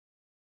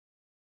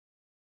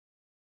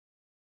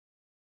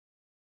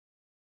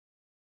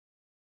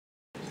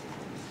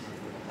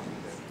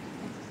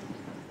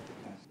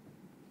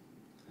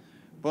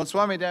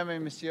Bonsoir, mesdames et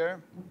messieurs.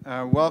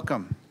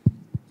 Welcome.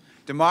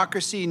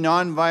 Democracy,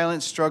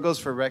 Nonviolent Struggles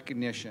for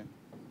Recognition.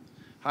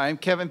 Hi, I'm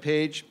Kevin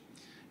Page.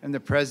 I'm the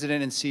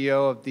president and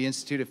CEO of the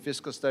Institute of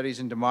Fiscal Studies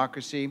and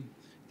Democracy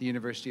at the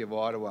University of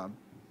Ottawa.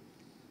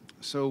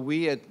 So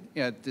we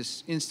at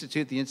this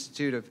institute, the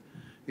Institute of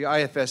the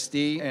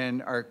IFSD,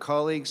 and our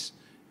colleagues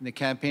in the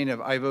campaign of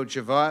I Vote Je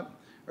Vote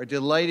are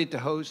delighted to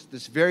host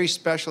this very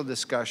special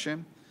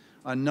discussion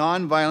on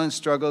nonviolent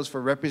struggles for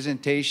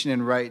representation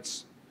and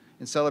rights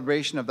in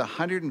celebration of the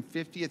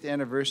 150th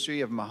anniversary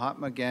of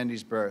Mahatma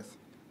Gandhi's birth.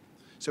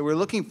 So we're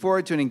looking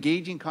forward to an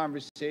engaging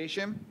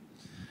conversation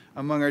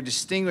among our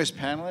distinguished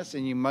panelists,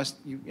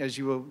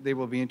 and they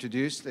will be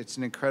introduced. It's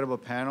an incredible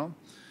panel.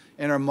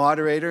 And our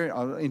moderator,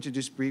 I'll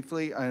introduce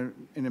briefly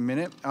in a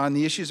minute, on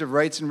the issues of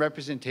rights and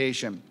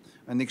representation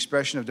and the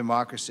expression of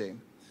democracy.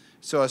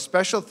 So a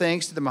special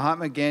thanks to the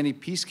Mahatma Gandhi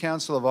Peace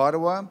Council of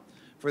Ottawa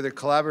for their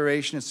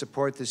collaboration and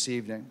support this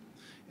evening.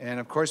 And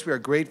of course, we are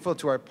grateful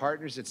to our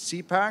partners at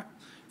CPAC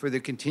for their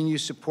continued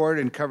support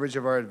and coverage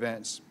of our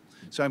events.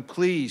 So I'm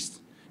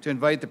pleased to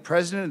invite the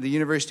president of the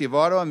University of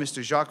Ottawa,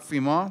 Mr. Jacques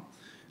Frimont,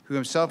 who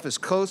himself is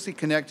closely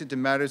connected to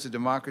matters of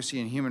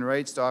democracy and human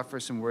rights, to offer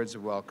some words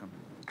of welcome.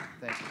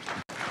 Thank you.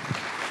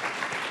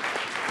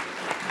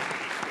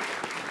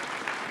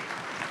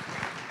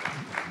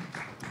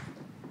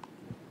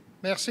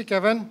 Merci,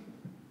 Kevin.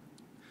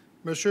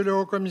 Monsieur le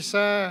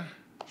Haut-Commissaire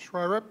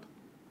Schwarup,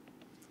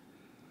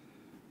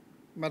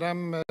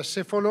 Madame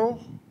Cefalo,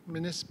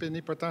 ministre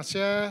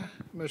plénipotentiaire,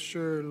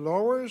 Monsieur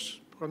Lowers,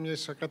 premier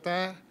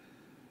secrétaire,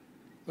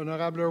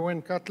 l'honorable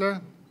Erwin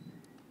Cotler,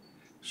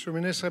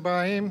 sous-ministre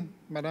Ibrahim,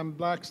 Madame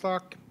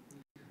Blackstock,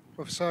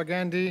 professeur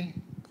Gandhi,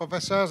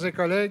 professeurs et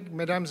collègues,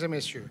 mesdames et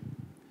messieurs.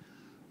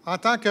 En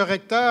tant que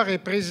recteur et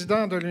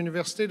président de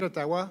l'Université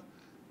d'Ottawa,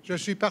 je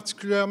suis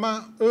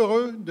particulièrement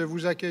heureux de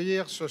vous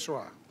accueillir ce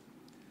soir.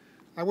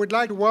 I would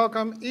like to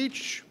welcome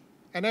each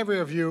and every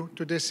of you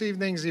to this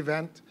evening's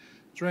event,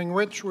 during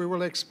which we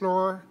will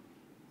explore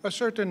a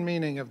certain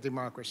meaning of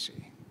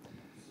democracy.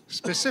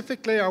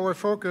 Specifically, our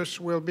focus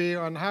will be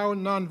on how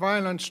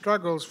nonviolent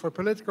struggles for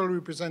political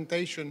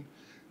representation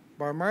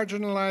by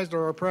marginalized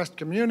or oppressed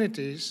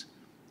communities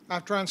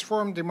have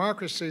transformed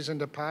democracies in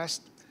the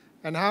past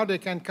and how they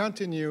can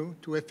continue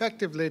to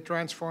effectively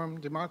transform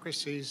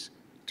democracies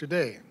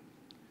today.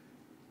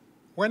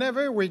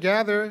 Whenever we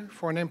gather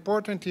for an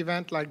important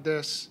event like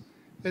this,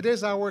 it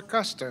is our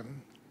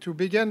custom to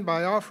begin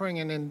by offering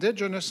an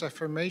Indigenous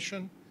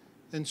affirmation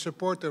in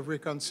support of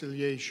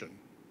reconciliation.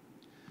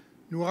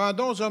 Nous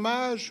rendons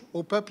hommage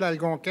au peuple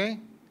algonquin,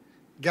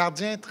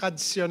 gardien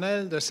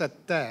traditionnel de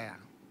cette terre.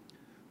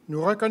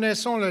 Nous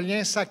reconnaissons le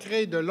lien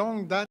sacré de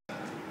longue date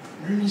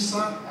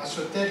l'unissant à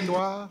ce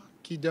territoire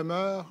qui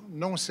demeure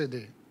non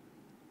cédé.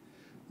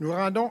 Nous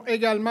rendons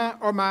également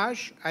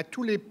hommage à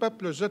tous les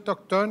peuples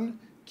autochtones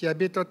qui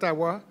habitent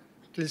Ottawa,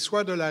 qu'ils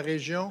soient de la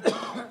région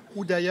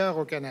ou d'ailleurs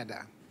au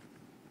Canada.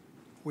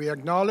 We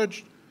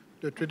acknowledge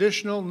the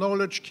traditional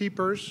knowledge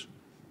keepers,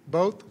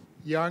 both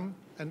young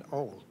and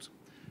old,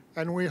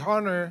 and we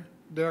honor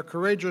their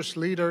courageous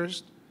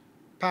leaders,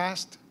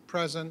 past,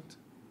 present,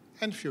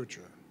 and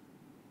future.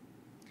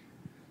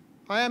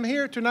 I am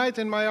here tonight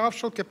in my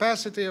official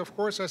capacity, of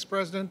course, as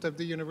president of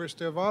the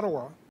University of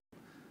Ottawa,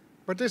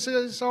 but this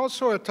is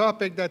also a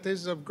topic that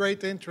is of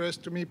great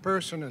interest to me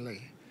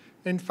personally.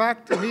 In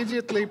fact,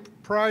 immediately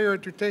prior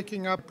to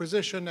taking up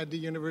position at the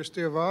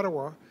University of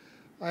Ottawa,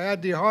 I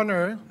had the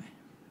honor,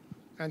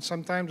 and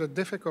sometimes a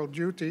difficult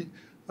duty,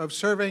 of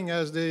serving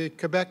as the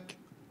Quebec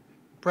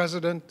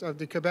president of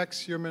the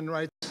Quebec's Human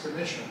Rights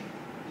Commission.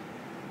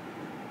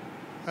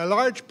 A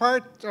large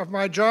part of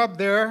my job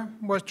there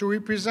was to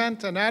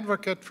represent and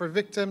advocate for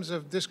victims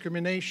of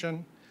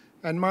discrimination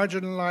and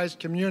marginalized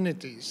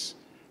communities.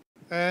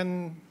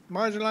 And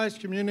marginalized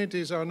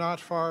communities are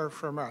not far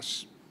from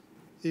us,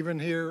 even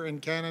here in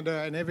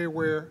Canada and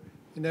everywhere,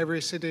 in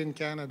every city in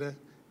Canada,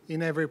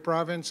 in every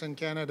province in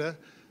Canada,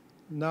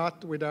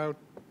 not without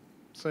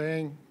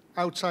saying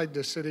outside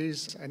the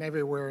cities and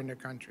everywhere in the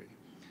country.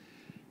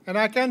 And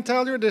I can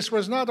tell you this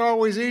was not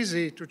always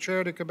easy to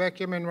chair the Quebec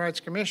Human Rights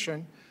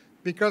Commission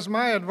because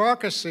my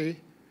advocacy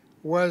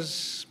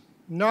was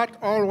not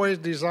always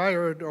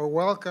desired or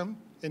welcome.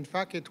 In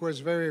fact, it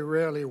was very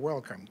rarely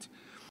welcomed.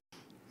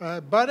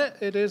 But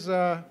it is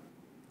a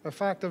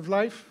fact of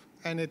life,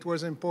 and it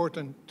was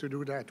important to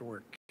do that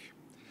work.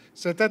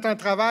 C'était un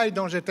travail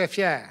dont j'étais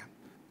fier,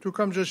 tout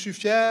comme je suis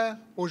fier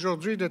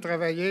aujourd'hui de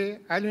travailler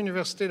à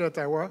l'Université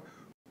d'Ottawa,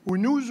 où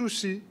nous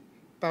aussi,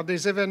 par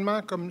des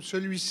événements comme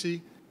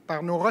celui-ci,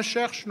 par nos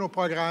recherches, nos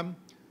programmes,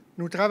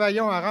 nous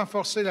travaillons à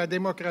renforcer la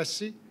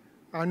démocratie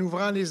en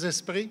ouvrant les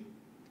esprits,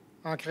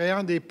 en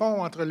créant des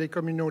ponts entre les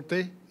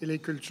communautés et les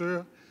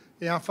cultures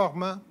et en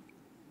formant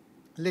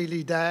les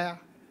leaders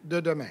de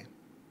demain.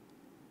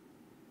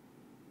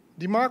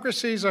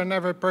 Democracies are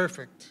never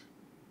perfect.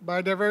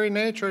 By their very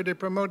nature, they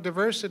promote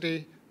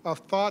diversity of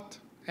thought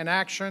and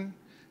action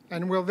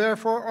and will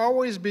therefore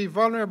always be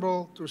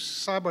vulnerable to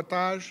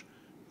sabotage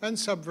and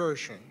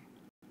subversion.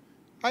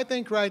 I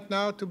think right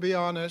now, to be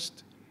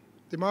honest,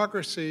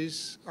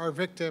 democracies are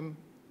victim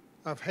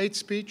of hate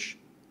speech,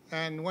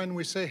 and when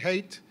we say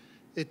hate,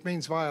 it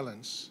means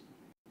violence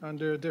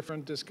under a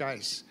different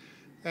disguise.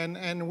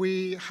 And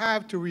we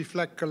have to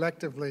reflect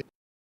collectively.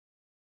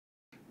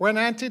 When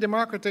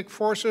anti-democratic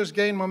forces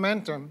gain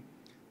momentum,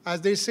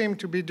 as they seem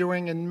to be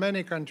doing in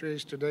many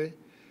countries today,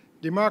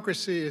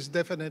 democracy is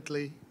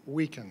definitely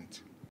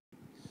weakened.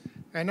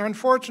 And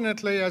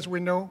unfortunately, as we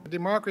know,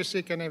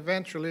 democracy can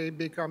eventually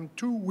become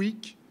too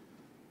weak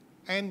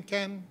and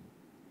can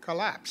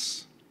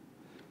collapse.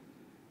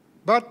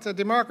 But a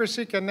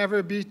democracy can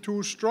never be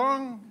too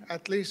strong,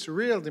 at least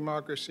real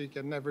democracy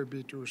can never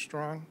be too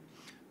strong.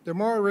 The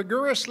more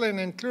rigorously and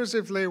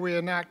inclusively we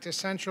enact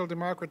essential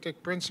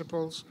democratic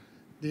principles,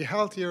 the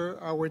healthier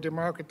our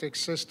democratic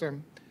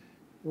system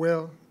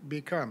will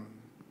become.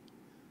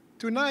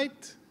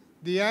 Tonight,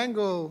 the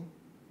angle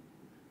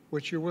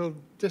which you will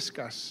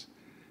discuss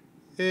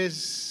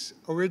is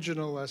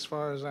original as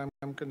far as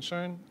I'm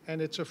concerned,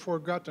 and it's a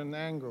forgotten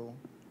angle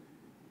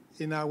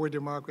in our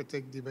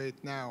democratic debate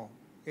now.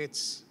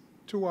 It's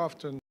too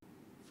often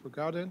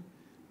forgotten,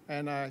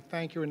 and I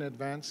thank you in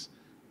advance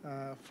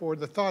for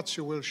the thoughts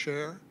you will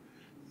share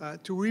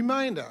to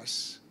remind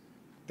us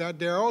that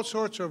there are all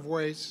sorts of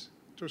ways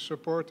to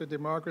support a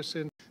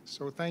democracy.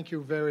 So thank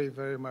you very,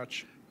 very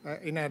much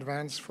in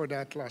advance for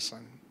that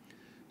lesson.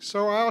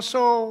 So I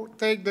also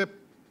take the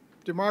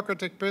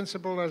democratic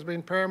principle as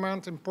being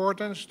paramount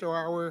importance to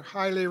our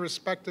highly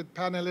respected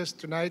panelists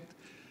tonight.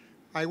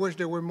 I wish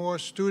there were more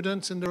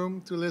students in the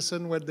room to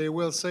listen what they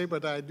will say,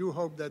 but I do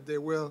hope that they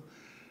will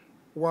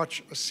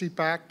watch a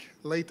CPAC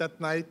late at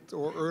night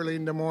or early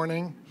in the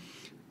morning.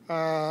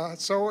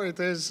 So it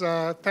is,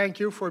 thank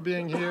you for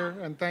being here,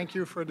 and thank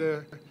you for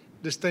the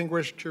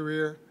distinguished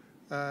career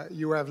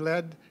you have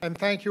led. And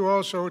thank you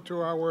also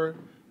to our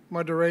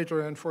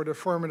moderator and for the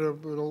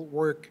formidable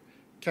work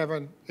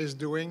Kevin is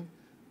doing.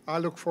 I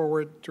look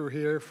forward to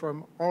hear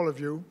from all of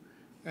you,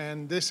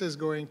 and this is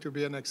going to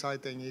be an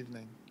exciting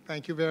evening.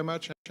 Thank you very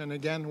much, and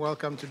again,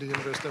 welcome to the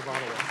University of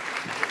Ottawa.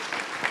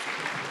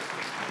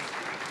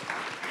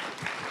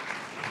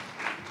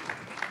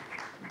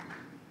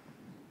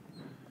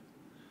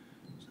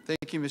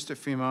 Thank you, Mr.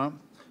 Fremont.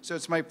 So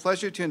it's my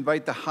pleasure to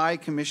invite the High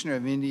Commissioner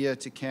of India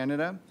to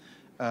Canada,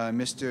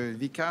 Mr.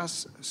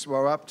 Vikas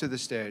Swarup, to the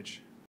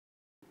stage.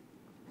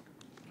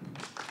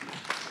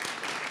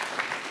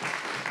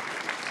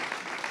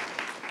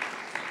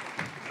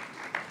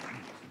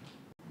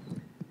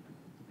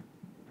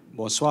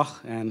 Bonsoir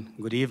and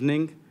good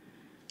evening.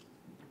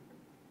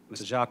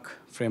 Mr. Jacques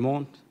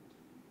Fremont,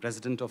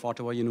 President of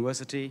Ottawa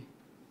University,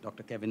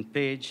 Dr. Kevin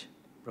Page,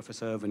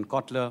 Professor Irwin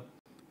Cotler,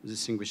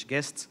 distinguished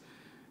guests.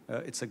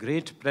 It's a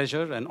great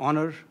pleasure and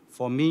honor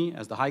for me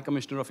as the High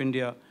Commissioner of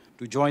India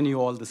to join you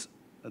all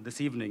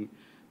this evening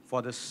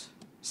for this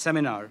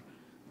seminar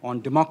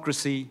on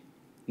democracy,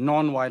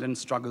 non-violent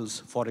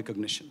struggles for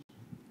recognition.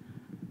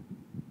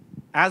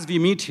 As we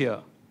meet here,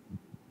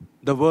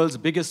 the world's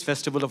biggest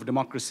festival of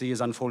democracy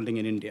is unfolding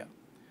in India,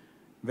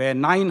 where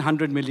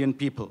 900 million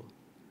people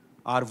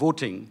are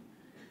voting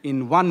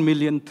in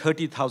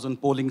 1,030,000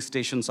 polling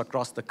stations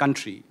across the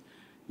country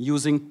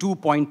using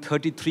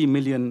 2.33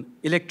 million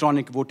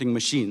electronic voting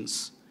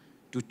machines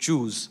to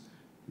choose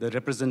the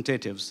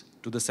representatives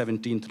to the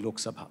 17th Lok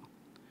Sabha.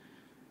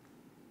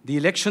 The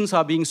elections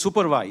are being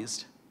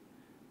supervised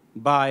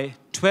by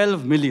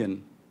 12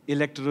 million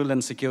electoral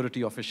and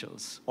security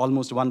officials,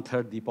 almost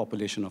one-third the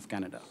population of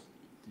Canada.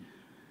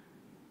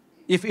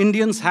 If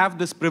Indians have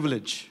this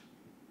privilege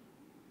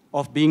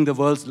of being the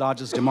world's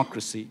largest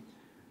democracy,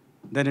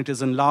 then it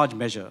is in large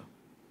measure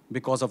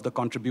because of the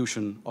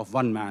contribution of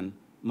one man,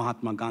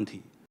 Mahatma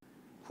Gandhi,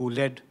 who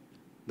led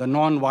the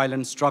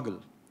non-violent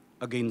struggle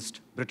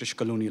against British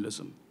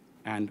colonialism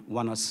and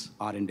won us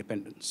our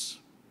independence.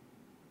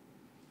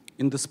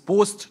 In this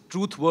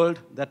post-truth world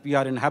that we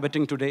are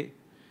inhabiting today,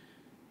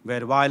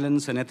 where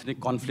violence and ethnic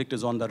conflict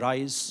is on the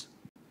rise,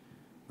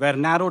 where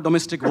narrow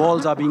domestic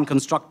walls are being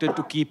constructed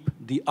to keep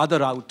the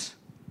other out,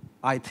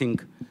 I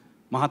think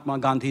Mahatma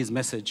Gandhi's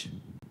message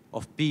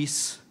of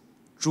peace,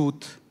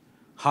 truth,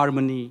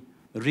 harmony,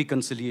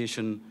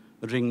 reconciliation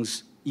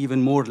rings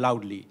even more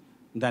loudly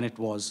than it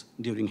was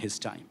during his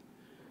time.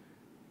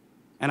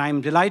 And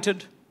I'm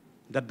delighted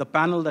that the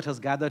panel that has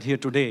gathered here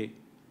today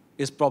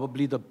is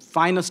probably the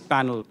finest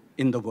panel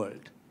in the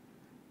world.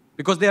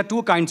 Because there are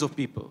two kinds of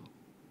people.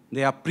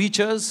 There are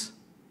preachers,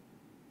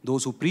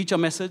 those who preach a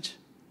message,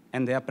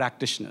 and they are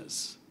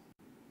practitioners.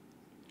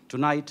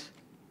 Tonight,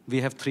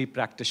 we have three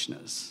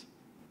practitioners.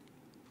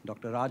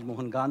 Dr. Raj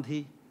Mohan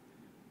Gandhi,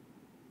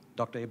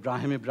 Dr.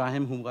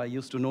 Ibrahim, whom I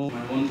used to know,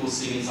 my own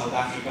posting in South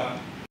Africa,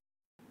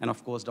 and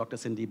of course, Dr.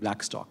 Cindy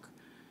Blackstock.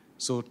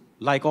 So,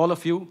 like all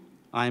of you,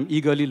 I am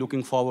eagerly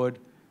looking forward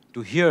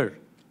to hear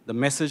the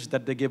message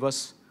that they give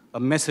us, a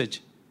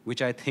message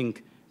which I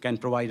think can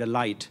provide a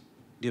light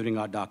during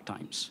our dark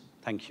times.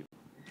 Thank you.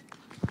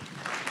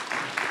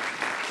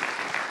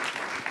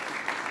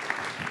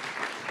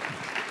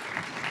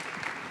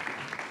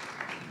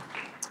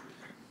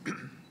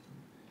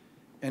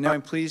 And now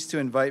I'm pleased to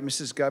invite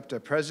Mrs. Gupta,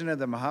 President of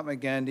the Mahatma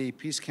Gandhi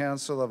Peace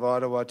Council of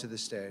Ottawa, to the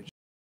stage.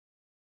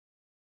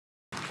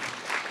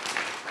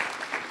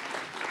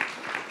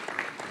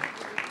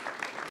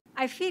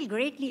 I feel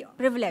greatly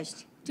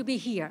privileged to be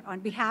here on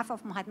behalf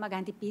of Mahatma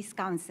Gandhi Peace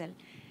Council.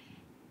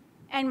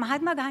 And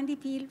Mahatma Gandhi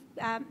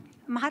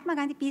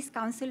Peace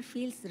Council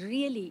feels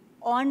really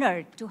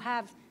honored to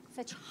have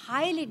such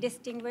highly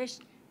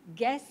distinguished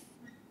guests,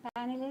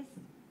 panelists,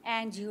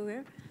 and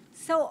jurors.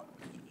 So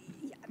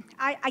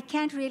I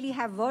can't really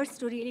have words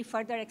to really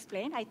further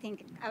explain. I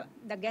think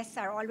the guests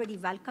are already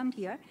welcomed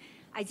here.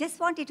 I just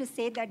wanted to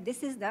say that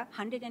this is the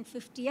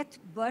 150th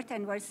birth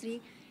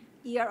anniversary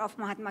year of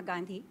Mahatma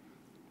Gandhi.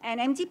 And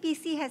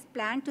MGPC has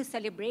planned to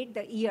celebrate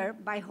the year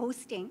by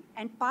hosting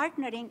and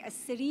partnering a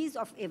series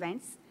of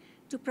events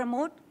to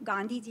promote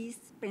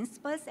Gandhiji's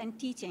principles and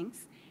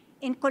teachings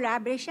in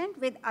collaboration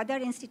with other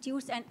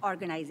institutes and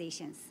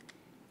organizations.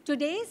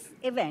 Today's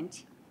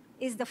event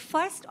is the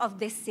first of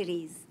this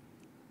series.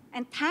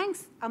 And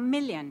thanks a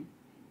million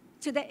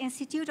to the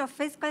Institute of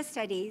Physical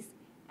Studies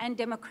and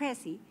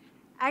Democracy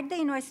at the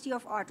University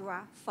of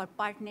Ottawa for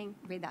partnering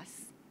with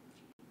us.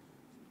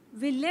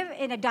 We live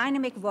in a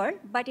dynamic world,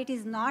 but it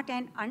is not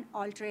an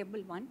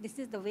unalterable one. This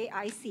is the way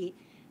I see it.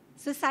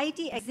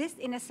 Society exists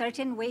in a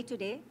certain way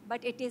today,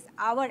 but it is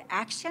our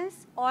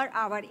actions or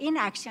our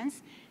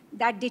inactions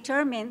that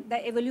determine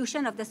the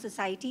evolution of the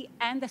society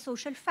and the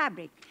social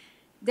fabric.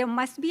 There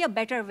must be a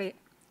better way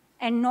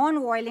and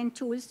non-violent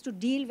tools to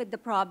deal with the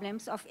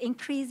problems of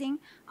increasing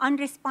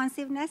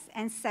unresponsiveness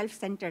and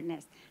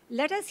self-centeredness.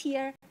 Let us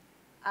hear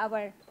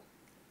our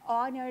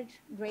honored,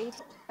 great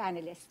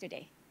panelists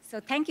today.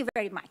 So thank you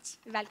very much.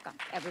 Welcome,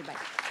 everybody.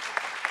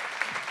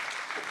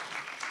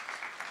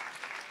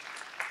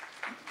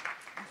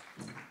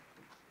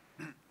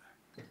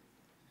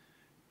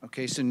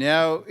 Okay, so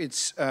now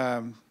it's,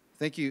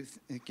 thank you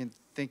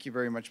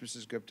very much,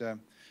 Mrs. Gupta.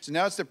 So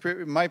now it's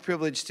my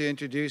privilege to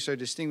introduce our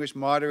distinguished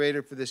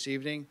moderator for this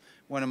evening,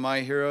 one of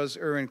my heroes,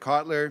 Erwin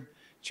Cotler,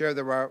 chair of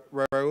the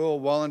Raoul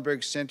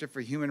Wallenberg Center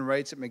for Human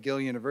Rights at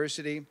McGill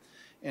University,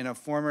 and a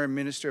former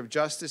Minister of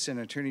Justice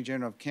and Attorney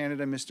General of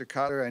Canada. Mr.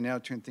 Cotler, I now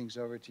turn things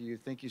over to you.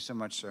 Thank you so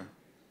much, sir.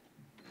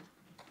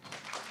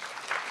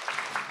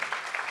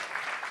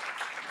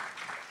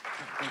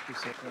 Thank you,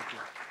 sir. Thank you.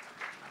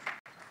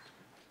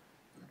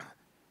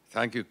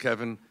 Thank you,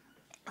 Kevin.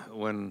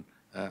 When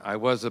I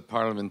was a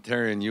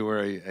parliamentarian, you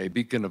were a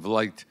beacon of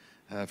light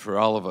for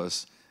all of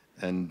us,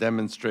 and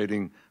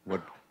demonstrating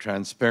what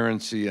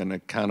transparency and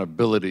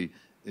accountability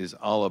is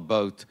all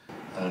about,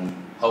 and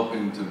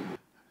helping to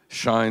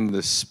shine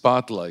the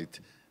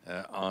spotlight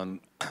on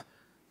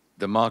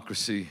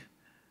democracy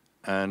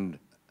and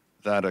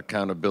that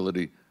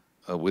accountability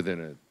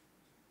within it.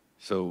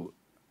 So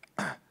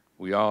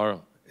we are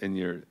in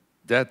your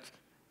debt,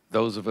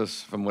 those of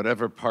us from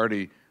whatever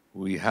party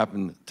we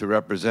happen to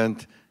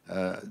represent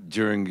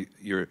during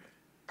your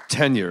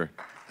tenure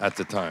at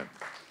the time.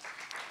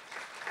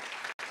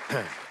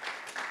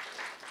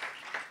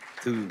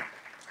 To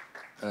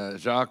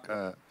Jacques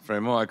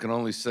Frémont, I can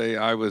only say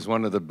I was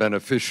one of the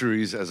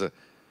beneficiaries as a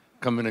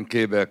communant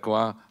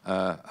Québécois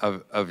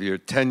of your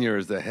tenure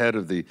as the head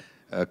of the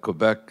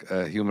Quebec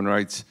Human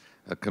Rights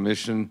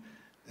Commission.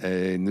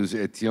 Et nous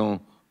étions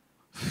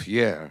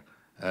fiers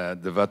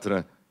de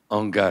votre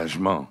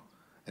engagement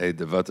et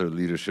de votre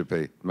leadership.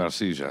 Et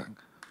merci, Jacques,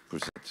 pour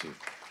cette.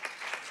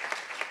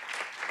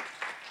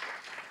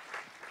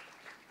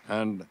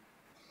 And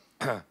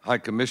High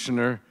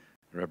Commissioner,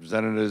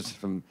 representatives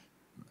from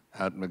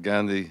Mahatma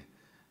Gandhi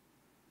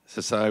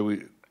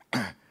Society,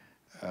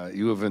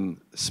 you have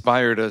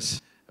inspired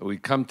us. We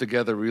come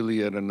together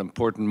really at an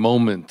important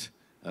moment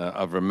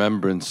of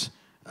remembrance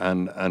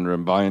and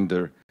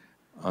reminder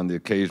on the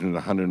occasion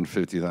of the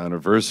 150th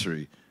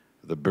anniversary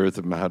of the birth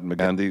of Mahatma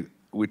Gandhi,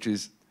 which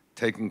is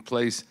taking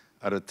place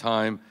at a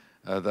time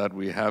that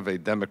we have a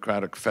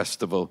democratic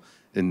festival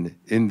in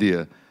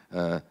India,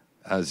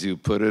 as you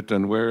put it,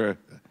 and where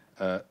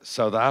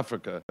South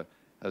Africa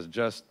has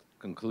just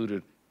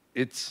concluded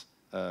its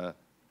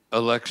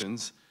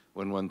elections.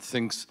 When one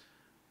thinks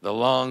the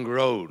long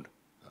road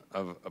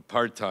of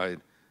apartheid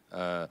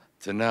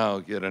to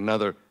now yet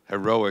another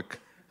heroic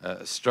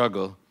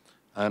struggle,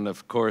 and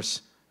of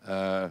course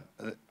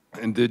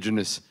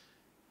Indigenous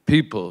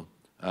people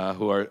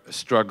who are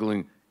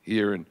struggling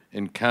here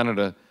in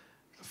Canada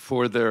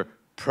for their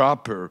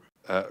proper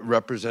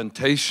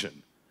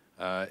representation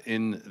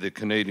in the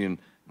Canadian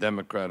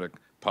democratic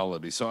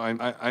polity. So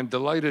I'm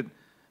delighted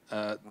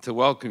to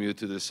welcome you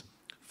to this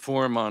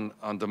forum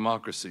on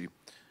democracy,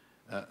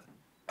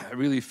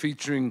 really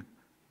featuring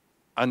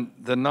on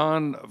the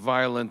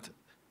non-violent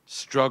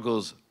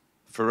struggles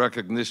for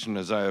recognition,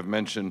 as I have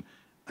mentioned,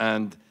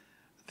 and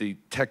the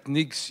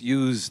techniques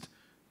used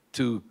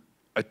to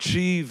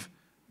achieve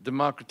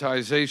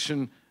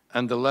democratization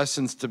and the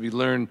lessons to be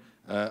learned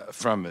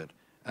from it.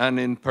 And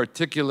in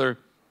particular,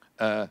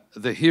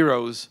 the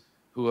heroes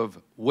who have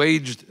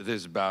waged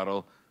this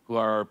battle, who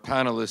are our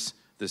panelists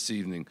this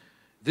evening.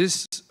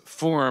 This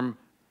forum,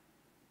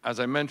 as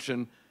I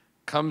mentioned,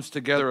 comes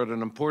together at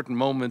an important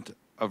moment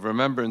of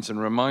remembrance and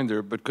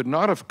reminder, but could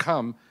not have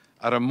come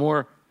at a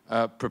more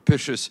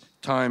propitious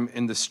time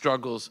in the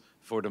struggles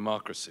for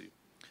democracy.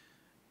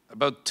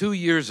 About 2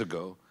 years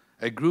ago,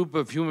 a group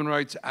of human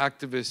rights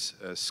activists,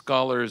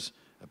 scholars,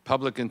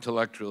 public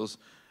intellectuals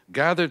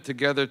gathered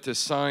together to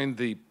sign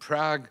the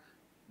Prague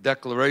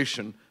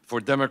Declaration for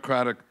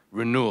Democratic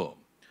Renewal,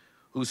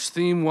 whose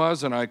theme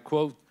was, and I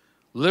quote,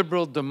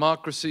 "Liberal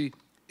democracy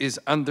is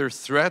under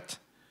threat,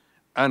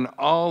 and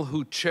all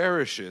who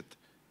cherish it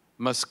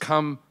must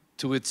come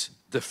to its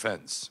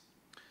defense."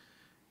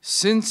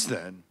 Since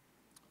then,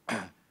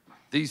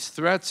 these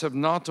threats have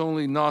not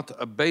only not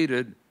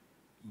abated,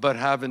 but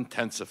have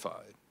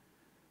intensified.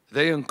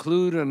 They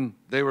include, and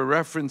they were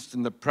referenced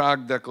in the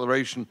Prague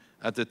Declaration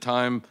at the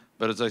time,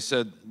 but as I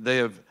said, they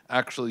have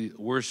actually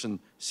worsened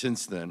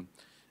since then,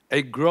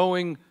 a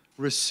growing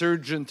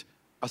resurgent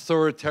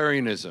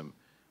authoritarianism,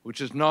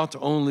 which is not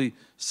only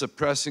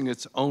suppressing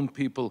its own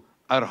people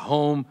at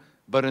home,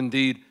 but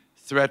indeed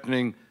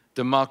threatening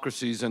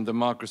democracies and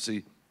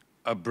democracy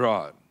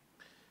abroad.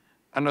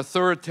 An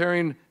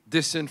authoritarian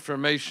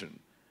disinformation,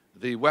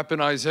 the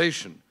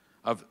weaponization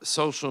of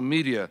social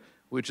media,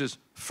 which is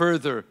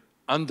further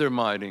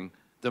undermining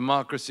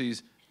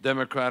democracies,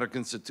 democratic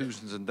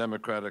institutions, and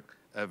democratic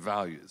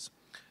values.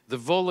 The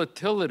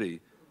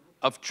volatility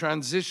of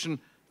transition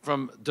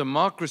from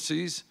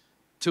democracies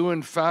to,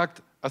 in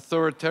fact,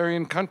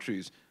 authoritarian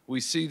countries.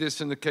 We see this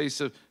in the case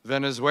of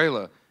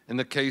Venezuela, in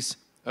the case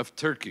of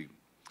Turkey.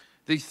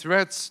 The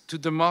threats to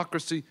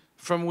democracy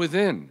from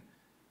within,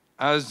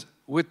 as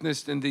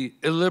witnessed in the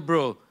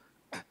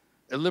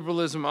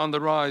illiberalism on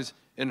the rise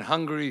in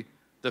Hungary,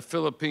 the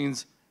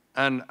Philippines,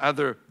 and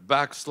other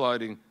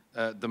backsliding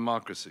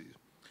democracies.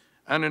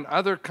 And in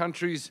other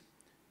countries,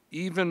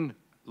 even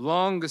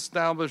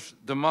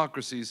long-established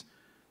democracies,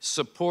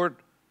 support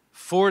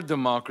for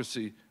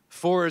democracy,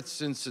 for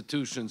its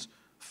institutions,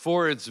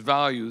 for its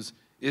values,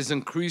 is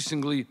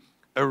increasingly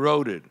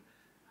eroded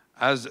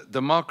as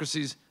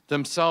democracies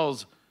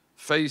themselves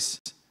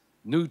face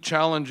new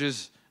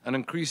challenges and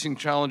increasing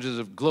challenges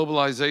of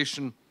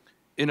globalization,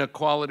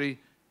 inequality,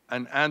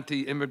 and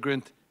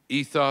anti-immigrant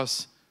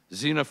ethos,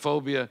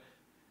 xenophobia,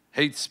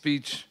 hate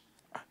speech,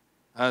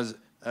 as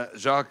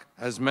Jacques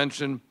has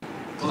mentioned,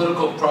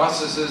 political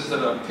processes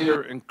that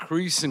appear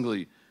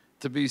increasingly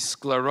to be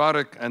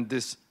sclerotic and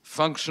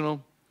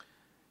dysfunctional,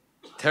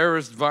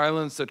 terrorist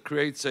violence that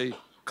creates a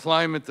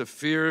climate of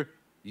fear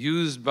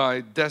used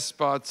by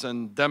despots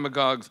and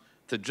demagogues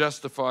to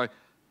justify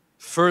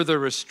further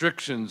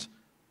restrictions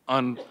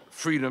on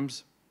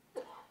freedoms.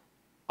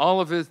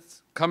 All of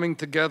it coming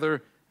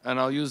together, and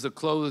I'll use the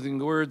closing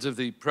words of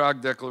the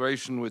Prague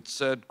Declaration, which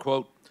said,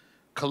 quote,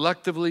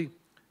 "Collectively,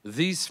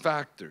 these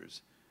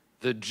factors,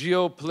 the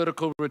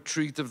geopolitical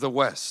retreat of the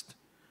West,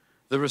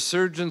 the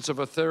resurgence of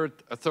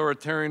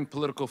authoritarian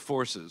political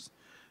forces,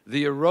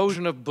 the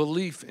erosion of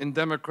belief in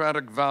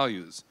democratic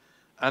values,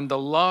 and the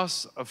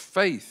loss of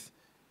faith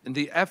in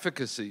the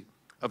efficacy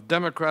of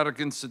democratic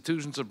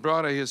institutions have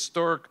brought a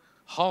historic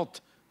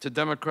halt to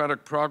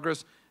democratic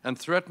progress and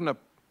threaten a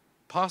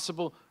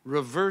possible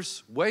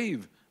reverse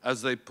wave,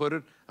 as they put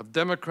it, of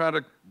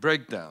democratic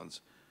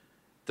breakdowns.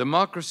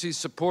 Democracy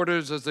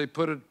supporters, as they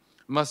put it,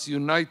 must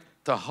unite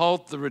to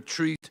halt the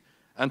retreat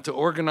and to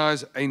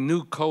organize a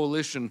new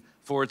coalition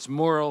for its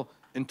moral,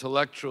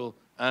 intellectual,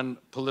 and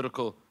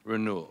political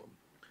renewal."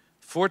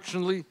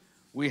 Fortunately,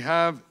 we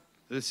have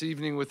this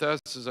evening with us,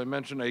 as I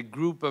mentioned, a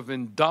group of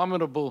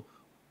indomitable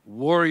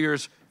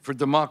warriors for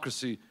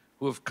democracy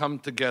who have come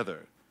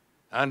together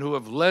and who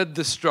have led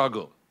the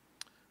struggle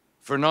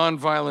for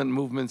nonviolent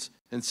movements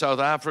in South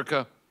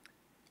Africa,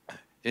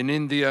 in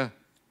India,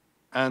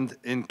 and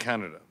in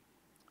Canada.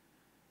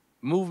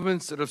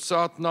 Movements that have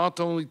sought not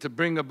only to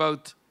bring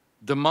about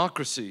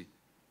democracy,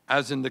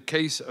 as in the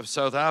case of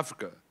South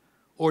Africa,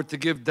 or to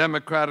give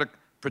democratic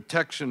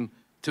protection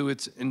to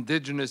its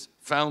indigenous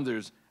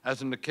founders,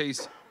 as in the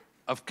case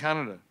of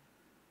Canada,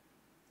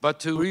 but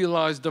to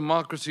realize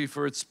democracy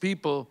for its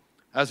people,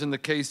 as in the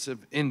case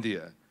of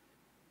India.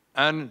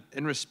 And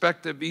in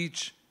respect of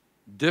each,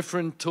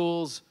 different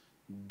tools,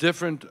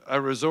 different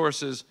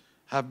resources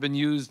have been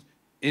used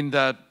in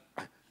that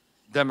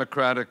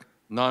democratic,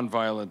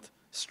 nonviolent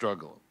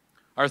struggle.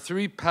 Our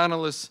three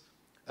panelists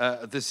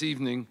this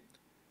evening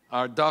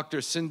are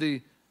Dr.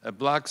 Cindy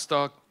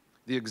Blackstock,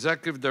 the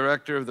Executive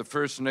Director of the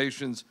First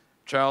Nations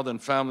Child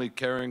and Family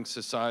Caring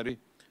Society,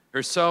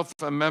 herself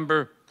a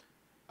member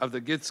of the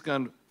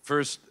Gitxaala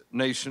First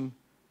Nation,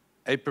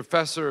 a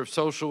professor of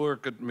social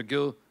work at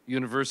McGill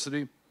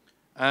University,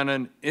 and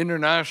an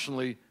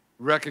internationally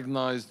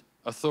recognized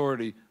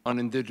authority on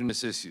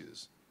Indigenous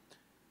issues.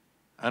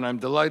 And I'm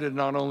delighted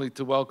not only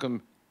to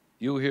welcome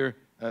you here,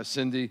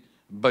 Cindy,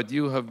 but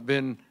you have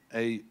been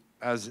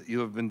as you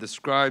have been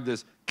described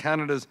as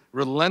Canada's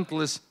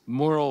relentless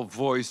moral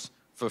voice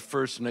for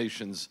First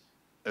Nations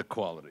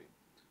equality.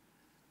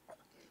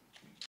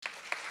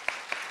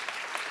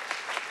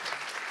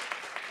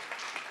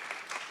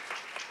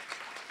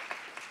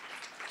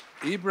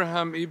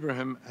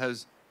 Ibrahim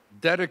has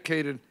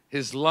dedicated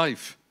his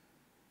life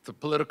to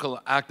political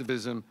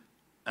activism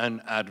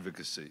and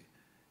advocacy.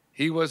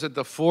 He was at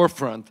the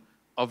forefront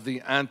of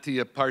the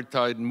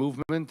anti-apartheid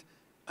movement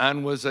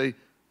and was a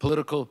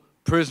political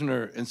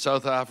prisoner in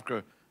South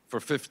Africa for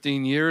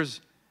 15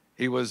 years.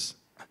 He was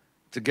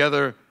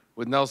together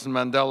with Nelson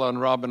Mandela on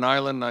Robben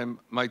Island. I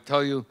might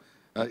tell you,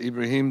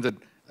 Ibrahim,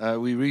 that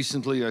we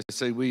recently, I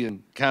say we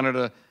in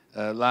Canada,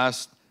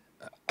 last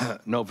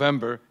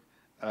November,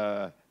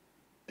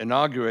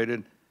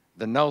 inaugurated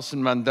the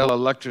Nelson Mandela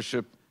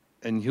Lectureship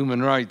in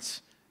Human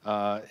Rights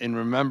in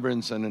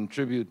remembrance and in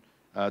tribute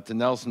to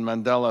Nelson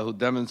Mandela, who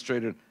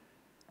demonstrated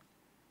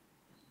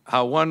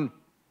how one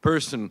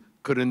person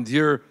could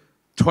endure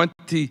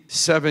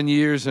 27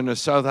 years in a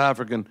South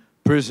African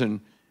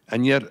prison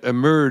and yet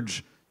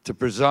emerge to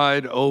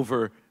preside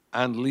over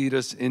and lead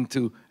us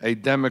into a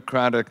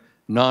democratic,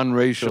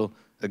 non-racial,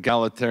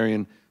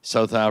 egalitarian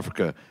South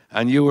Africa.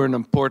 And you were an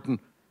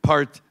important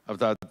part of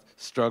that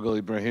struggle,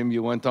 Ibrahim.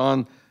 You went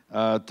on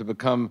to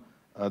become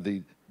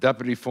the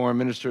Deputy Foreign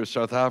Minister of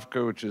South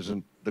Africa, which is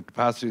in the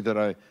capacity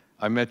that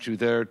I met you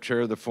there,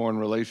 chair of the Foreign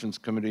Relations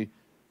Committee,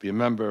 be a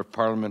member of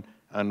Parliament,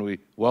 and we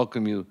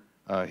welcome you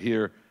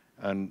here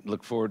and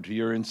look forward to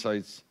your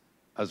insights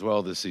as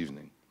well this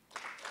evening.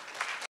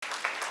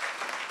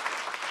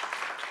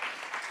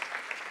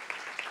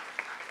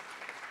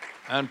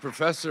 And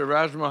Professor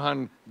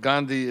Rajmohan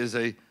Gandhi is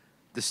a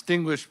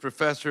distinguished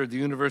professor at the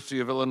University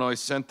of Illinois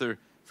Center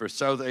for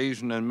South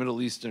Asian and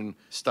Middle Eastern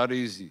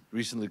Studies. He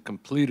recently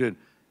completed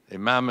a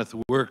mammoth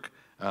work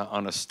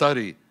on a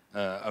study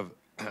of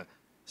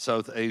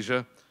South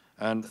Asia.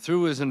 And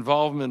through his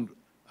involvement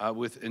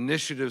with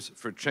initiatives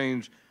for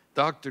change,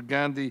 Dr.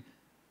 Gandhi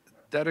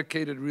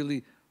dedicated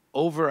really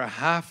over a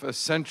half a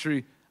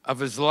century of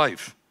his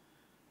life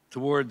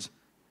towards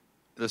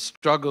the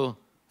struggle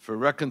for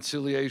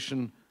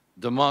reconciliation,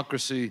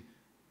 democracy,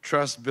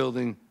 trust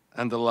building,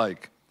 and the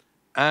like.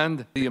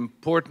 And the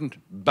important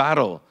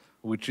battle,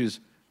 which is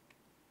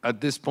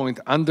at this point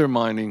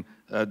undermining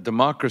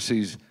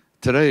democracies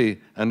today,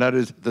 and that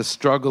is the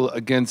struggle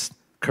against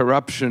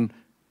corruption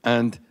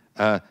and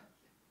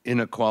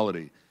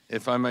inequality.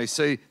 If I may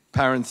say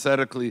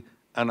parenthetically,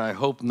 and I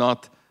hope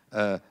not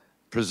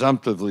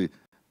presumptively,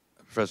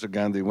 Professor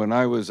Gandhi, when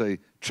I was a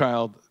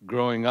child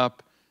growing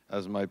up,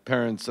 as my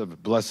parents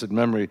of blessed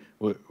memory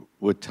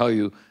would tell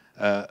you,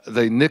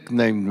 they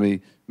nicknamed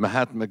me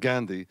Mahatma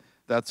Gandhi.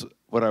 That's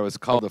what I was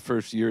called the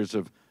first years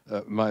of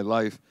my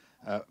life.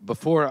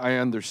 Before I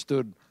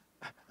understood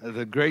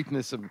the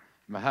greatness of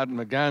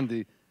Mahatma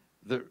Gandhi,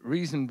 the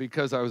reason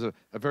because I was a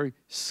very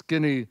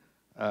skinny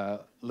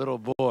little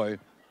boy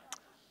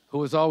who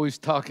was always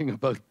talking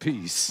about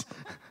peace.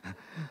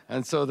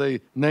 And so they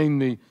named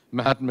me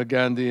Mahatma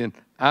Gandhi. And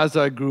as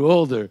I grew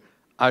older,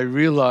 I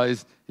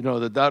realized,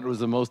 that that was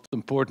the most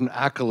important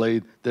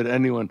accolade that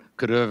anyone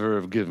could ever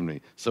have given me.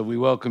 So we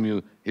welcome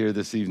you here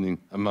this evening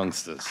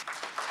amongst us.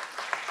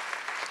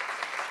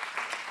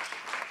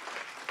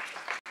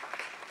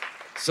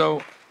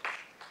 So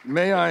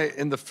may I,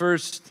 in the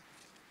first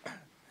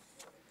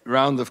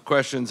round of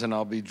questions, and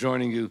I'll be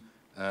joining you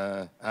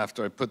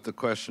after I put the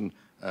question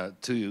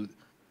to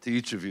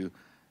each of you,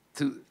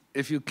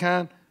 if you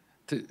can,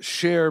 to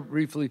share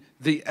briefly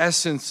the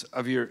essence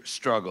of your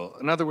struggle.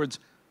 In other words,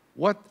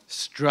 what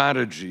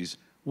strategies,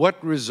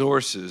 what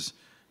resources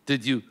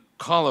did you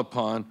call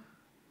upon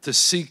to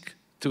seek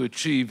to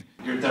achieve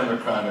your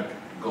democratic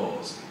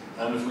goals?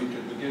 And if we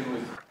could begin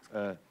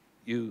with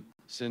you,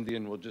 Cindy,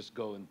 and we'll just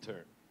go in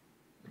turn.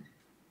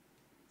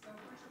 So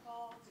first of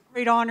all, it's a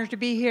great honor to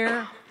be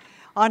here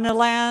on the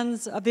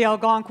lands of the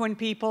Algonquin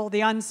people, the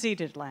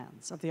unceded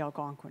lands of the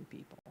Algonquin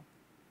people.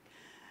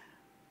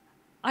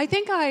 I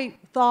think I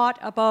thought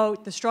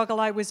about the struggle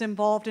I was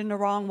involved in the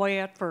wrong way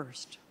at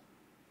first.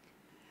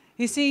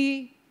 You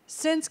see,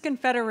 since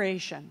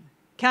Confederation,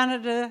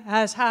 Canada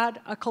has had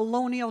a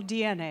colonial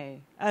DNA.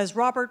 As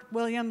Robert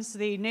Williams,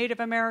 the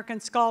Native American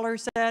scholar,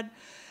 said,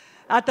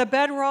 at the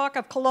bedrock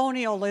of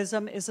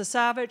colonialism is a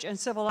savage and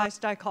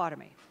civilized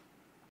dichotomy.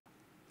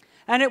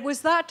 And it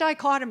was that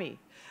dichotomy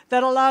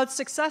that allowed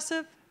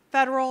successive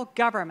federal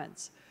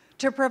governments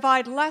to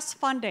provide less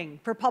funding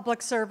for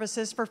public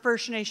services for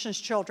First Nations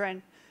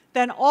children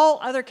than all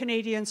other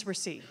Canadians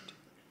received,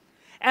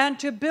 and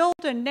to build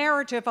a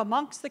narrative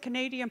amongst the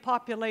Canadian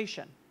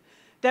population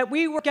that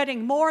we were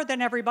getting more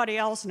than everybody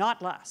else,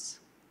 not less.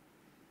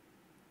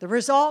 The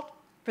result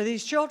for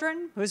these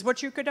children was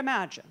what you could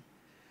imagine.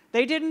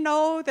 They didn't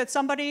know that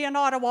somebody in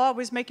Ottawa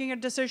was making a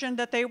decision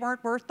that they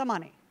weren't worth the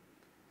money.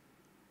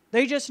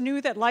 They just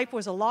knew that life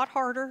was a lot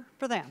harder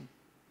for them.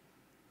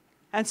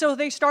 And so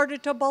they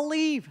started to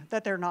believe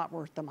that they're not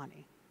worth the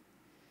money,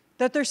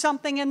 that there's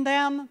something in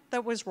them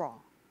that was wrong.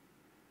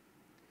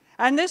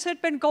 And this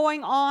had been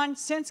going on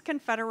since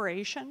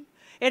Confederation.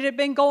 It had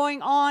been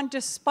going on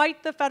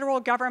despite the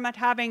federal government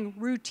having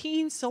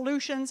routine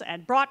solutions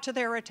and brought to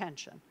their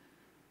attention.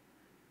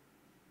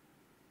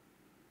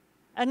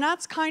 And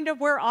that's kind of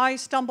where I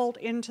stumbled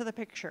into the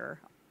picture,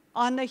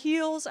 on the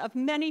heels of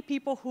many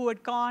people who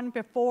had gone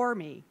before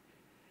me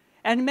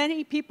and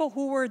many people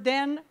who were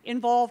then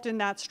involved in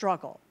that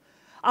struggle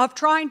of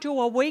trying to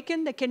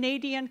awaken the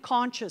Canadian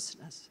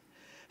consciousness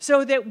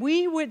so that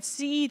we would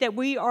see that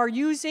we are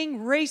using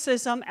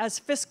racism as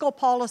fiscal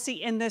policy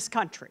in this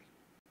country.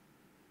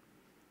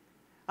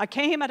 I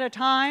came at a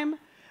time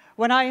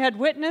when I had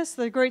witnessed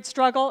the great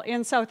struggle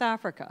in South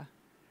Africa,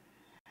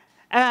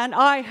 and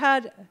I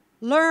had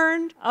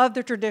learned of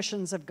the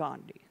traditions of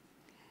Gandhi.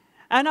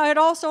 And I had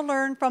also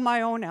learned from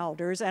my own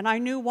elders, and I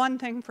knew one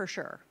thing for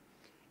sure,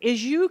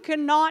 is you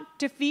cannot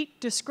defeat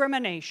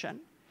discrimination,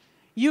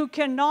 you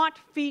cannot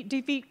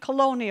defeat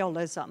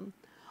colonialism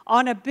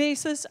on a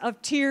basis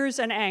of tears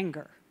and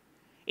anger.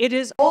 It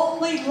is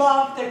only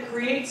love that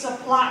creates a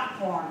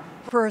platform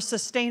for a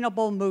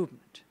sustainable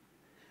movement.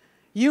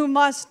 You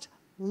must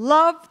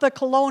love the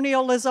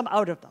colonialism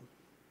out of them.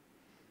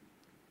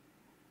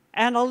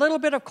 And a little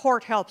bit of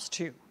court helps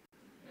too.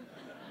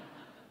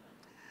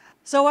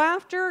 So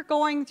after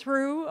going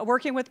through,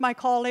 working with my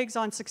colleagues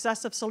on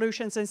successive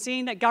solutions and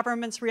seeing that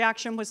government's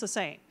reaction was the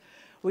same,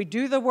 we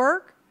do the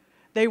work,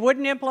 they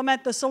wouldn't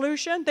implement the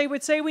solution, they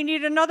would say we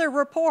need another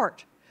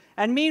report.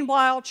 And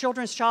meanwhile,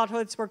 children's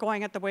childhoods were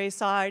going at the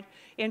wayside.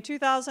 In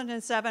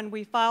 2007,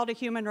 we filed a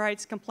human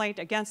rights complaint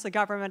against the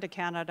Government of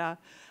Canada,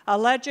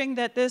 alleging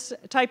that this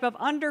type of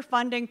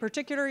underfunding,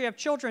 particularly of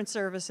children's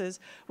services,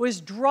 was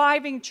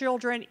driving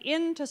children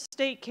into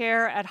state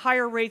care at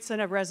higher rates than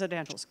a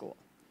residential school.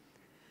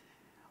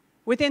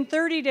 Within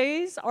 30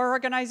 days, our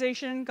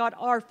organization got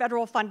our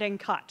federal funding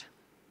cut.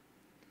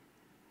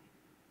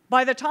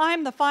 By the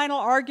time the final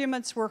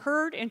arguments were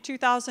heard in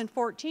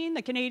 2014,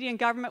 the Canadian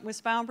government was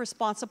found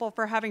responsible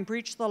for having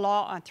breached the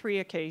law on 3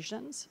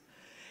 occasions.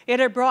 It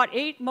had brought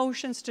 8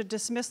 motions to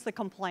dismiss the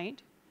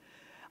complaint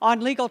on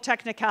legal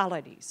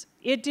technicalities.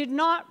 It did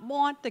not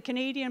want the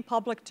Canadian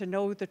public to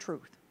know the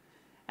truth,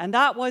 and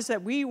that was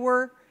that we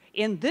were,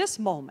 in this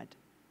moment,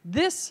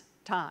 this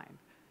time,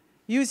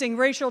 using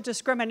racial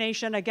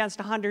discrimination against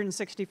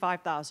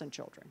 165,000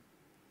 children.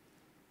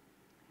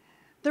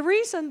 The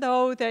reason,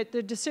 though, that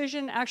the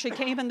decision actually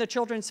came in the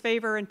children's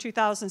favor in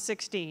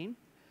 2016,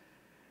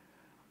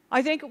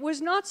 I think it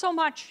was not so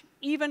much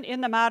even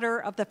in the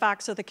matter of the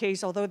facts of the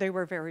case, although they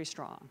were very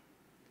strong.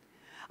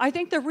 I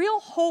think the real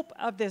hope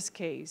of this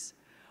case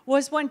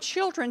was when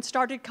children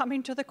started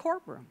coming to the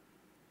courtroom.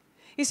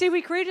 You see,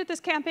 we created this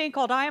campaign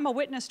called I Am a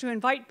Witness to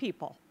invite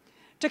people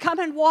to come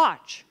and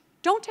watch.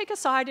 Don't take a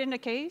side in a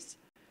case.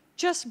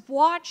 Just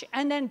watch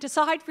and then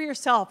decide for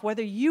yourself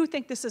whether you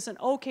think this is an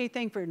okay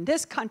thing for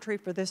this country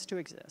for this to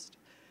exist.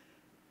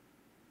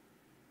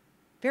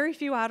 Very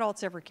few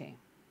adults ever came.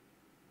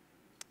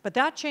 But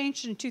that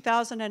changed in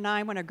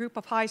 2009 when a group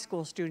of high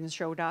school students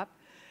showed up.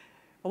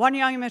 One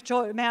young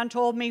man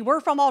told me,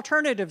 "We're from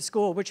alternative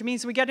school, which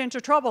means we get into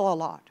trouble a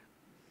lot."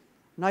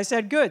 And I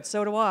said, "Good,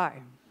 so do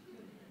I."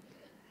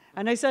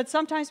 And I said,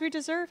 "Sometimes we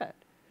deserve it,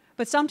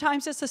 but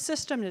sometimes it's the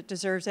system that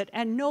deserves it,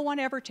 and no one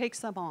ever takes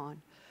them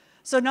on."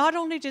 So not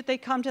only did they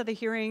come to the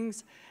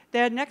hearings,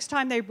 the next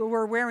time they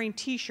were wearing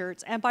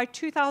T-shirts, and by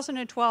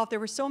 2012, there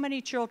were so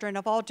many children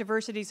of all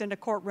diversities in the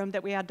courtroom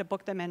that we had to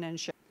book them in and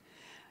ship.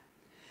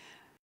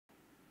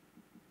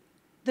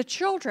 The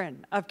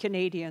children of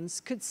Canadians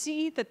could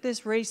see that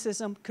this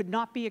racism could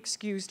not be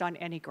excused on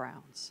any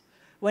grounds,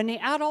 when the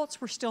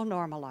adults were still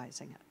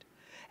normalizing it.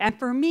 And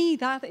for me,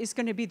 that is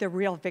going to be the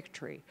real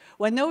victory.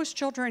 When those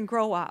children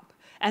grow up,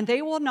 and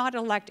they will not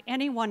elect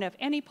anyone of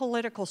any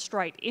political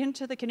stripe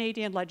into the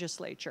Canadian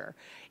legislature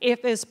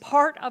if, as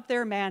part of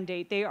their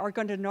mandate, they are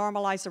going to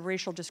normalize the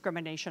racial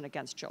discrimination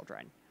against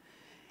children.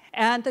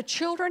 And the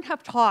children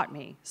have taught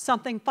me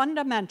something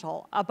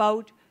fundamental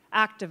about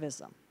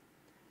activism.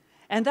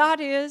 And that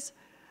is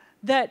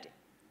that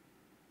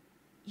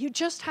you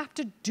just have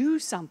to do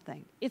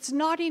something. It's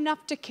not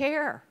enough to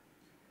care.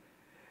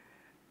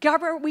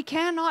 We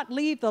cannot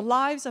leave the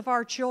lives of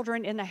our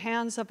children in the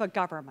hands of a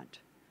government.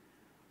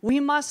 We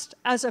must,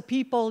 as a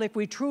people, if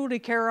we truly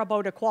care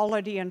about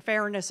equality and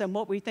fairness and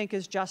what we think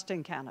is just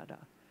in Canada,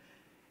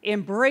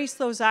 embrace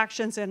those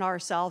actions in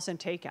ourselves and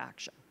take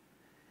action.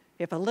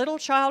 If a little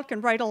child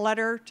can write a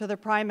letter to the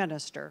Prime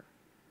Minister,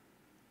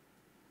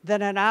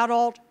 then an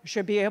adult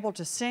should be able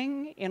to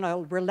sing in a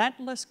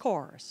relentless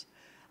chorus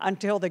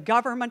until the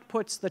government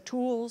puts the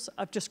tools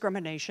of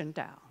discrimination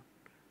down.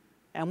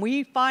 And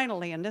we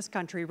finally, in this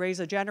country, raise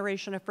a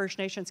generation of First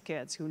Nations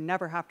kids who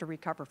never have to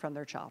recover from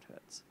their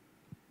childhoods.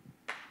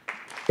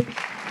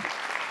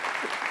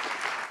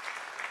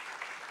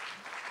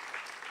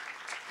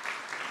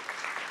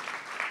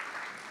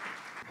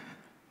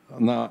 I'll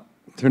now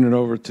turn it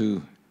over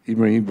to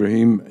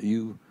Ibrahim.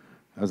 You,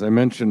 as I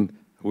mentioned,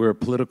 were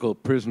political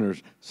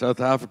prisoners. South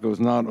Africa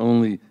was not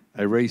only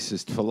a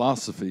racist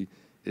philosophy,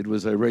 it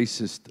was a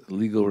racist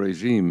legal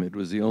regime. It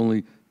was the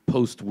only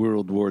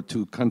post-World War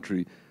II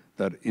country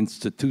that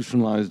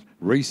institutionalized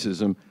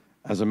racism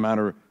as a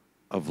matter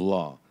of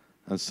law.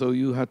 And so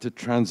you had to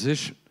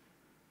transition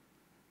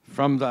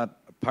from that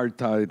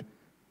apartheid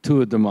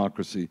to a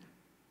democracy.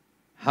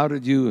 How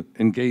did you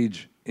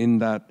engage in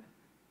that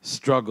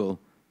struggle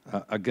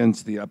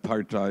against the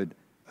apartheid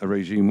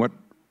regime? What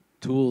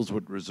tools,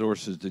 what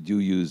resources did you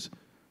use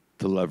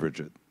to leverage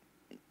it?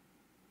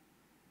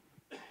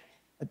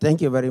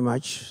 Thank you very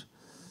much.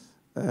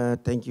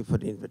 Thank you for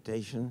the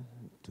invitation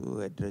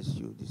to address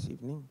you this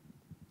evening.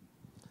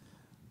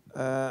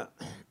 When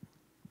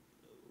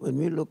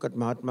we look at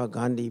Mahatma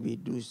Gandhi, we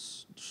do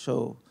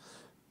show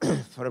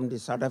from the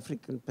South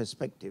African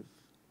perspective.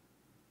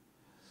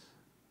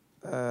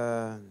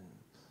 I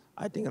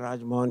think,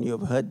 Rajmohan, you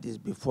have heard this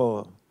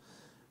before.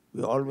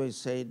 We always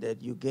say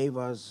that you gave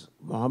us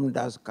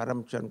Mohammedas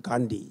Karamchand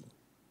Gandhi,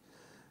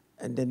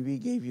 and then we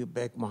gave you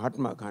back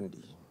Mahatma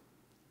Gandhi.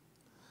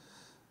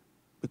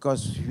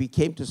 Because we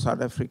came to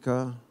South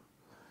Africa,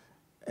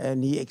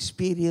 and he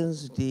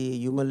experienced the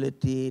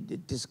humiliation, the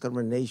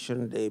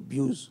discrimination, the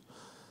abuse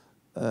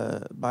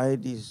by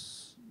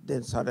this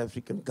then South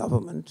African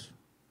government,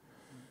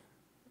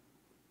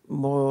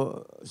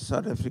 more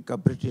South Africa,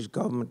 British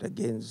government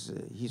against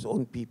his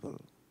own people.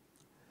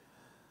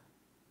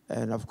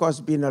 And of course,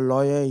 being a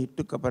lawyer, he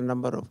took up a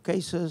number of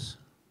cases,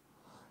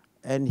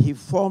 and he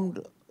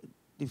formed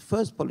the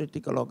first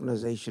political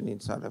organization in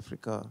South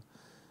Africa,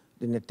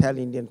 the Natal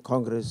Indian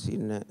Congress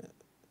in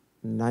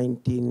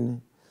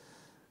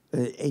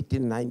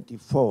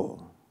 1894.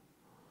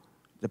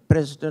 The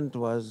president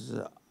was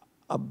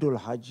Abdul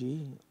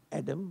Haji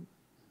Adam,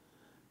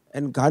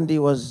 and Gandhi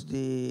was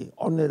the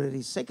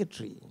honorary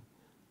secretary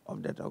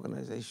of that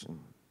organization.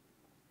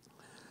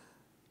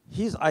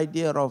 His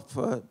idea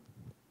of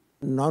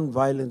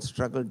non-violent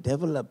struggle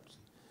developed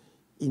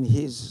in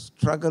his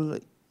struggle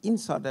in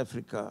South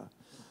Africa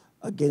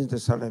against the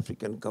South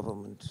African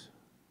government.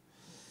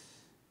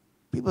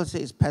 People say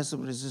it's passive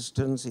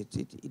resistance.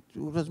 It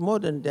was more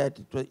than that.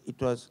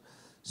 It was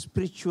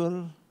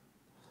spiritual,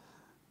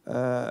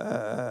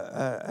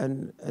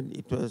 and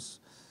it was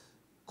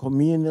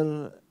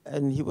communal.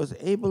 And he was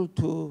able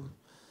to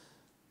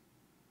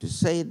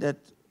say that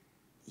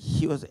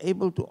he was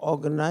able to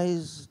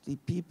organize the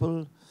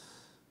people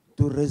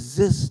to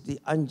resist the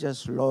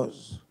unjust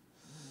laws.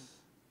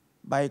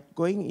 By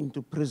going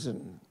into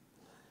prison,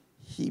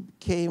 he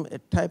became a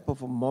type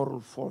of a moral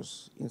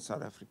force in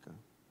South Africa.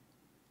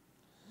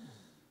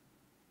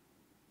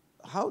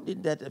 How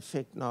did that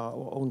affect now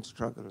our own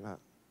struggle?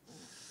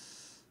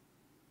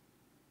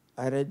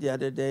 I read the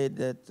other day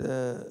that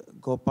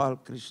Gopal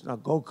Krishna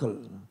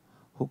Gokhale,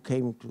 who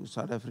came to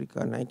South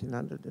Africa in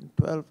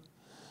 1912,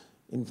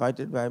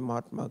 invited by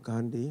Mahatma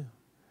Gandhi,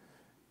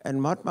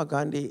 and Mahatma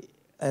Gandhi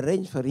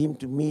arranged for him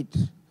to meet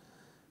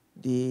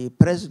the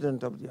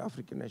president of the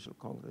African National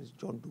Congress,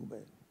 John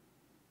Dube.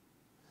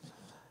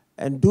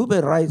 And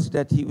Dube writes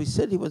that he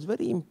said he was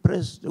very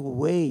impressed the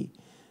way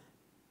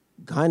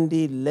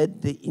Gandhi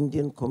led the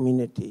Indian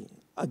community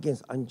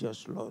against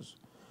unjust laws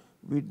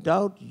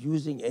without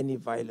using any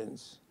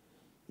violence.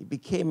 He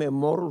became a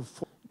moral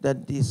force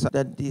that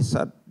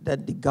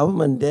the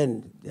government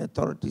then, the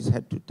authorities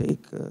had to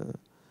take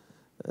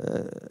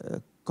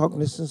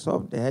cognizance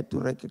of. They had to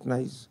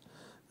recognize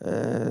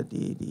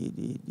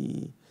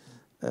the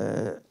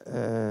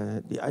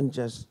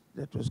unjust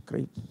that was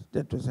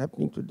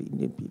happening to the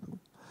Indian people.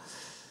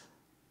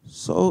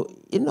 So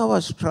in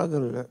our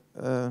struggle,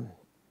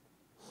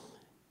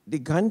 the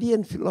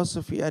Gandhian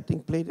philosophy, I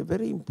think, played a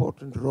very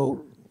important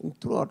role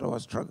throughout our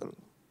struggle.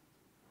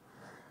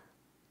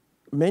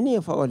 Many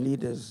of our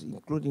leaders,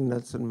 including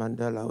Nelson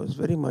Mandela, was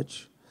very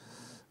much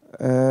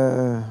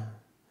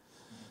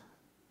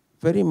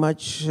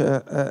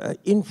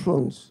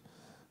influenced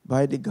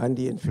by the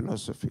Gandhian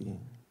philosophy.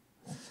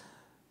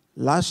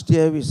 Last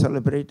year, we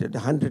celebrated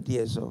 100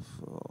 years of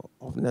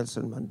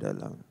Nelson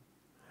Mandela.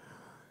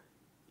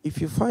 If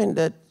you find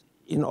that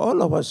in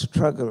all of our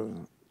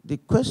struggle, the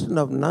question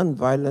of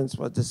non-violence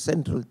was the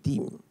central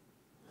theme,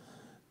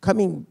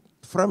 coming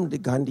from the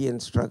Gandhian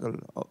struggle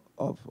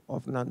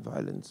of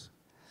non-violence.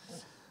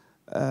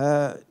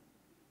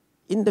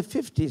 In the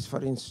 50s,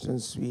 for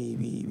instance,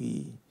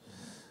 we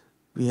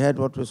had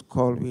what was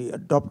called, we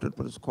adopted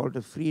what was called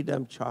the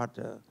Freedom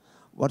Charter,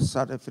 what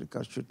South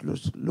Africa should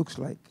looks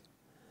like.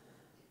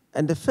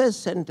 And the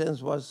first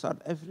sentence was,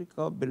 South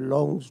Africa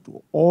belongs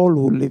to all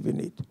who live in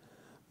it,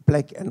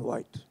 black and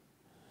white.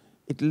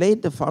 It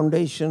laid the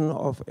foundation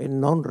of a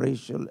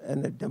non-racial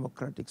and a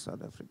democratic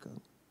South Africa.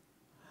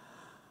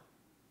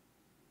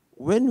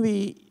 When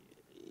we,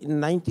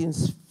 in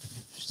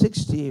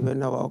 1960,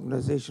 when our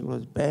organization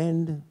was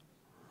banned,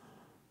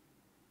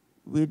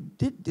 we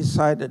did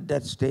decide at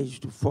that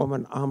stage to form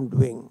an armed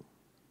wing.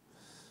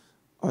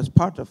 I was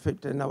part of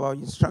it, and our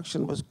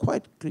instruction was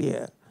quite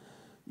clear.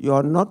 You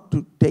are not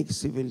to take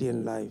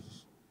civilian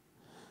lives.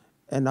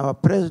 And our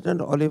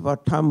president, Oliver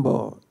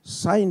Tambo,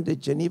 signed the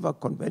Geneva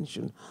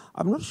Convention.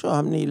 I'm not sure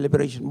how many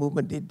liberation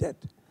movement did that.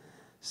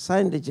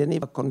 Signed the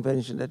Geneva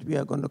Convention that we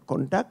are going to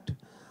conduct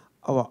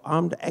our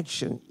armed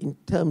action in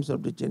terms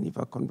of the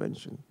Geneva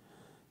Convention.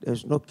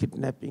 There's no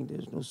kidnapping,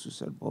 there's no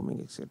suicide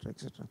bombing, etc.,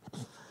 etc.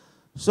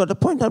 So the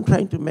point I'm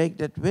trying to make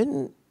that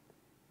when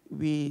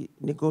we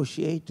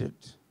negotiated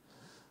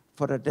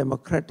for a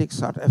democratic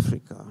South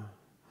Africa,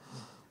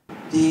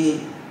 the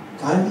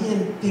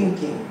Gandhian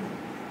thinking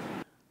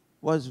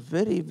was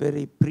very,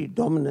 very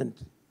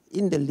predominant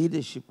in the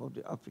leadership of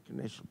the African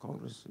National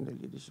Congress, in the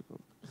leadership of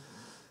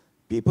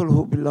people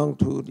who belong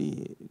to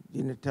the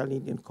Italian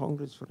Indian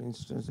Congress, for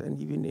instance, and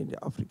even in the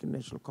African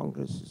National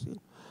Congress, you see.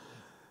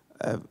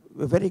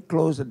 Were very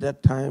close at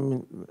that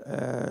time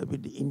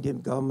with the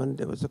Indian government.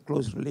 There was a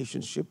close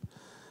relationship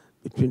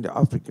between the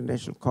African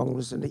National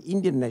Congress and the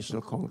Indian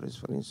National Congress,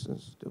 for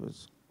instance. There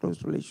was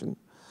close relation.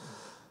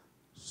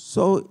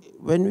 So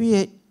when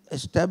we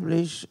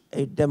established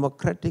a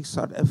democratic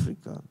South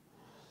Africa,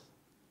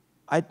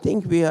 I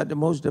think we are the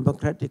most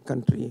democratic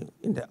country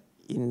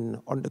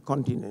on the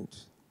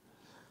continent,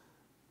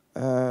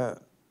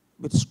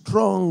 with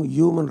strong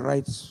human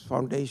rights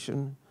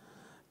foundation,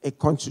 a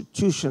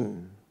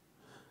constitution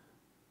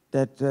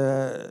that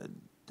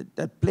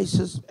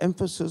places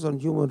emphasis on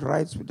human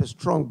rights with a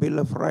strong Bill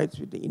of Rights,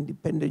 with the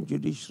independent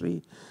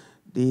judiciary,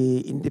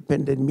 the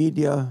independent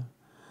media,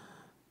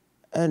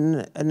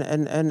 and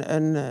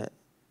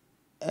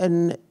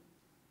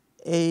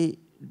a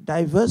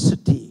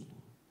diversity,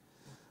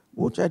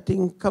 which I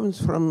think comes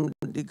from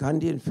the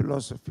Gandhian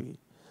philosophy,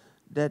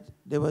 that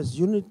there was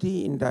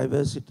unity in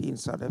diversity in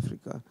South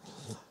Africa.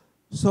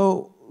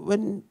 So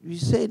when we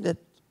say that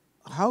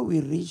how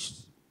we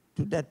reached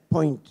to that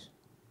point,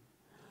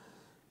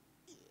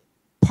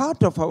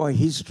 part of our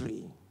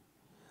history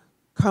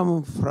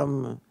come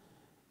from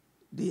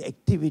the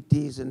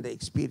activities and the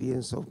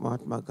experience of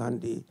Mahatma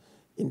Gandhi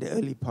in the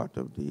early part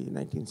of the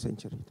 19th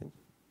century. Thank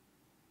you.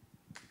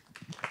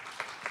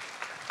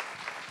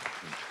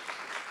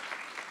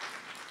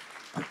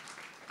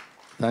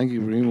 Thank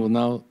you, Ibrahim. We'll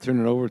now turn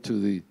it over to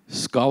the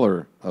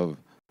scholar of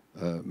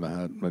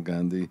Mahatma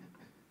Gandhi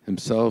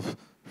himself,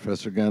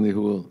 Professor Gandhi,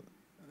 who will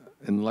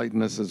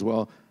enlighten us as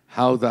well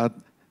how that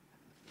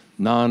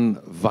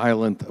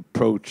non-violent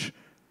approach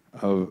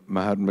of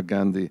Mahatma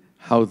Gandhi,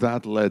 how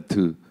that led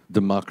to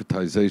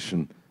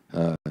democratization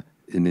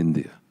in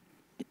India.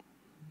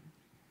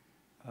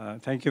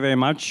 Thank you very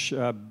much.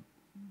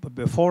 But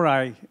before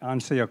I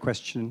answer your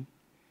question,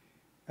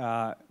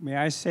 may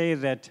I say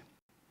that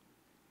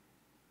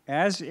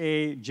as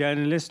a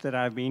journalist that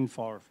I've been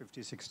for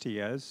 50, 60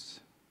 years,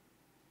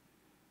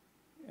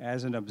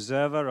 as an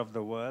observer of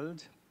the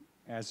world,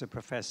 as a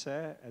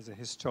professor, as a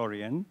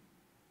historian,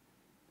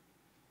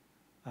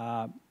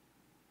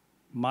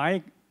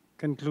 my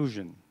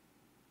conclusion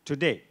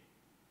today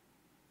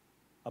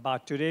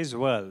about today's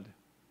world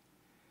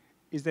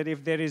is that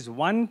if there is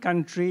one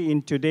country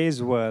in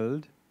today's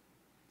world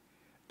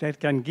that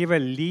can give a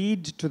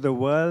lead to the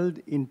world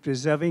in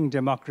preserving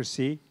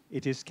democracy,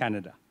 it is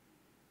Canada.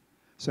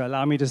 So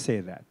allow me to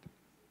say that.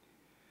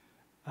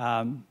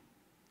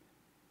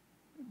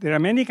 There are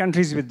many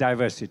countries with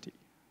diversity.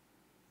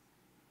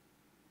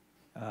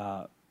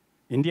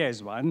 India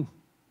is one.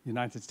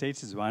 United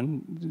States is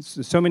one.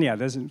 So many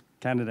others, and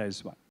Canada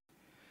is one.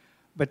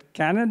 But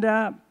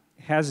Canada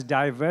has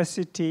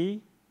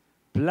diversity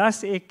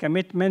plus a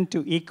commitment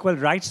to equal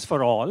rights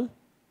for all,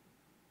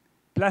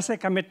 plus a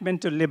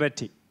commitment to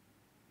liberty.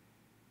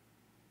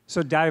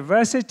 So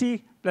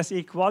diversity plus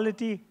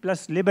equality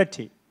plus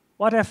liberty.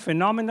 What a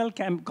phenomenal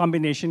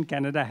combination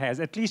Canada has,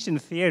 at least in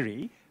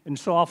theory, and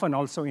so often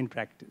also in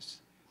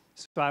practice.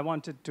 So I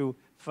wanted to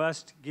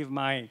first give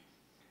my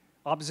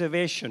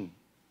observation,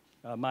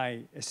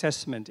 my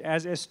assessment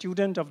as a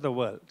student of the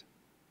world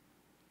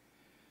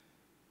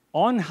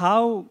on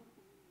how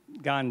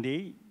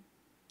Gandhi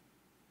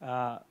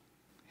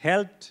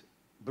helped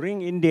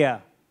bring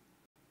India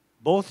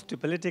both to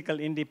political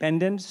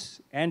independence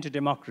and to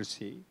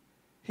democracy.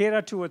 Here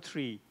are 2 or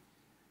 3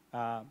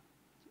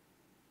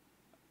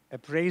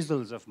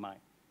 appraisals of mine.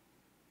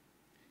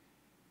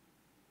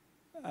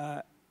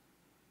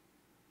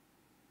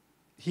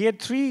 He had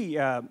 3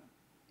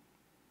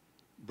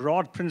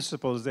 broad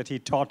principles that he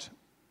taught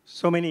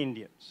so many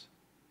Indians.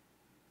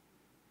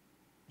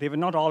 They were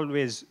not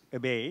always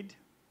obeyed,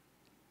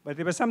 but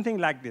there was something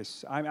like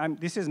this.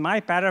 This is my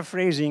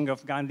paraphrasing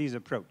of Gandhi's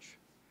approach.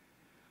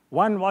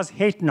 One was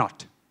hate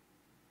not.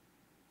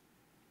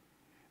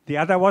 The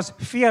other was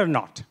fear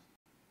not.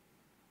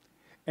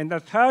 And the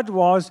third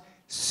was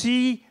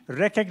see,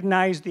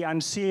 recognize the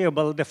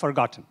unseeable, the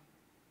forgotten,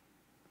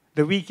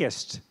 the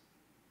weakest.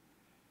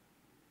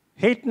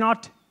 Hate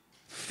not,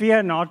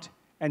 fear not,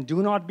 and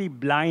do not be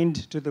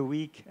blind to the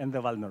weak and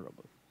the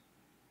vulnerable.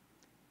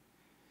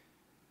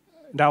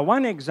 Now,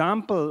 one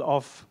example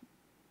of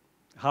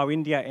how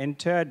India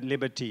entered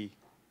liberty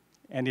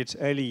and its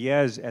early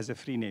years as a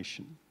free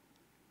nation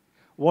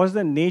was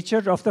the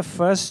nature of the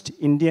first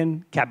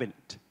Indian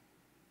cabinet.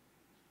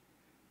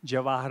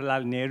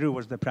 Jawaharlal Nehru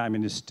was the prime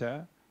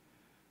minister.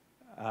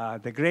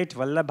 The great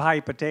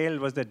Vallabhbhai Patel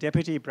was the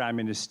deputy prime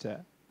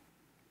minister.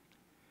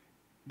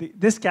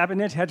 This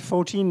cabinet had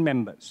 14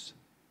 members.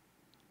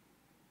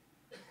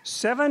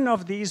 7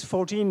 of these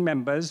 14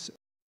 members,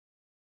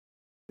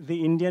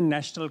 the Indian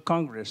National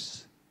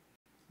Congress,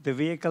 the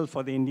vehicle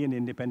for the Indian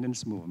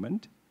independence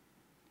movement.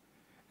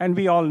 And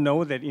we all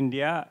know that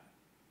India,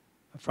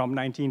 from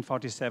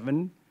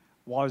 1947,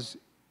 was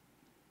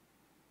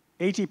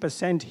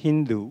 80%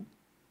 Hindu.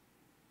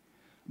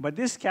 But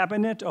this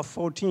cabinet of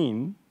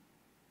 14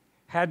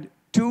 had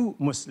 2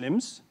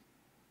 Muslims,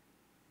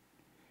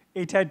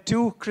 it had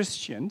 2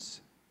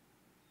 Christians,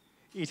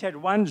 it had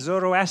 1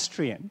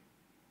 Zoroastrian,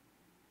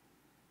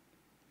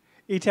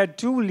 it had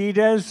 2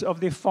 leaders of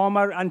the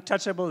former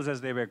untouchables, as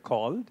they were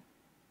called,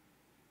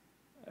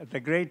 the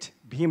great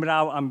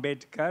Bhimrao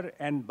Ambedkar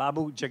and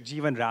Babu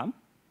Jagjeevan Ram.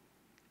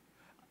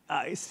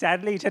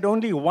 Sadly, it had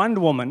only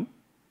 1 woman,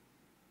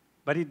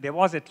 but there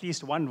was at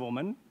least 1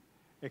 woman,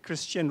 a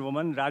Christian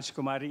woman,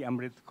 Rajkumari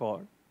Amrit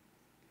Kaur.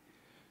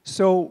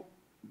 So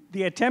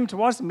the attempt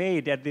was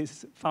made at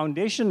this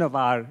foundation of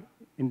our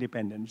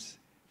independence,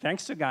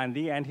 thanks to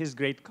Gandhi and his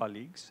great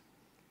colleagues,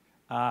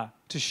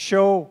 to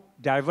show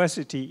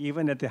diversity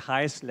even at the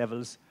highest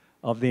levels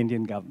of the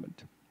Indian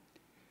government.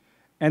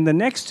 And the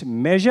next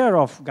measure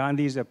of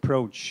Gandhi's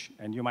approach,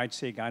 and you might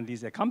say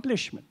Gandhi's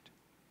accomplishment,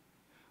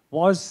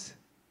 was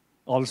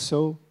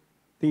also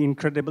the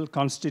incredible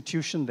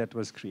constitution that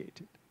was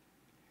created.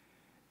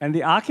 And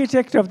the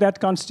architect of that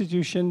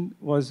constitution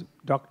was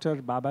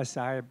Dr. Baba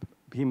Saheb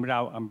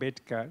Bhimrao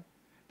Ambedkar,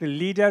 the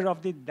leader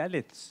of the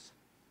Dalits.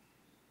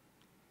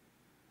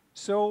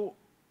 So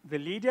the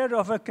leader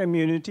of a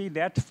community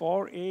that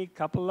for a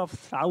couple of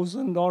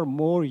thousand or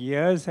more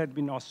years had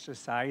been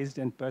ostracized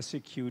and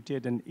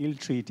persecuted and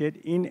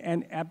ill-treated in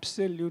an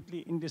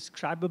absolutely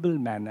indescribable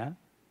manner,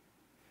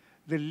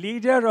 the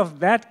leader of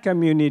that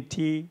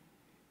community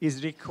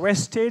is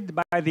requested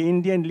by the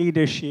Indian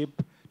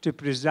leadership to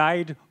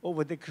preside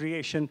over the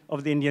creation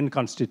of the Indian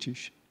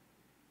Constitution.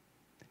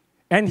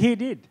 And he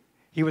did.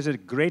 He was a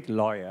great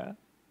lawyer.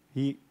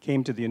 He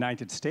came to the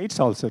United States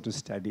also to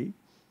study.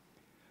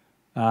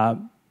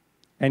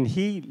 And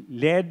he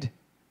led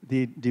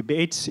the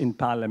debates in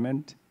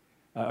Parliament,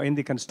 in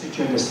the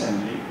Constituent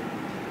Assembly,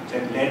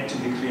 that led to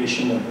the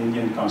creation of the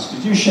Indian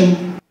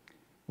Constitution,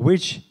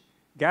 which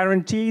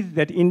guaranteed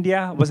that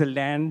India was a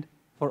land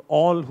for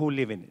all who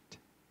live in it.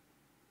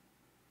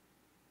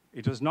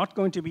 It was not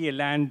going to be a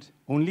land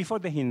only for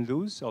the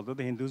Hindus, although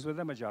the Hindus were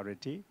the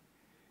majority.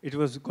 It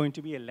was going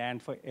to be a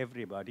land for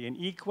everybody, and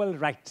equal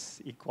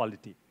rights,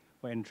 equality,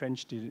 were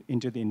entrenched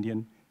into the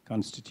Indian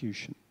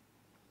Constitution.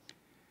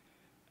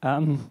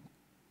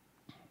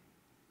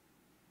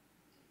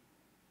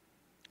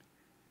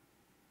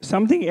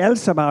 Something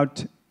else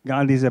about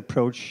Gandhi's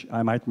approach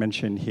I might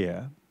mention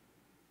here.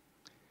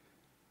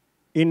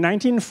 In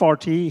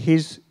 1940,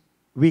 his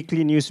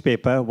weekly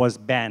newspaper was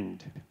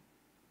banned.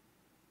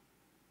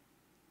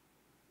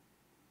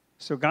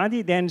 So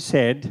Gandhi then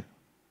said,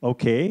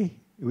 okay,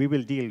 we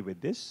will deal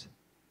with this.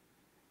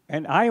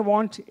 And I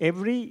want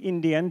every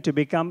Indian to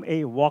become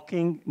a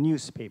walking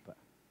newspaper.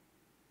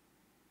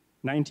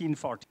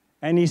 1940.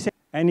 And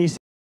he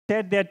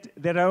said that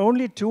there are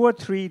only 2 or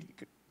 3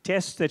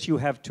 tests that you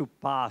have to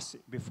pass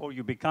before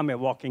you become a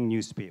walking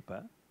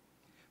newspaper.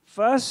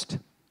 First,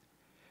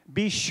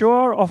 be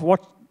sure of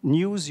what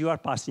news you are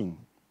passing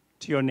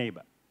to your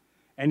neighbor.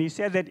 And he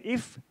said that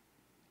if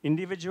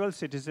individual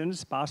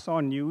citizens pass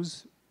on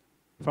news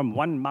from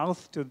one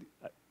mouth to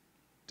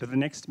the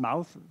next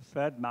mouth,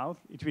 third mouth,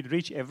 it will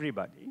reach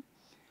everybody.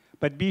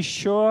 But be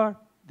sure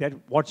that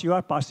what you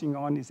are passing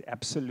on is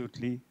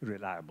absolutely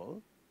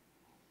reliable.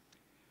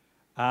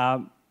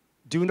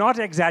 Do not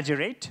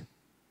exaggerate.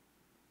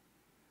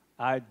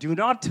 Do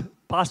not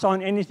pass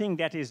on anything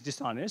that is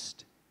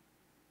dishonest.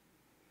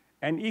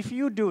 And if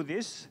you do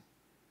this,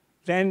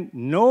 then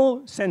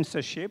no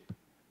censorship,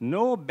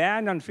 no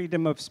ban on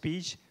freedom of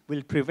speech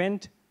will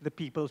prevent the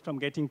people from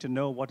getting to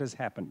know what has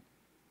happened.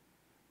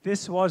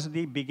 This was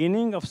the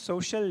beginning of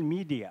social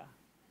media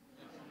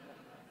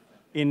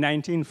in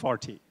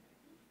 1940.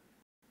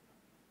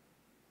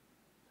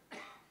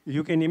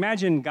 You can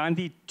imagine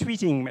Gandhi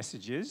tweeting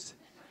messages,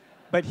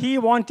 but he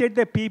wanted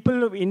the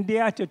people of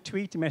India to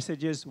tweet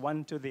messages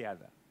one to the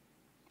other.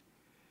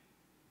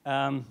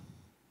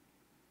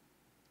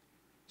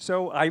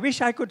 So I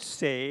wish I could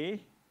say,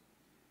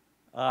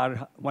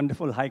 our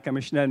wonderful High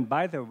Commissioner, and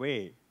by the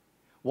way,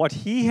 what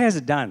he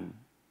has done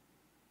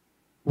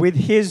with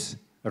his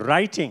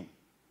writing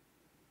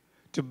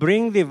to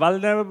bring the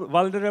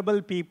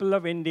vulnerable people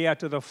of India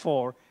to the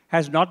fore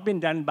has not been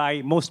done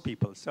by most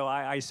people. So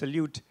I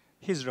salute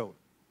his role.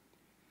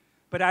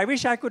 But I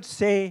wish I could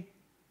say,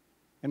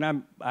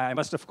 and I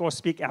must, of course,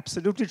 speak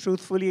absolutely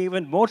truthfully,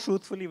 even more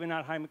truthfully when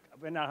our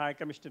High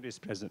Commissioner is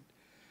present.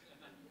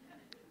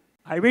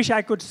 I wish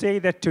I could say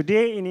that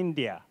today in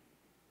India,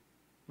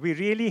 we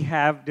really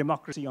have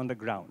democracy on the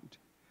ground.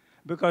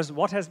 Because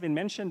what has been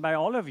mentioned by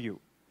all of you,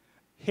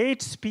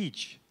 hate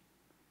speech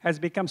has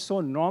become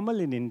so normal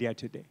in India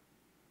today.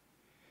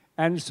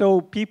 And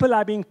so people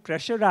are being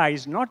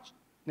pressurized, not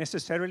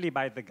necessarily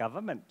by the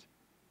government,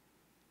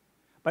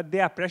 but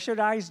they are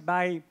pressurized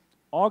by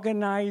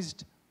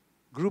organized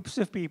groups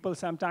of people,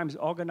 sometimes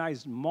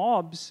organized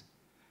mobs.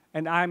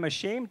 And I'm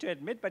ashamed to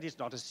admit, but it's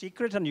not a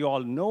secret, and you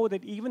all know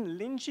that even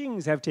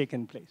lynchings have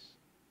taken place.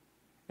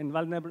 And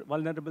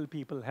vulnerable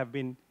people have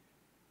been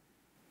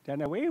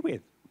done away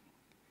with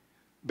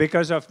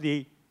because of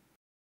the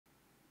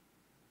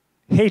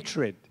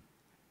hatred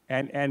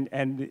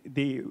and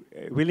the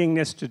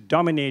willingness to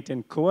dominate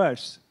and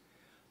coerce.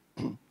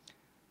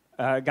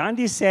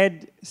 Gandhi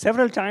said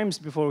several times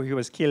before he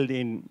was killed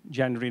in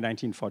January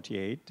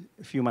 1948,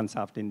 a few months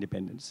after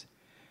independence,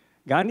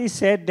 Gandhi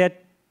said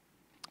that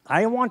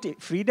I want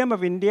freedom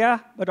of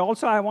India, but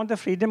also I want the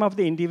freedom of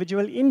the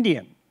individual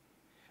Indian.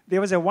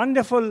 There was a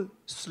wonderful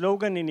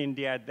slogan in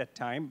India at that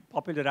time,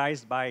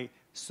 popularized by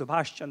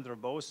Subhash Chandra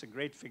Bose, a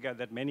great figure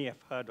that many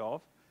have heard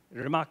of, a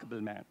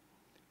remarkable man.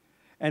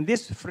 And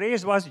this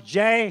phrase was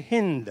Jai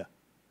Hind.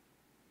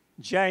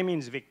 Jai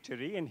means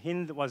victory, and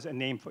Hind was a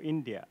name for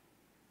India.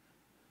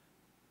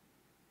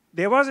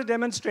 There was a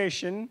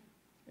demonstration,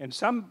 and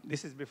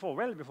this is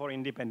well before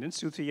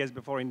independence, 2-3 years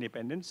before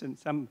independence, and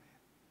some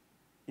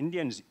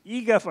Indians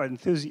eager for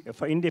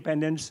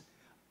independence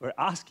were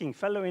asking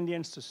fellow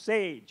Indians to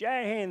say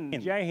Jai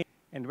Hind, Jai Hind.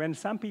 And when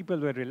some people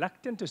were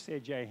reluctant to say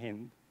Jai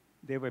Hind,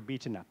 they were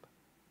beaten up.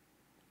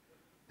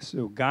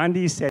 So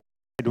Gandhi said,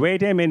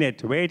 wait a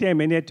minute, wait a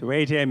minute,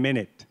 wait a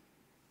minute.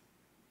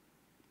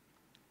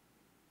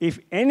 If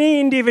any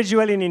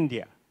individual in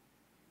India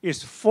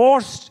is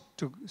forced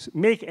to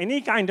make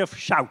any kind of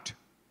shout,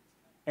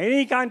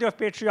 any kind of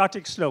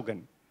patriotic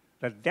slogan,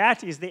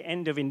 that is the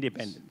end of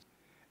independence.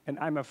 And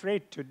I'm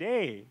afraid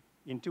today,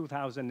 in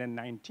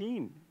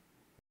 2019,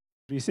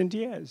 recent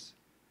years,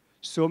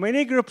 so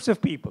many groups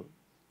of people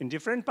in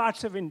different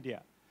parts of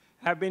India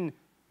have been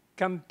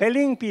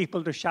compelling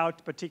people to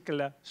shout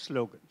particular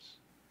slogans.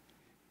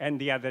 And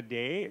the other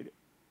day,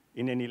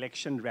 in an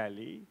election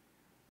rally,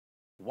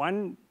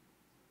 one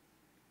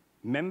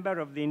member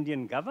of the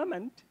Indian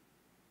government,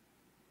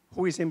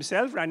 who is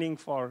himself running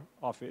for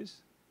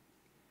office,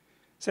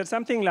 said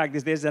something like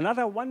this. There's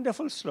another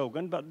wonderful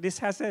slogan, but this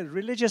has a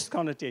religious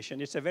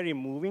connotation. It's a very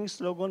moving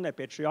slogan, a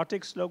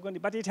patriotic slogan,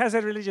 but it has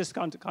a religious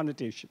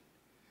connotation.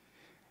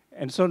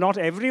 And so not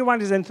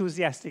everyone is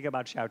enthusiastic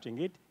about shouting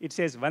it. It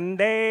says,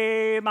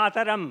 Vande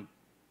Mataram.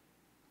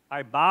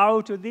 I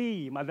bow to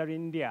thee, Mother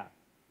India.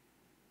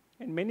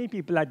 And many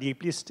people are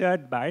deeply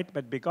stirred by it,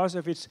 but because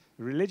of its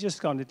religious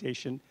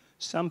connotation,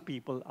 some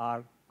people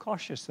are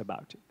cautious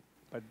about it.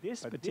 But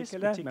this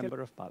particular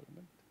member of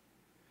parliament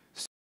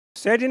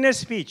said in a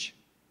speech,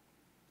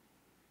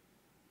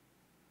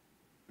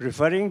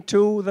 referring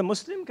to the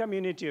Muslim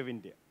community of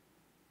India,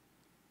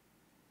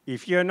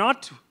 if you're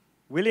not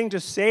willing to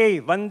say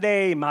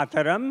Vande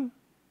Mataram,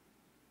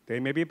 there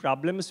may be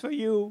problems for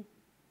you.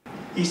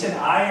 He said,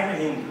 I am a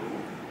Hindu.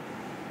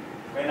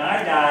 When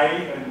I die,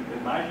 and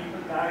when my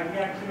people die, we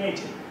are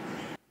cremated.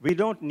 We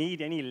don't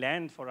need any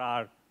land for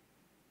our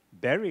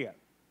burial.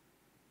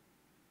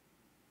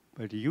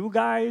 But you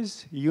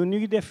guys, you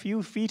need a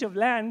few feet of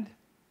land.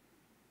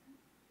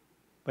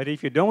 But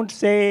if you don't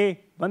say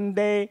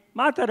Vande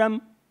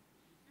Mataram,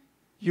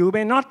 you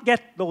may not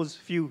get those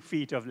few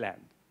feet of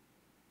land.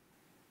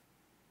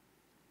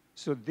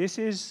 So this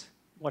is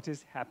what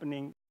is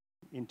happening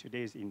in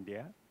today's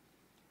India.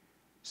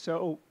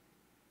 So,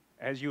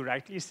 as you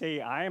rightly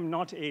say, I am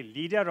not a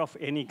leader of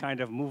any kind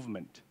of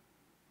movement,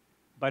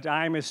 but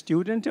I am a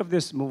student of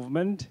this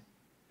movement,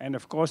 and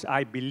of course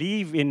I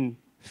believe in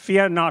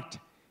fear not,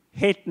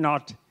 hate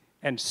not,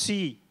 and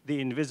see the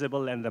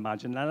invisible and the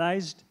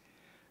marginalized.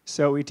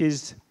 So it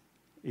is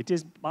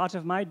part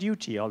of my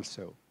duty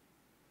also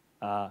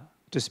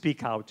to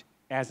speak out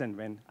as and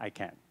when I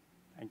can.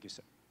 Thank you,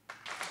 sir.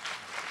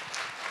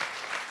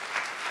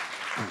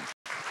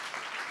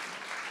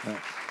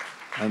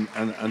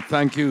 And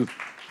thank you,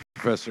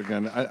 Professor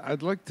Gandhi.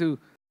 I'd like to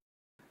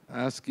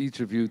ask each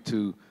of you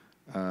to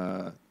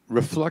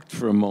reflect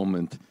for a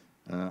moment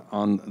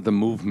on the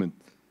movement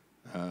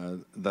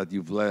that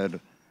you've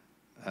led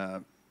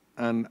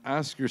and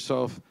ask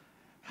yourself,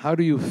 how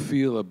do you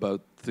feel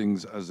about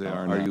things as they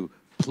are now? Are you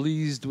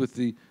pleased with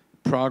the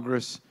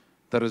progress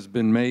that has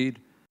been made?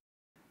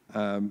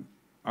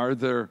 Are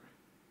there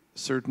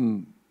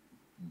certain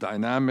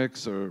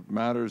dynamics or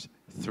matters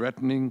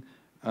threatening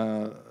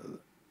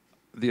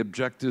the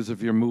objectives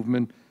of your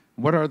movement?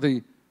 What are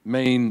the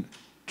main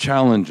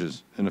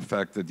challenges, in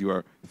effect, that you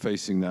are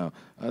facing now?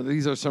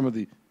 These are some of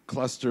the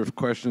cluster of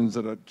questions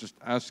that I just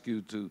ask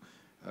you to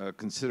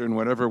consider in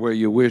whatever way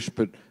you wish,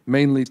 but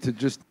mainly to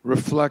just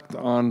reflect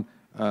on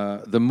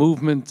the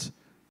movement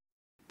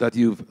that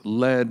you've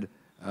led,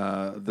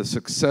 the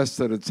success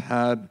that it's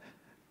had,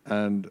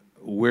 and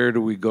where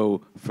do we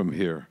go from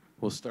here?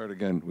 We'll start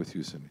again with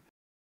you, Cindy.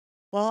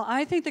 Well,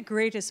 I think the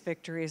greatest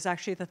victory is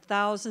actually the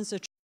thousands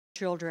of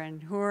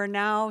children who are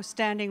now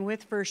standing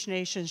with First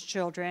Nations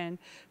children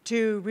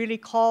to really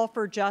call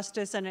for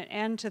justice and an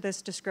end to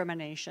this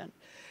discrimination.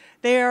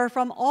 They are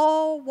from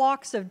all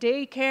walks of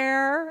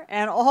daycare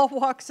and all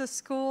walks of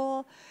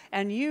school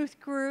and youth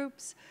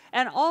groups,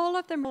 and all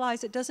of them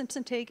realize it doesn't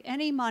take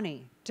any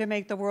money to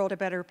make the world a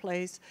better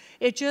place.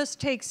 It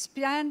just takes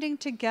standing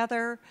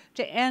together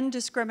to end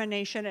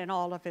discrimination in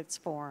all of its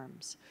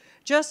forms.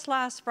 Just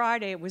last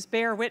Friday, it was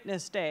Bear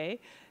Witness Day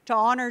to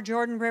honor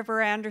Jordan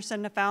River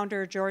Anderson, the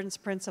founder of Jordan's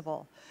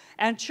Principle.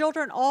 And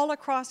children all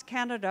across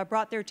Canada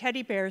brought their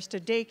teddy bears to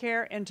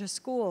daycare and to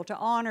school to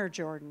honor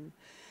Jordan,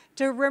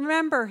 to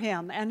remember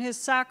him and his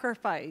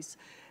sacrifice,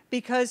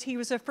 because he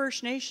was a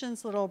First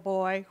Nations little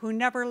boy who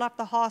never left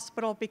the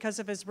hospital because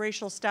of his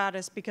racial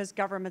status, because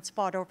governments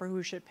fought over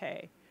who should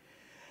pay.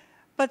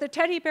 But the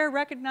teddy bear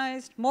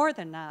recognized more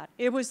than that.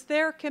 It was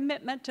their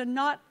commitment to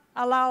not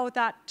allow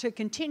that to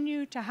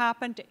continue to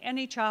happen to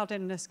any child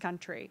in this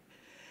country.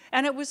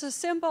 And it was a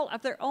symbol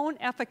of their own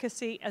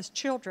efficacy as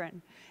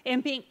children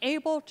in being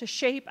able to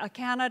shape a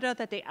Canada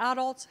that the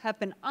adults have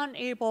been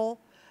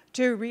unable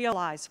to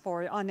realize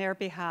on their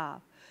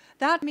behalf.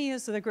 That, to me,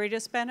 is the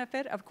greatest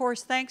benefit. Of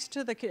course, thanks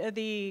to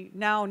the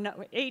now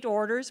 8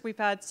 orders, we've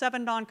had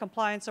 7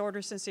 non-compliance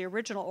orders since the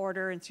original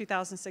order in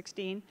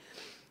 2016.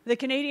 The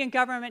Canadian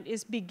government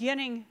is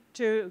beginning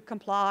to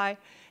comply,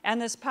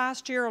 and this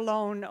past year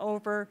alone,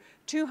 over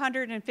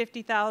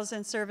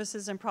 250,000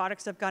 services and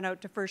products have gone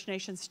out to First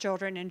Nations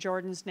children in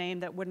Jordan's name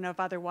that wouldn't have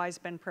otherwise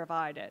been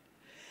provided.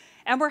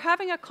 And we're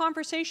having a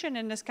conversation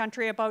in this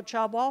country about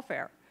child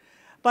welfare.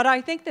 But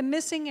I think the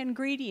missing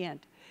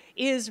ingredient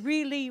is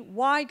really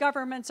why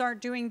governments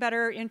aren't doing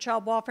better in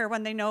child welfare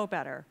when they know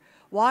better.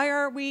 Why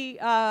are we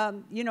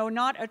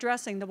not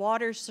addressing the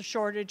water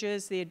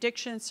shortages, the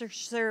addiction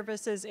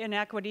services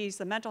inequities,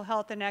 the mental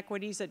health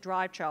inequities that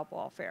drive child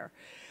welfare?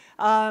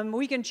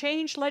 We can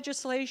change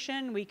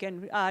legislation, we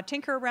can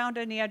tinker around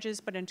on the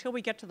edges, but until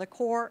we get to the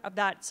core of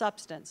that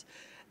substance,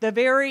 the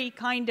very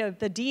kind of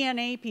the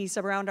DNA piece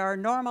around our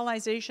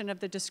normalization of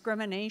the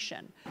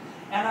discrimination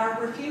and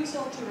our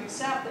refusal to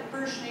accept that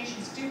First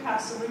Nations do have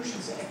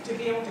solutions to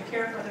be able to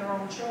care for their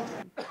own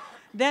children,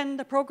 then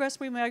the progress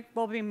we make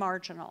will be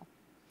marginal.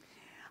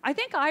 I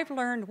think I've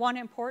learned one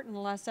important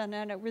lesson,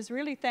 and it was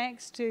really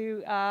thanks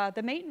to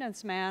the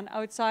maintenance man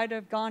outside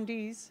of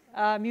Gandhi's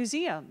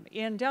museum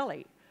in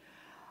Delhi.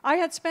 I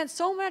had spent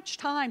so much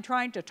time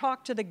trying to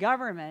talk to the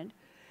government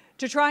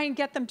to try and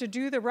get them to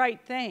do the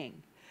right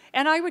thing.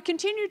 And I would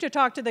continue to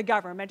talk to the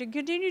government and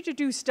continue to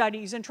do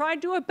studies and try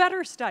and do a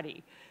better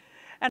study.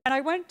 And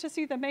I went to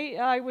see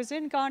I was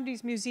in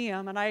Gandhi's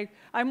museum, and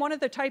I'm one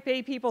of the type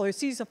A people who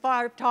sees the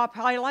 5 top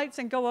highlights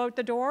and go out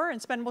the door and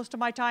spend most of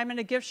my time in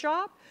a gift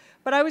shop.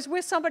 But I was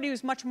with somebody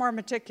who's much more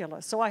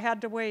meticulous, so I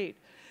had to wait.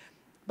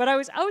 But I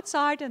was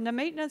outside, and the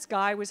maintenance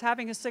guy was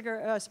having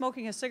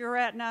smoking a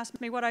cigarette and asked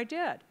me what I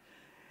did.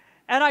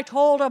 And I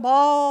told him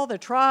all the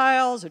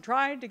trials of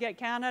trying to get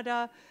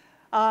Canada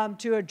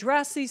to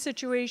address these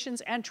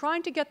situations and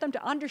trying to get them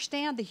to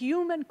understand the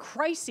human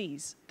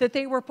crises that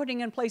they were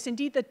putting in place,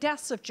 indeed the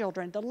deaths of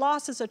children, the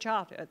losses of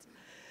childhood,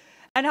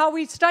 and how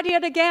we study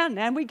it again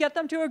and we get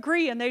them to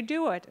agree and they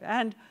do it.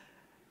 And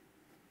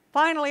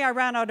finally I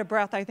ran out of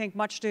breath, I think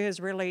much to his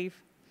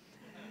relief.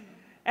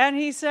 And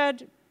he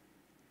said,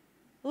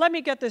 let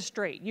me get this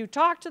straight. You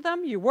talk to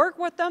them, you work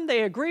with them,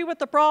 they agree with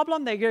the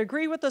problem, they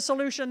agree with the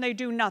solution, they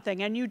do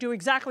nothing, and you do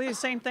exactly the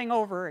same thing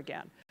over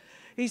again.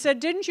 He said,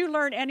 didn't you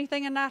learn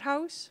anything in that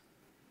house?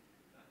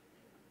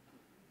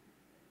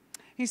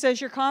 He says,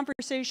 your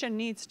conversation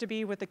needs to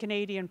be with the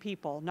Canadian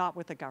people, not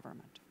with the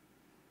government.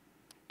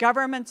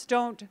 Governments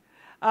don't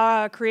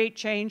create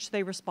change,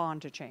 they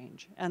respond to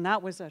change. And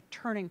that was a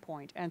turning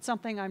point, and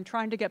something I'm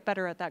trying to get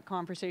better at that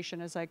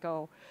conversation as I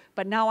go.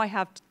 But now I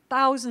have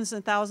thousands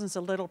and thousands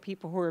of little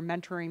people who are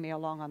mentoring me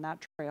along on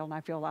that trail, and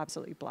I feel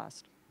absolutely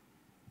blessed.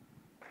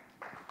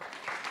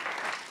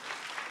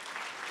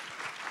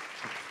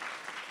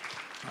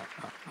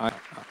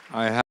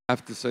 I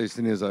have to say,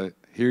 Cindy, as I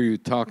hear you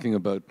talking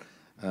about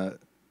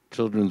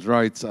children's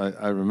rights,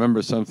 I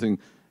remember something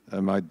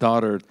my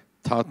daughter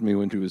taught me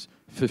when she was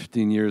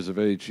 15 years of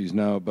age. She's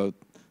now about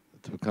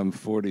to become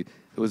 40. It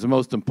was the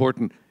most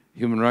important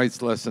human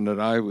rights lesson that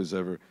I was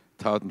ever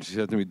taught. And she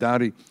said to me,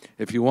 Daddy,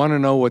 if you want to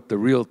know what the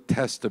real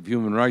test of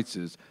human rights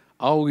is,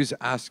 always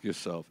ask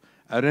yourself,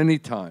 at any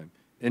time,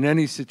 in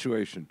any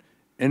situation,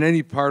 in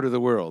any part of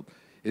the world,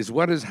 is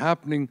what is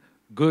happening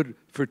good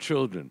for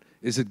children?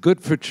 Is it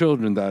good for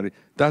children, Daddy?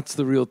 That's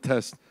the real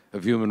test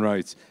of human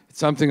rights. It's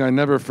something I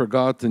never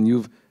forgot, and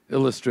you've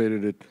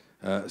illustrated it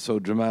so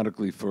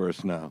dramatically for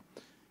us now.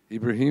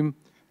 Ibrahim?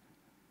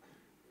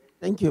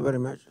 Thank you very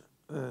much.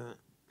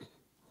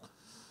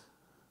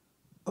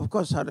 Of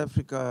course, South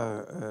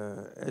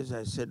Africa, as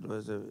I said,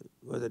 was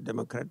a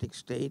democratic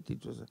state.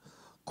 It was a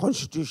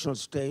constitutional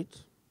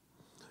state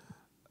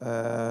with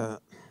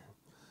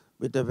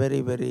a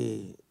very,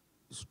 very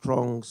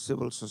strong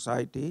civil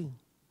society,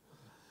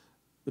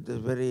 with a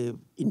very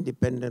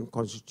independent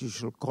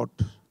constitutional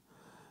court,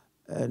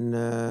 and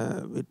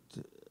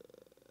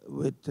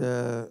with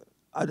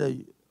other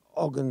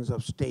organs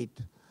of state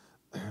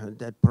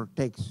that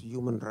protects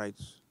human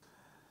rights.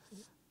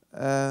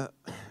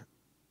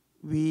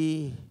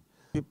 We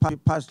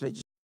passed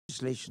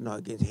legislation now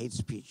against hate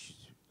speech.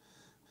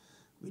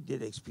 We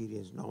did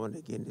experience now and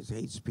again this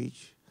hate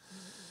speech.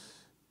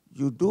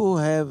 You do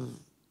have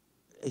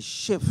a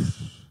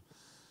shift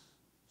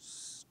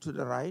to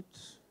the right,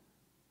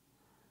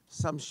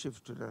 some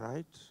shift to the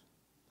right,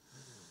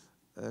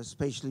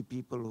 especially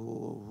people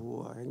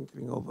who are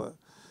hankering over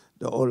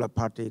the old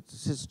apartheid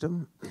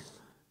system.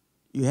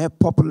 You have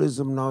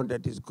populism now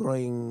that is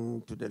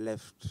growing to the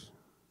left.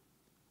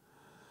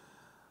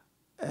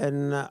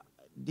 And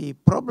the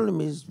problem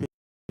is with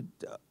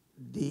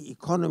the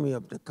economy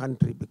of the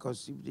country,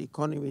 because if the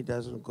economy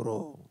doesn't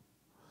grow,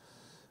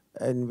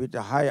 and with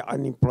a high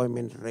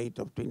unemployment rate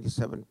of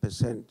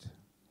 27%,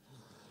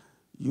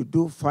 you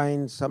do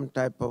find some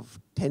type of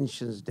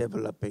tensions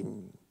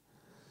developing.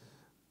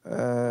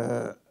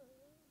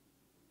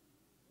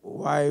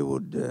 Why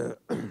would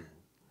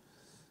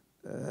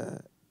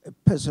a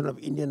person of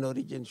Indian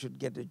origin should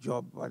get a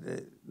job, but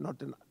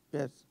not an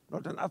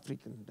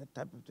African, that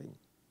type of thing.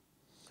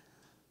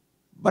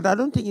 But I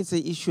don't think it's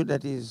an issue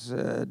that is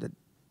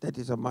that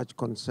is of much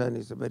concern.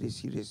 It's a very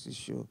serious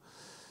issue.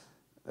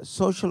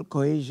 Social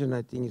cohesion,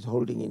 I think, is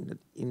holding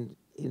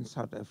in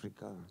South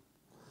Africa,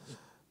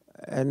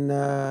 and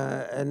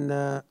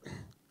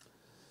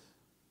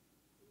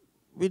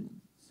with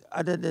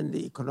other than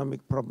the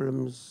economic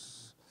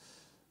problems,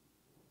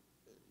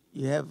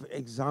 you have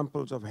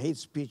examples of hate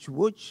speech,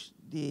 which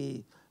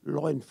the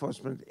law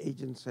enforcement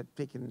agents had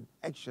taken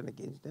action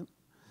against them.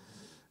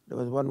 There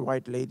was one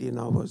white lady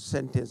now was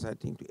sentenced, I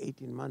think, to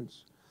 18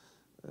 months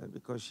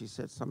because she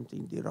said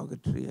something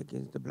derogatory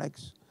against the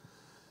blacks.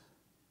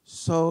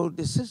 So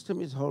the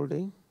system is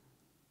holding,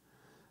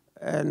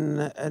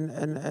 and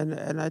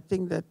I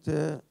think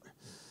that,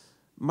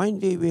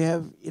 mind you, we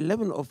have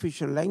 11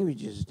 official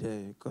languages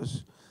there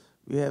because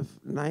we have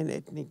 9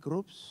 ethnic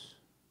groups.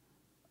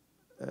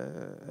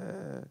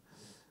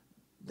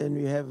 Then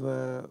we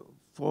have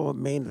 4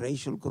 main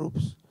racial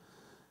groups.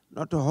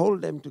 Now to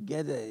hold them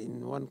together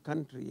in one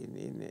country,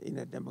 in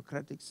a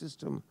democratic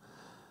system,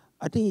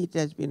 I think it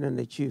has been an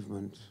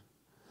achievement.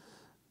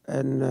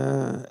 And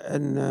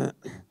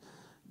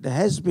there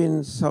has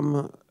been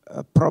some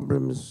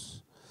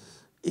problems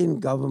in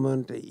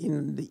government,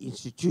 in the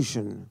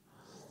institution,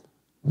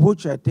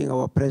 which I think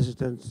our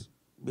president,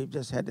 we've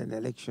just had an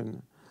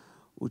election,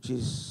 which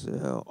is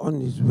on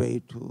his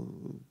way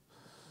to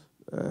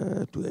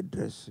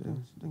address.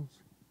 Thanks.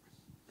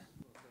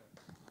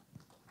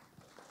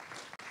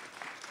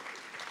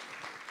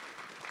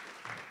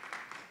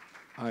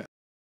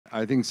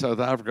 I think South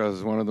Africa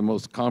is one of the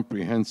most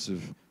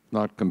comprehensive,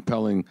 not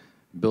compelling,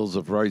 bills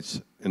of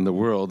rights in the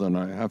world, and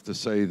I have to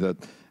say that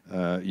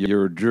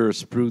your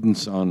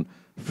jurisprudence on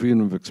freedom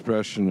of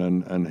expression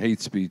and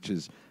hate speech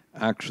is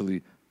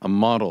actually a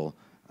model,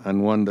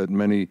 and one that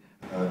many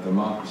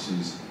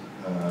democracies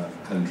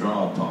can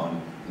draw upon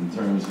in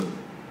terms of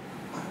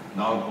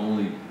not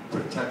only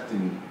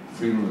protecting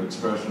freedom of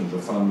expression as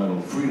a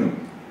fundamental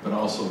freedom, but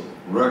also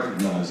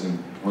recognizing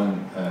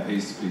when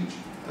hate speech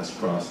has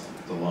crossed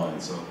the line.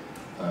 So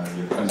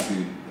your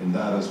country in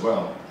that as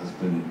well has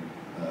been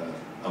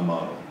a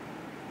model.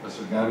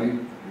 Mr. Gandhi,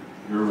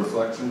 your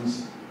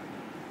reflections?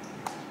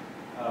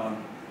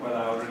 Well,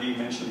 I already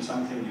mentioned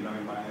something, in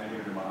my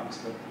earlier remarks,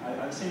 but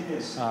I'll say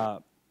this.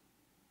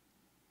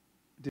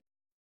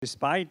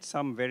 Despite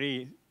some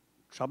very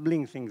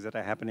troubling things that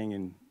are happening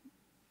in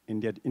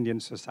Indian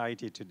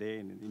society today,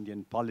 in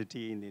Indian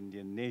polity, in the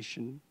Indian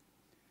nation,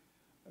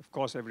 of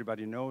course,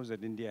 everybody knows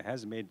that India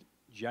has made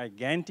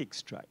gigantic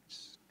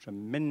strides,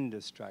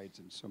 tremendous strides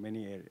in so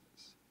many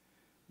areas,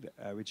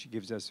 which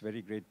gives us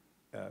very great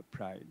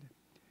pride.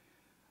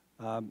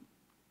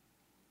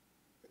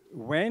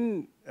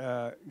 When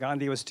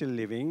Gandhi was still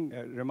living,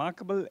 a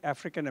remarkable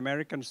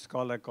African-American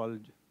scholar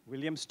called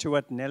William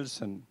Stewart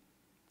Nelson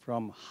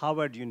from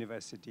Howard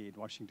University in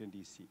Washington,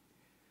 D.C.,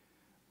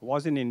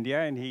 was in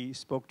India, and he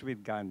spoke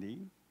with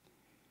Gandhi.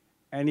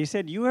 And he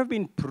said, you have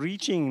been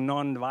preaching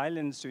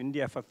non-violence to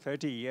India for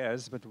 30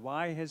 years, but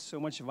why has so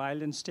much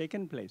violence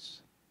taken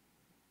place?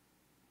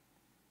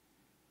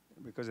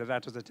 Because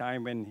that was the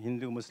time when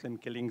Hindu-Muslim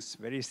killings,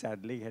 very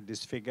sadly, had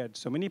disfigured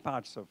so many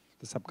parts of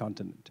the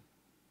subcontinent.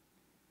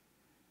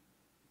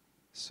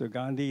 So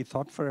Gandhi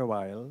thought for a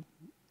while,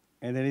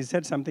 and then he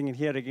said something, and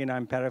here again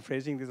I'm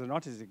paraphrasing, these are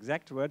not his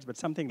exact words, but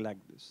something like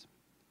this.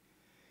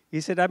 He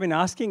said, I've been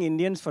asking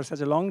Indians for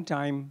such a long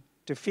time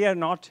to fear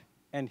not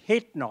and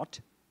hate not.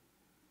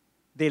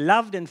 They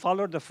loved and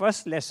followed the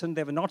first lesson.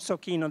 They were not so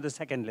keen on the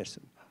second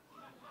lesson.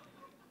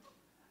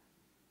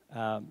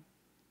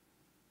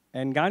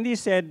 And Gandhi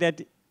said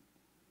that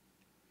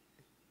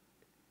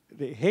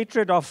the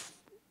hatred of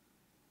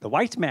the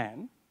white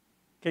man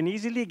can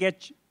easily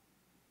get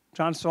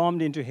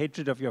transformed into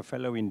hatred of your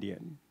fellow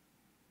Indian.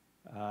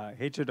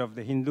 Hatred of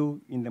the Hindu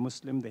in the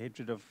Muslim, the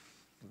hatred of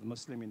the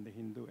Muslim in the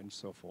Hindu, and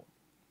so forth.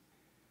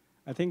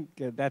 I think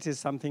that is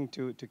something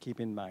to keep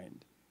in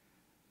mind.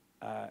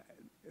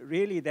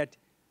 Really that,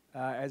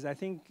 as I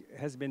think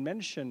has been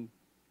mentioned,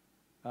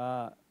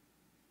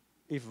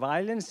 if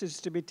violence is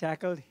to be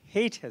tackled,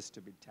 hate has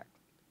to be tackled.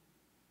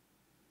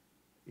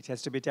 It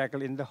has to be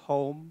tackled in the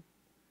home.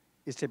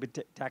 It's to be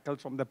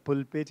tackled from the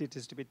pulpit. It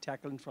is to be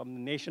tackled from the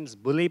nation's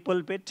bully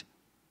pulpit.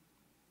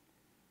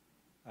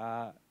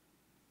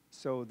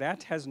 So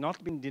that has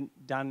not been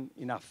done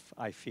enough,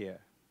 I fear,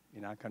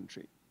 in our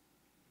country.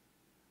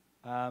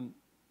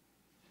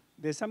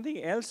 There's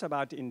something else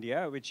about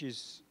India, which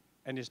is,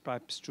 and is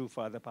perhaps true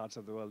for other parts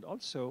of the world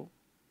also.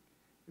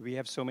 We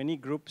have so many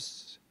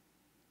groups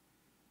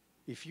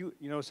If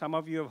some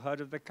of you have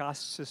heard of the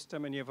caste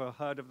system and you've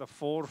heard of the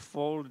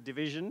fourfold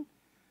division.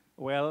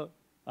 Well,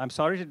 I'm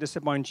sorry to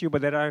disappoint you,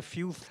 but there are a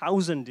few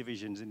thousand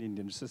divisions in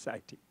Indian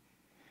society.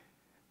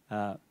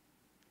 And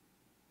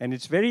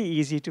it's very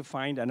easy to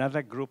find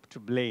another group to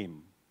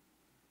blame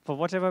for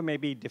whatever may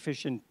be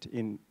deficient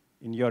in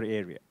your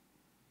area.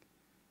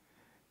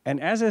 And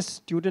as a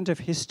student of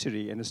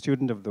history and a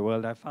student of the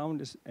world, I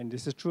found this, and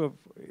this is true of,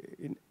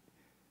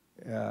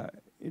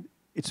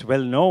 it's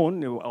well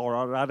known,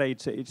 or rather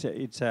it's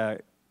an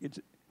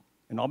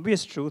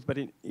obvious truth, but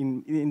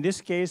in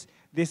this case,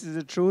 this is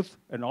a truth,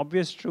 an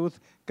obvious truth,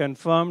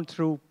 confirmed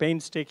through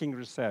painstaking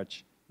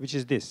research, which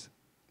is this.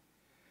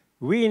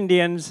 We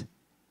Indians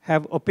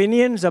have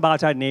opinions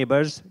about our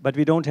neighbors, but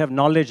we don't have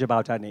knowledge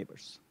about our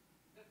neighbors.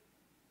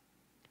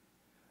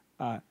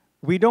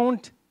 We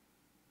don't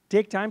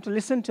take time to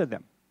listen to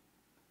them.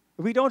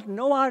 We don't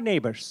know our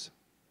neighbors.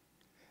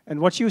 And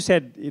what you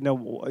said,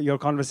 your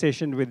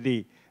conversation with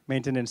the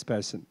maintenance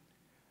person,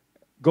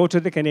 go to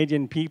the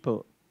Canadian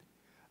people.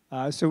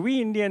 So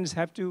we Indians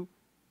have to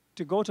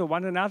go to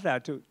one another,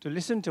 to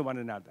listen to one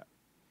another.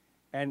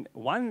 And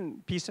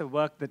one piece of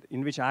work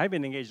in which I've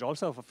been engaged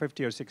also for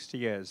 50 or 60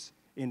 years,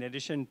 in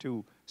addition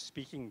to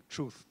speaking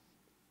truth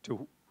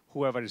to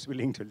whoever is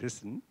willing to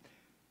listen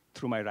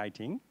through my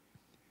writing,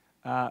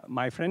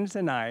 my friends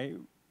and I,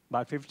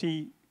 about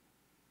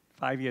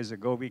 55 years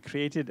ago, we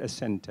created a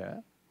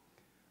center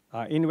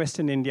in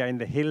Western India, in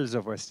the hills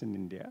of Western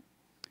India,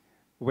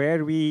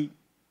 where we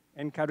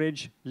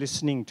encourage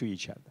listening to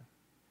each other.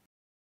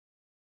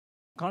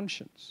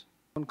 Conscience,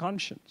 on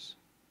conscience.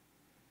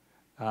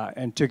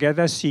 And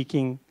together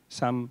seeking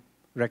some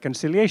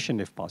reconciliation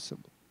if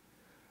possible.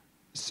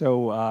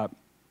 So,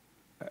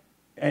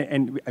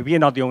 and we are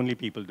not the only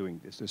people doing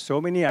this. There's so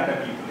many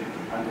other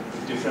people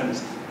under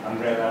different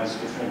umbrellas,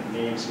 different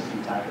names,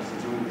 different titles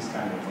doing this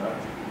kind of work.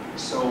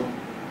 So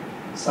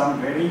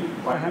some very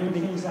violent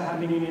things are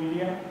happening in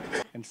India,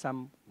 and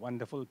some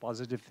wonderful,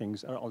 positive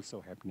things are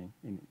also happening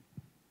in India.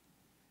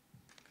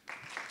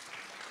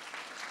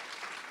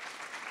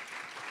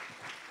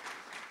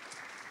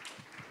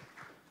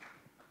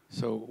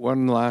 So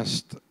one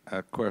last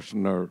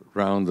question or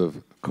round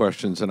of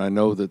questions, and I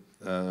know that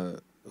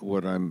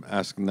what I'm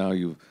asking now,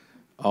 you've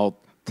all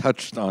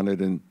touched on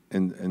it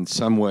in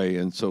some way,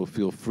 and so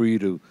feel free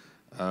to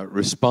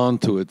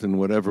respond to it in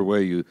whatever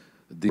way you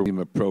deem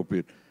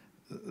appropriate.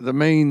 The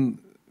main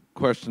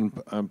question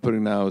I'm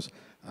putting now is,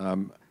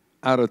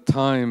 at a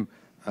time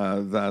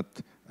that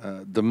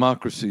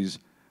democracies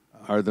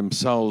are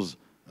themselves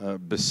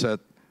beset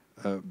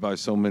by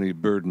so many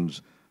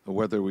burdens,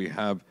 whether we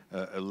have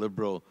a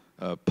liberal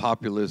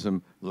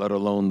populism, let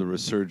alone the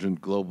resurgent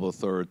global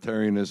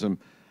authoritarianism,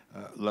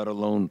 let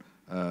alone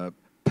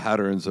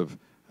patterns of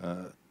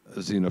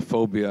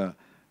xenophobia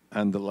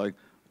and the like.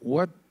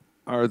 What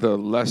are the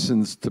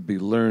lessons to be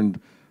learned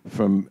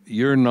from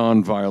your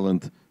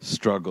nonviolent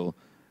struggle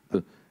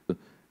to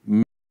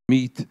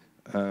meet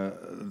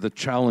the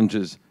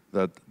challenges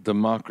that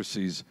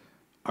democracies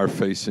are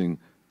facing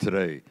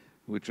today,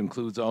 which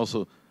includes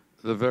also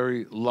the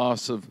very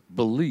loss of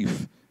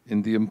belief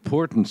in the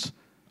importance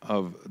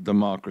of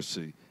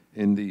democracy,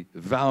 in the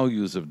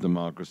values of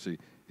democracy,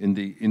 in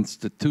the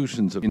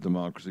institutions of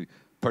democracy,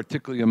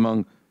 particularly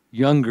among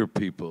younger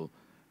people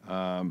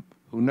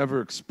who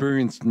never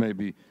experienced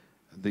maybe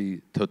the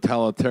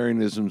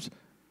totalitarianisms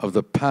of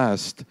the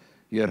past,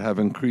 yet have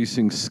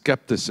increasing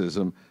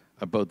skepticism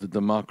about the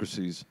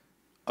democracies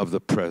of the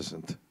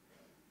present.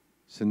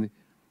 Cindy?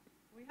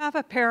 We have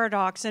a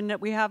paradox in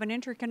that we have an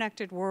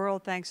interconnected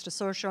world, thanks to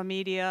social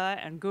media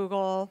and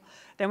Google,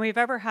 than we've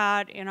ever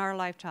had in our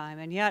lifetime.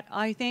 And yet,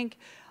 I think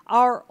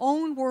our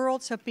own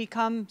worlds have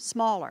become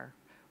smaller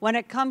when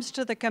it comes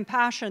to the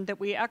compassion that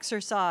we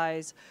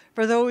exercise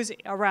for those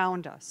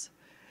around us.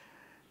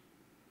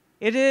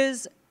 It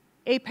is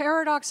a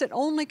paradox that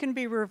only can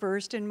be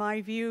reversed, in my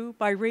view,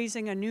 by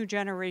raising a new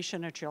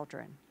generation of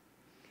children.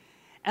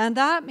 And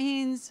that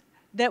means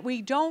that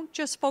we don't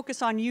just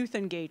focus on youth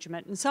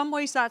engagement. In some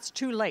ways, that's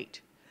too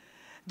late.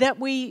 That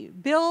we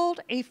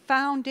build a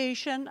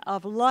foundation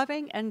of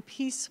loving and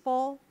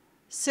peaceful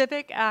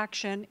civic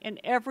action in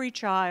every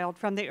child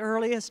from the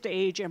earliest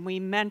age, and we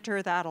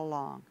mentor that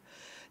along.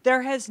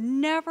 There has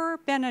never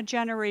been a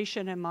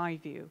generation, in my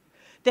view,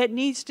 that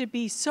needs to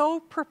be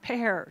so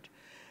prepared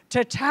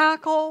to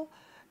tackle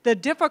the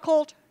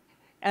difficult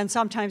and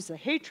sometimes the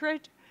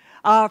hatred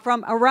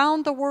from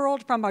around the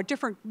world, from our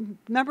different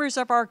members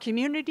of our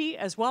community,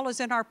 as well as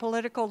in our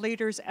political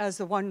leaders, as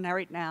the one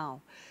right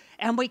now.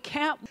 And we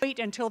can't wait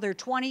until they're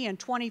 20 and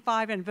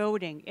 25 and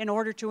voting in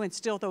order to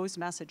instill those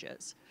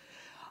messages.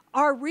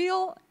 Our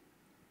real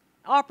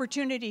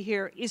opportunity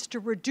here is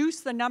to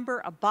reduce the number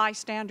of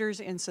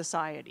bystanders in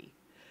society.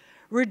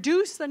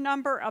 Reduce the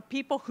number of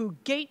people who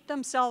gate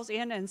themselves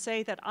in and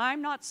say that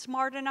I'm not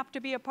smart enough to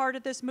be a part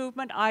of this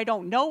movement, I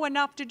don't know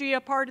enough to be a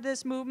part of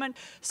this movement,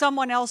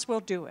 someone else will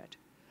do it.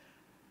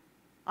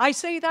 I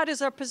say that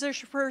as a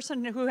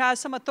person who has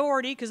some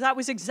authority, because that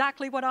was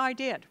exactly what I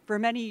did for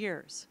many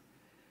years.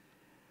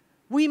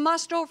 We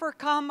must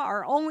overcome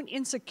our own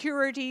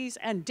insecurities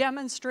and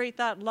demonstrate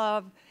that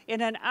love in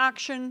an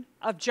action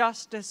of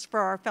justice for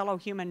our fellow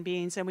human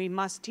beings, and we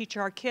must teach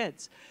our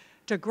kids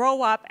to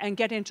grow up and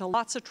get into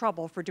lots of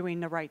trouble for doing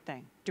the right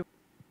thing.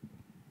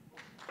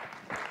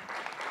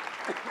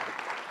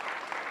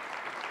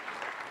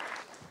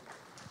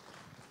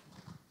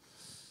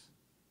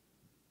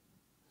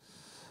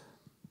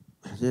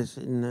 Yes,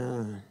 I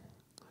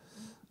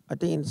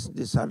think in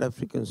the South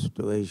African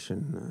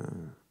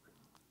situation,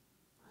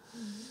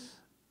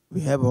 we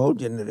have a whole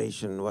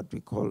generation, what we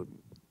call,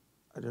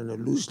 I don't know,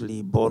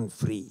 loosely born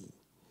free.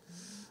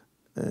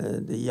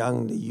 The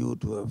young, the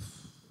youth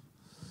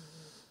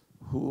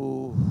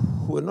who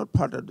are not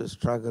part of the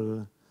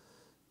struggle.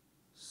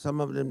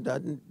 Some of them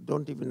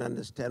don't even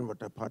understand what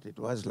apartheid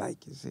was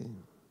like, you see.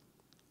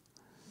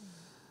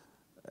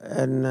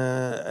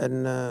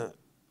 And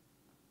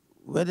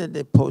whether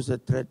they pose a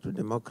threat to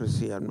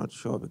democracy, I'm not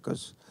sure,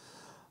 because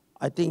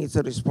I think it's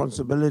a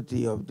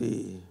responsibility of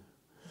the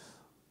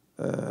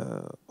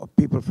of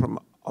people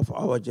of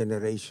our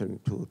generation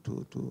to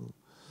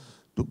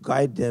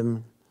guide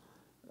them,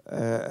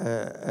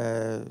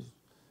 to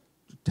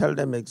tell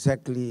them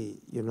exactly,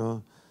 you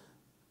know,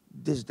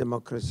 this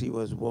democracy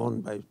was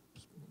won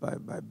by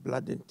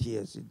blood and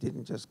tears. It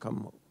didn't just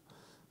come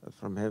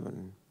from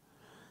heaven.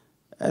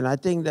 And I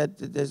think that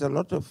there's a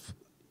lot of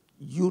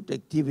youth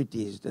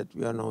activities that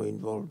we are now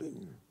involved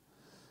in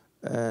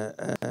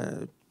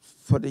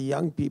for the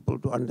young people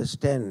to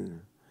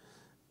understand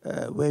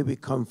where we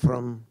come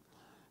from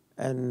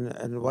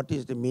and what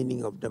is the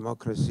meaning of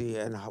democracy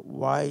and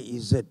why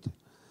is it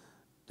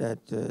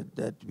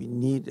that we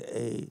need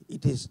a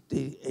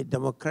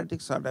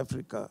democratic South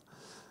Africa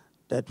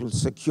that will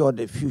secure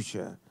the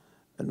future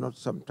and not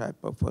some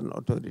type of an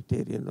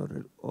authoritarian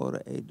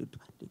or a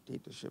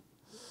dictatorship.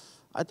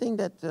 I think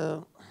that,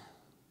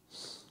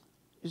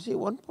 you see,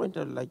 one point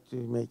I'd like to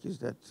make is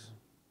that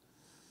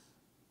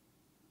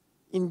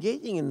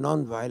engaging in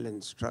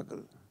nonviolent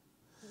struggle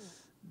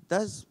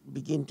does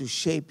begin to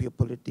shape your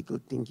political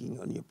thinking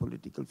and your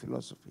political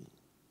philosophy.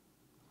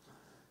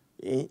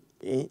 In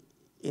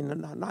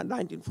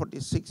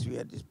 1946, we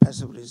had this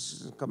passive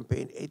resistance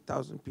campaign.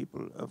 8,000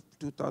 people,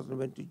 2,000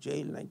 went to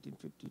jail.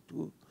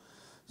 1952,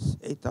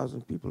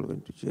 8,000 people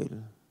went to jail.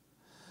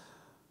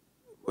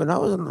 When I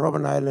was on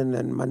Robben Island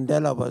and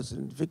Mandela was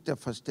in Victor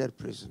Verster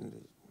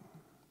prison,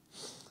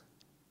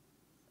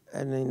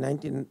 and in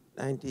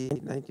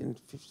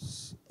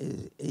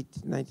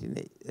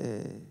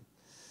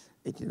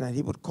 1989,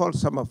 he would call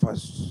some of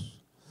us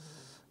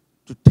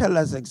to tell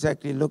us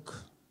exactly, look,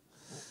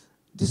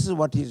 this is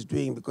what he's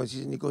doing because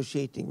he's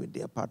negotiating with the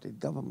apartheid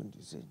government,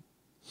 you see.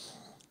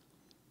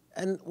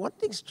 And one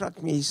thing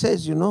struck me, he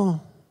says, you know,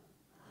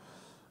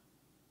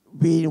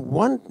 we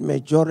want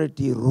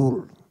majority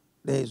rule.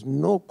 There is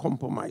no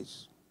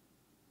compromise.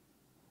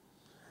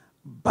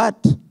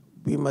 But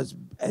we must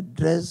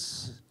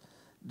address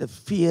the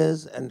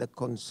fears and the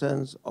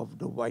concerns of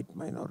the white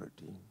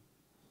minority.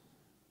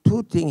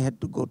 Two things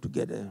had to go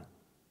together.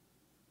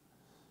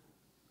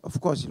 Of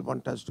course, he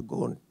wanted us to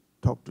go and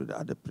talk to the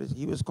other prisoners.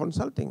 He was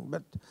consulting,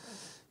 but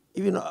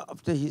even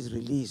after his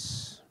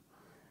release.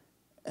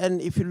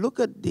 And if you look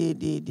at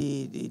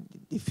the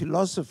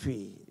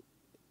philosophy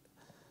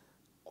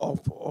of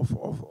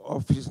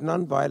his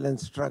nonviolent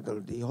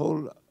struggle, the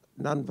whole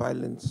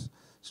nonviolence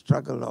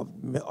struggle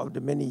of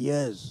the many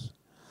years,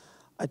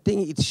 I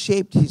think it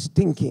shaped his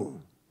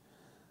thinking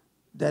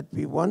that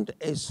we want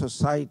a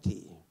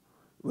society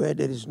where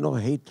there is no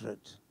hatred,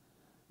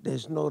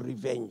 there's no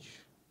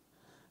revenge.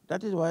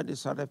 That is why the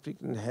South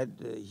African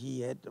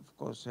he had, of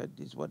course, had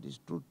this, what is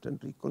Truth and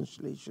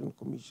Reconciliation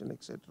Commission,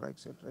 etc.,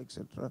 etc.,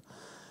 etc.,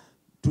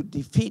 to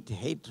defeat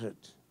hatred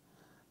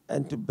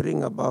and to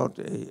bring about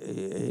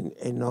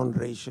a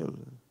non-racial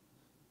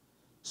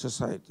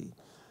society.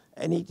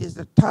 And it is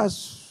the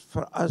task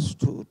for us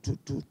to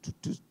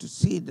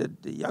see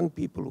that the young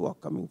people who are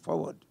coming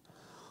forward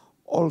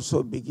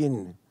also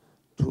begin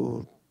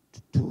to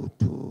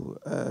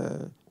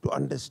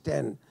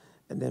understand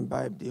and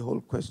imbibe the whole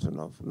question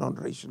of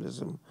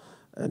non-racialism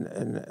and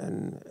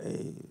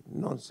a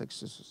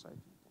non-sexist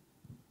society.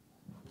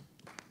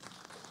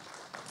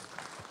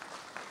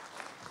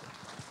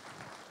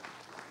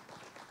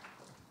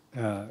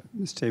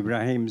 Mr.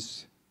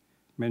 Ibrahim's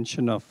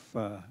mention of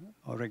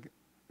or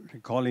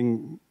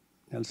recalling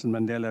Nelson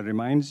Mandela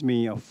reminds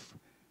me of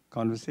a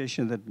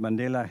conversation that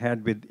Mandela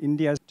had with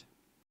India.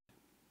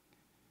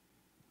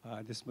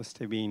 This must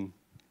have been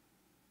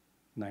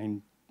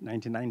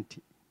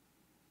 1990.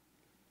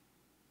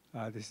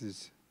 This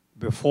is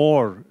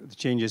before the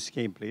changes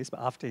came place,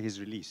 but after his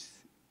release.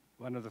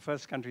 One of the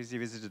first countries he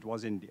visited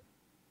was India.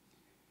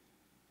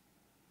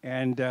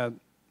 And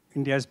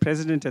India's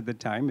president at the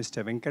time,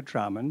 Mr.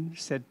 Venkatraman,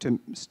 said to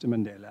Mr.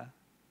 Mandela,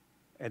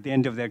 at the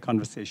end of their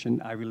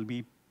conversation, I will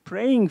be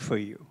praying for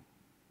you.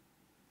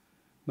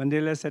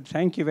 Mandela said,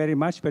 thank you very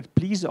much, but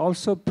please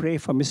also pray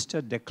for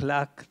Mr. de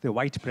Klerk, the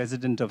white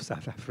president of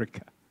South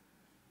Africa.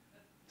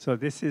 So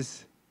this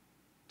is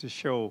to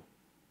show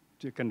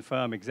to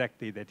confirm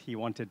exactly that he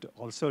wanted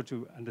also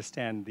to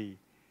understand the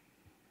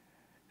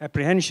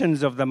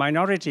apprehensions of the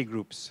minority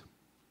groups.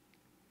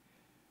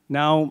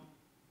 Now,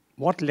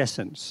 what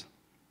lessons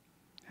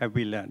have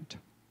we learned?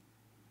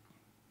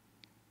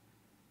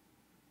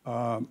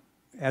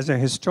 As a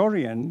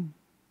historian,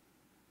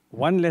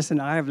 one lesson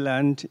I have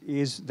learned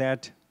is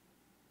that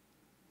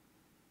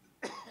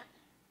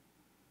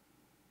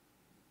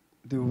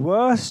the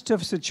worst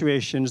of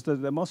situations,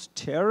 the most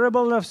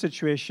terrible of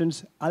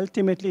situations,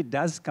 ultimately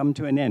does come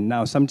to an end.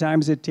 Now,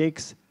 sometimes it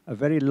takes a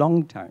very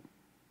long time.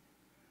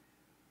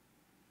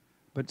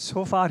 But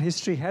so far,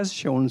 history has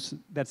shown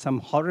that some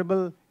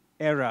horrible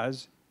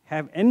eras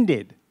have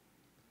ended.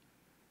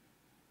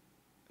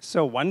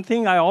 So one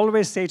thing I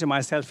always say to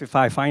myself if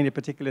I find a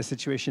particular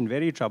situation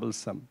very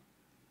troublesome,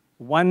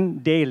 one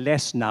day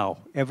less now,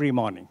 every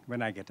morning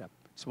when I get up.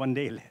 It's one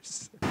day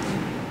less.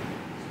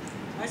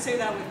 I say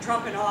that with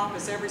Trump in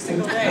office every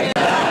single day.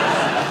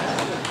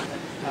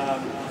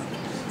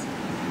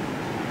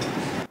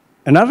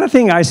 Another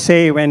thing I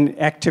say when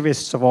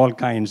activists of all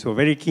kinds who are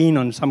very keen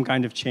on some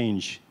kind of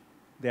change,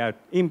 they are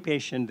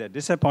impatient, they're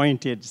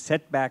disappointed,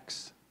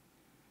 setbacks.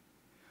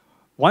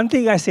 One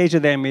thing I say to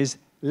them is,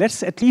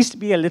 let's at least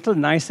be a little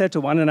nicer to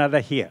one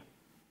another here.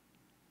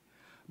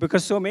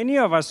 Because so many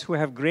of us who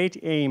have great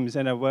aims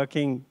and are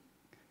working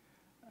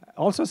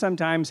also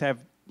sometimes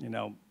have,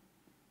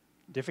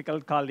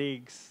 difficult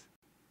colleagues.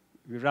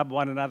 We rub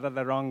one another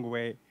the wrong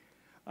way.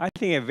 I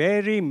think a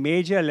very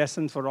major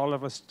lesson for all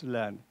of us to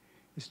learn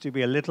is to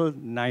be a little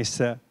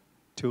nicer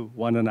to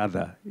one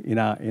another in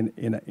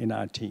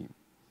our team.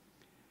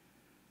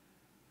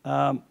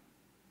 And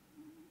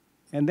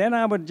then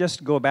I would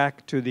just go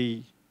back to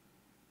the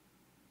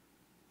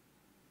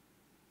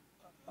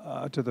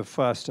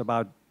first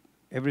about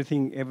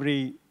everything,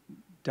 every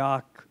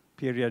dark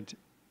period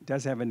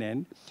does have an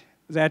end,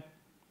 that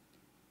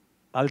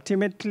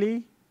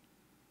ultimately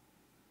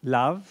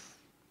love,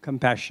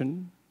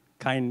 compassion,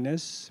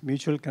 kindness,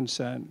 mutual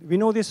concern, we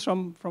know this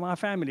from our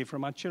family,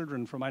 from our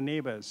children, from our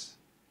neighbors,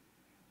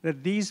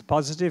 that these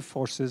positive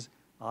forces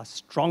are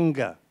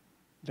stronger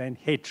than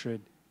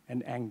hatred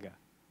and anger.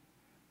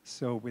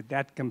 So with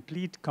that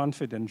complete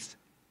confidence,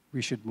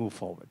 we should move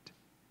forward.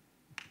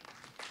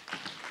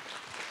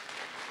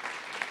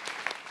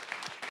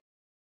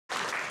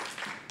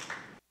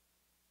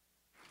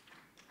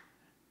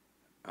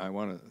 I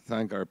want to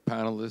thank our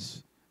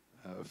panelists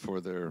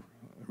for their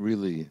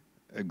really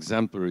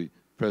exemplary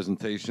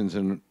presentations,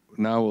 and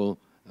now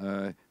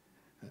we'll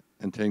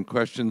entertain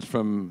questions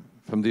from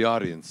the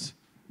audience.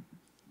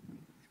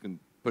 You can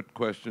put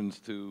questions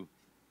to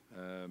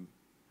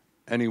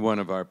any one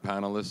of our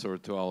panelists or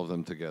to all of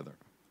them together.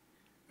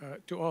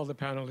 To all the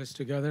panelists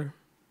together.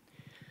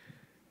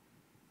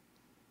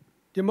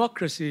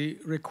 Democracy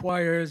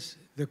requires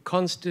the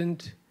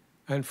constant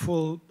and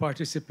full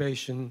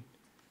participation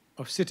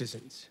of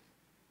citizens.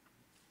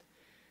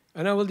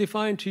 And I will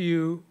define to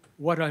you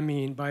what I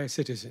mean by a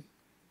citizen.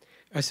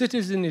 A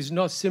citizen is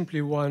not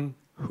simply one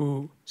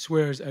who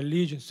swears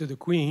allegiance to the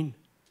Queen,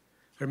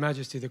 Her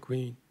Majesty the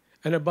Queen,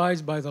 and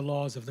abides by the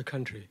laws of the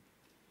country.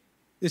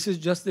 This is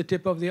just the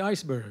tip of the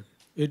iceberg.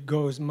 It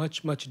goes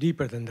much, much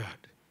deeper than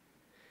that.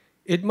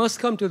 It must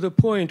come to the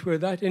point where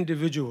that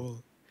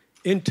individual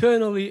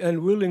internally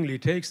and willingly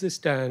takes the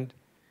stand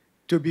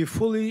to be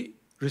fully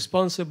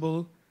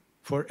responsible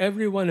for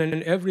everyone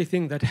and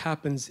everything that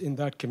happens in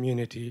that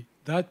community.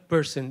 That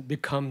person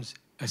becomes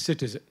a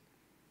citizen.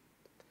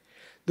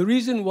 The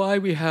reason why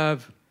we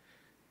have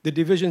the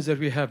divisions that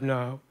we have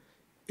now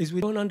is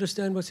we don't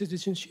understand what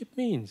citizenship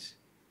means.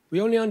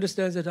 We only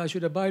understand that I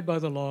should abide by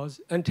the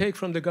laws and take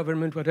from the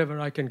government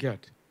whatever I can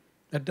get.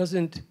 That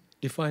doesn't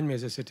define me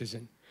as a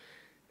citizen.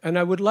 And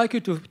I would like you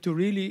to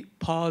really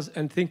pause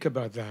and think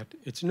about that.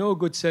 It's no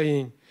good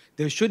saying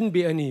there shouldn't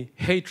be any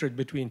hatred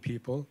between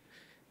people.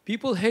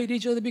 People hate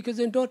each other because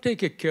they don't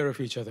take care of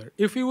each other.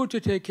 If we were to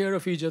take care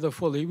of each other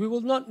fully, we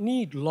will not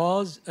need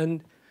laws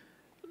and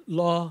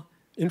law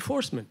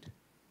enforcement.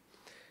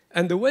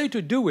 And the way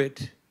to do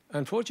it,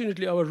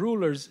 unfortunately, our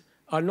rulers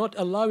are not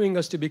allowing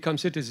us to become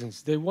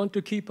citizens. They want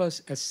to keep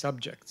us as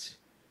subjects.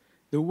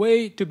 The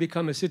way to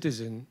become a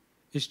citizen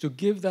is to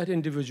give that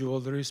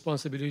individual the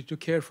responsibility to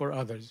care for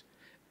others.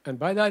 And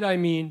by that I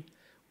mean,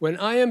 when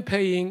I am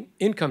paying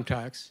income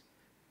tax,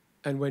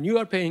 and when you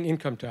are paying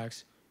income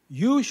tax,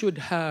 you should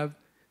have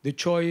the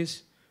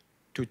choice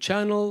to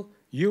channel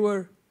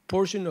your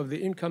portion of the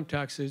income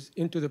taxes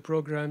into the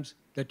programs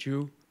that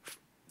you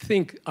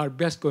think are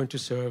best going to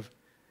serve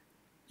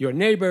your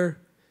neighbor,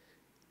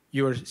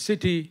 your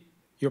city,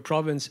 your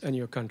province, and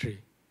your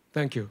country.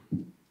 Thank you.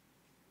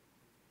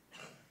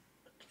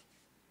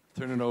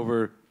 Turn it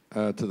over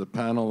to the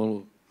panel.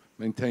 We'll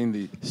maintain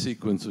the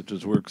sequence which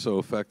has worked so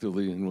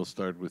effectively, and we'll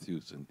start with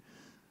you, Cindy.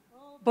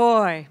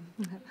 Boy.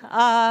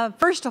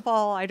 First of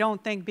all, I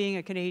don't think being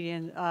a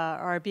Canadian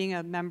or being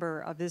a member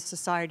of this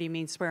society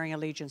means swearing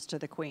allegiance to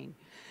the Queen.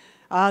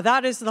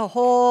 That is the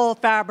whole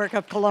fabric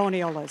of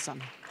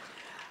colonialism.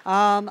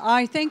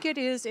 I think it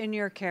is in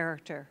your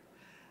character.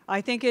 I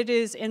think it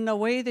is in the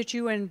way that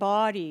you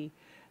embody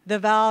the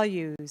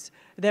values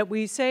that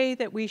we say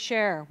that we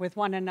share with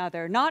one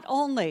another, not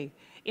only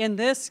in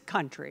this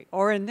country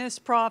or in this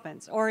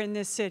province or in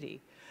this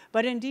city,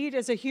 but indeed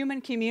as a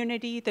human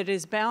community that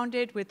is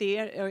bounded with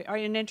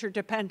in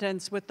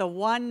interdependence with the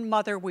one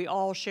mother we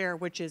all share,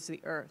 which is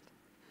the earth.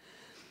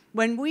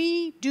 When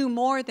we do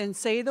more than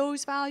say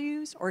those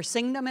values or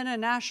sing them in a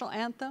national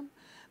anthem,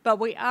 but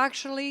we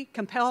actually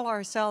compel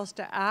ourselves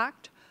to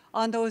act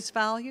on those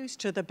values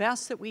to the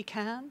best that we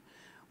can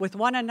with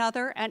one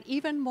another, and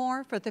even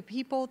more for the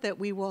people that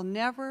we will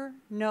never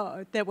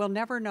know, we'll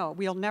never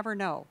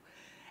know,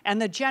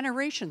 and the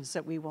generations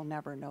that we will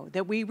never know,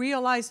 that we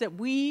realize that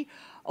we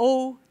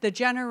owe the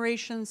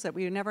generations that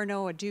we never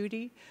know a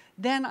duty,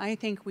 then I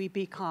think we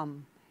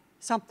become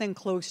something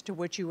close to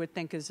what you would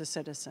think is a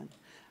citizen.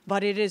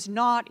 But it is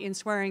not in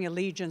swearing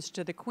allegiance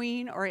to the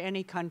Queen or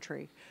any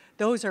country.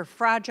 Those are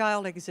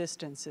fragile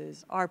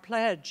existences. Our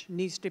pledge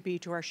needs to be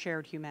to our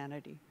shared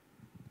humanity.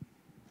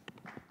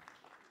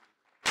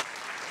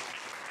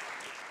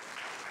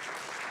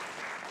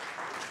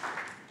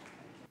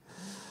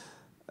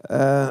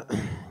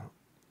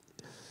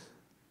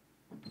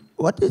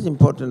 What is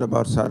important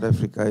about South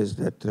Africa is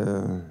that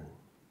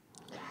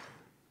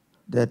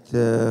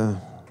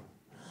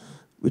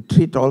we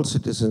treat all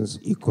citizens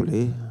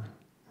equally.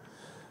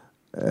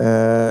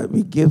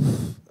 We give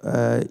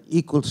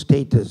equal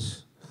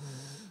status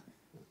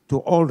to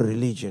all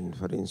religion,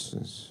 for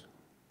instance.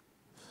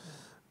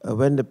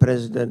 When the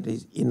president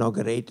is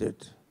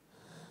inaugurated,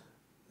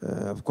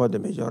 of course, the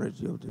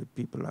majority of the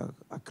people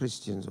are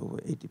Christians, over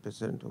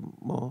 80% or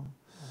more.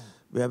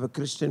 We have a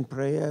Christian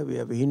prayer, we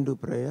have a Hindu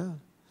prayer,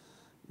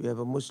 we have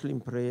a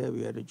Muslim prayer,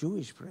 we have a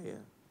Jewish prayer,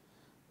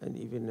 and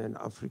even an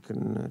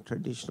African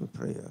traditional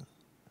prayer.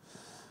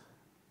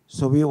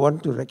 So we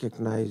want to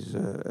recognize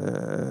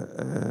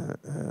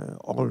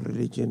all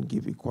religion,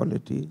 give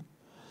equality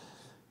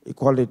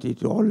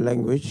to all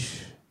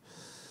language.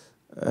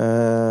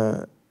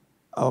 Our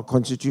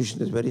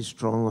constitution is very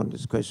strong on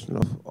this question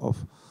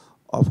of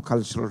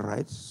cultural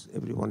rights.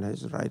 Everyone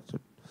has the right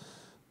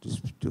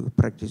to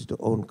practice their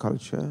own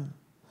culture.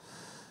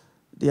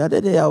 The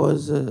other day I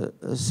was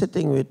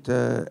sitting with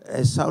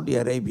a Saudi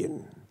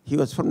Arabian. He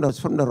was from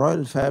the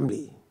royal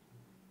family,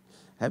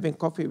 having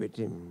coffee with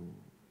him.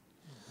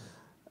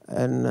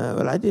 And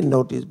well, I didn't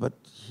notice, but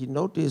he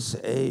noticed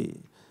a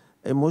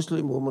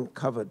Muslim woman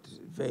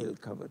veil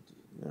covered,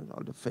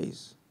 all the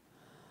face.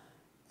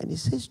 And he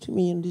says to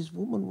me, and this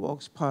woman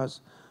walks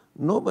past,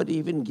 nobody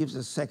even gives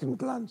a second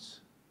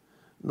glance.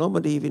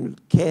 Nobody even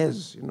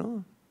cares,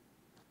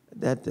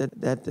 that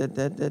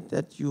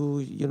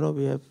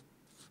we have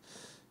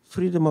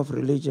freedom of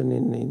religion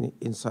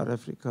in South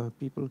Africa.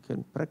 People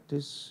can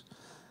practice,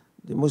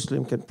 the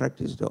Muslim can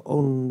practice their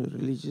own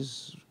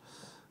religious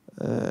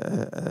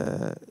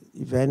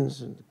events,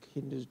 and the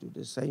Hindus do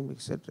the same,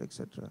 etc.,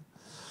 etc.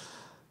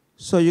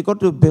 So you got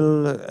to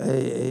build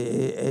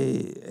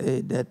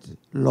that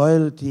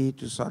loyalty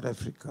to South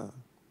Africa,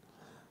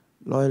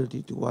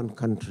 loyalty to one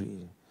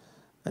country,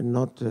 and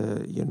not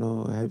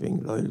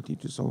having loyalty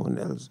to someone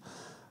else.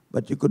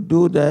 But you could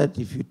do that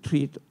if you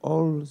treat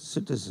all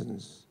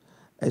citizens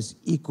as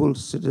equal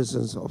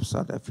citizens of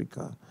South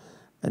Africa,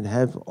 and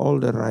have all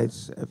the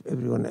rights of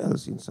everyone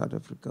else in South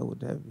Africa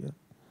would have. Yeah.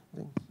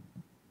 Thanks.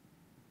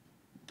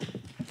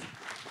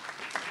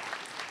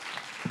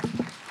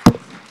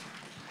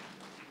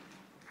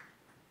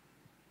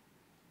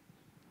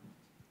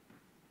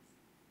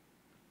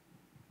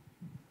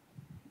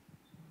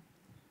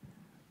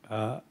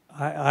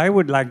 I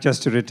would like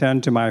just to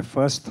return to my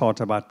first thought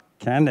about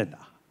Canada,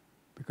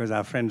 because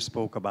our friend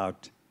spoke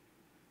about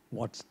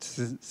what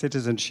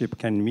citizenship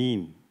can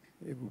mean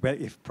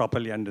if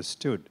properly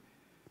understood.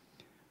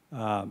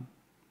 I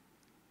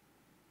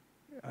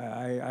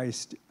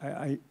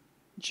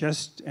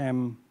just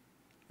am,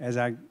 as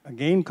I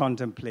again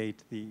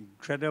contemplate the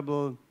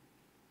incredible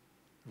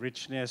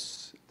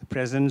richness, the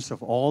presence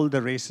of all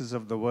the races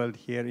of the world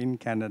here in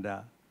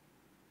Canada,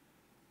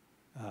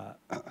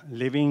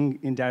 living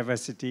in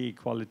diversity,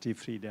 equality,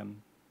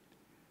 freedom.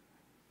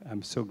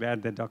 I'm so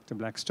glad that Dr.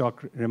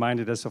 Blackstock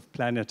reminded us of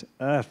planet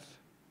Earth,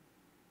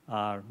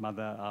 our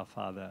mother, our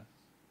father,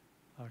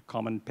 our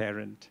common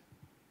parent.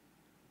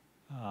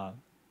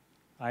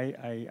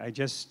 I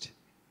just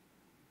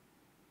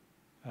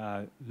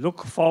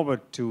look forward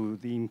to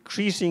the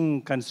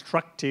increasing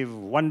constructive,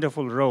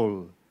 wonderful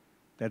role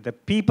that the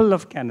people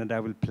of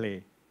Canada will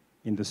play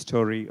in the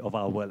story of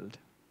our world.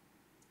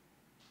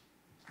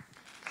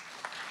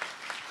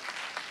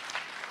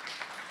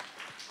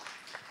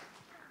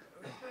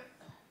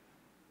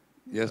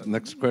 Yes,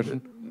 next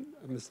question.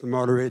 Mr.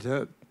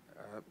 Moderator,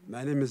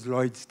 my name is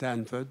Lloyd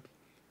Stanford,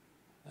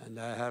 and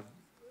I have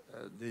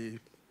the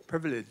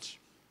privilege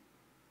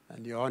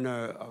and the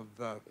honor of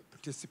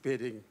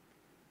participating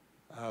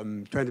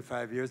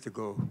 25 years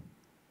ago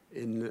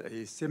in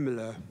a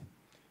similar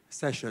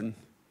session,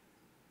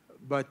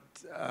 but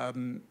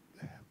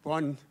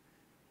one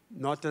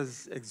not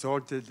as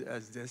exalted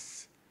as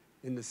this,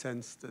 in the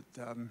sense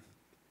that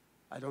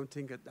I don't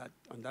think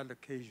on that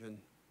occasion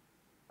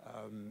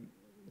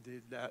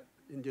the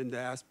Indian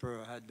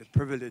diaspora had the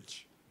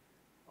privilege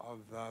of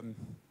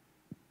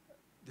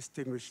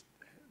distinguished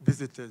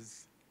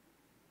visitors,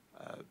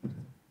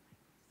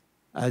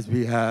 as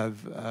we have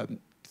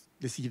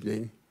this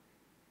evening,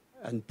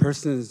 and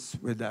persons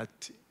with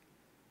that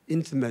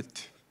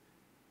intimate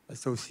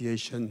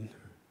association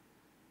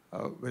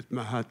with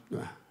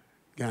Mahatma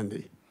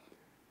Gandhi.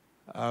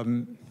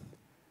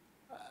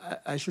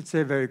 I should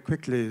say very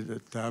quickly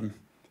that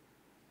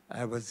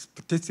I was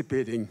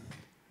participating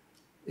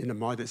in a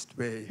modest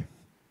way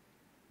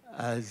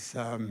as,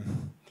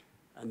 and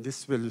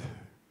this will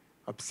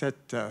upset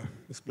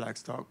Ms.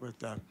 Blackstock,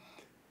 but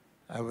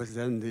I was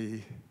then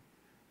the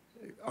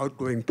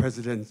outgoing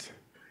president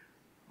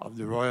of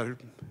the Royal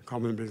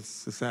Commonwealth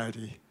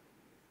Society,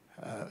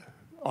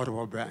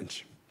 Ottawa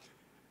branch,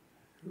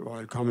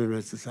 Royal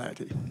Commonwealth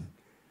Society.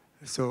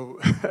 So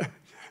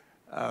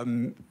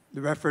the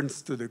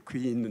reference to the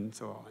Queen and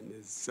so on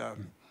is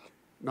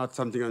not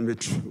something on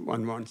which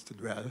one wants to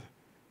dwell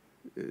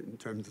in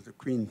terms of the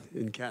Queen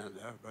in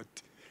Canada,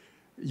 but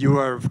you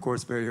are, of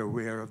course, very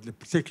aware of the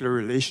particular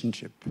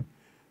relationship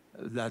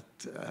that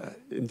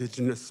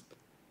Indigenous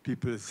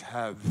peoples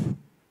have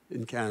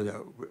in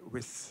Canada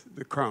with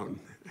the Crown.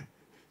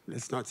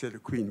 Let's not say the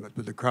Queen, but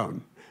with the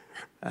Crown.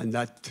 And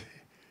that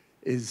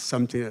is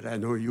something that I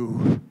know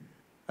you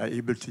are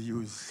able to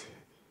use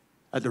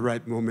at the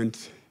right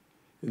moment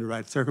in the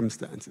right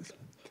circumstances.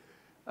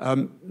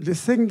 The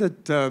thing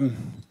that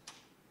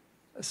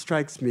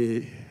strikes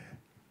me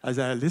as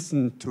I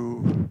listen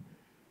to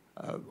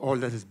all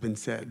that has been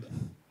said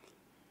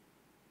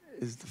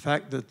is the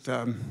fact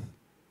that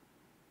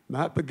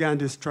Mahatma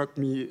Gandhi struck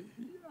me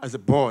as a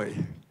boy,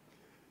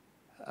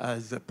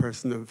 as a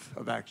person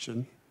of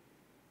action.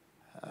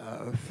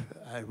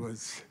 I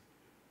was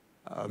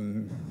a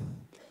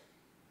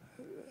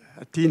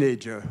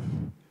teenager,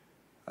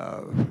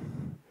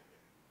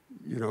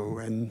 you know,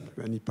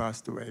 when he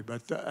passed away.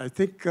 But I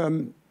think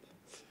the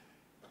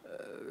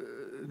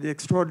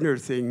extraordinary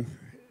thing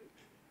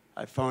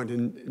I found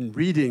in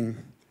reading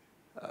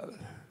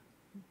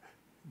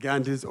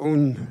Gandhi's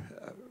own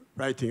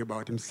writing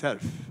about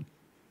himself,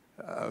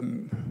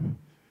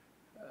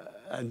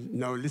 and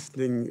now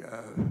listening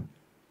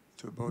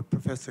to both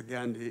Professor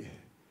Gandhi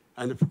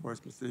and, of course,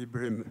 Mr.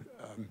 Ibrahim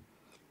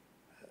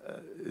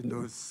in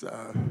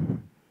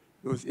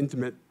those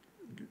intimate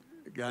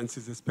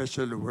glances,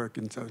 especially the work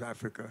in South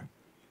Africa,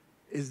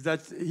 is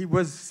that he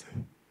was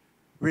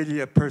really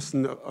a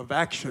person of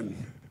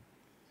action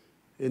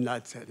in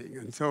that setting.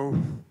 And so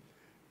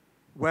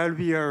while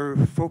we are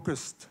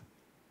focused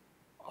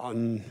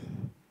on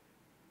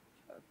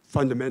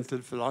fundamental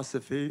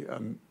philosophy,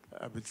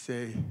 I would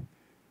say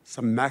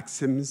some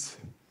maxims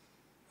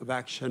of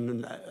action,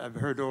 and I've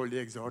heard all the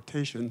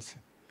exhortations,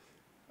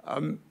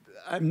 I'm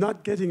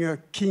not getting a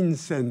keen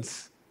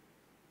sense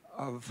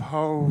of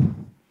how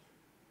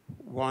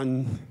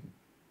one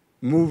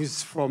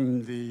moves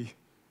from the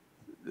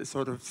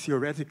sort of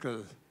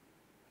theoretical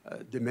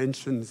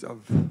dimensions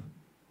of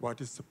what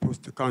is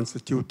supposed to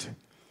constitute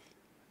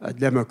a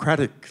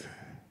democratic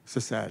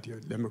society, a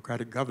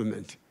democratic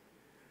government,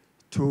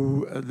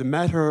 to the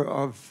matter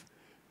of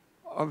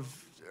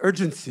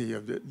urgency.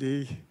 Of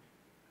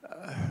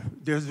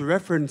there's a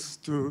reference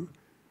to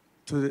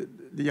the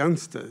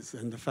youngsters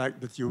and the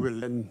fact that you will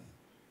then,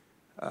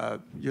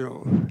 you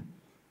know,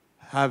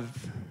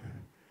 have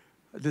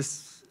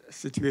this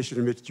situation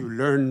in which you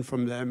learn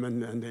from them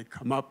and they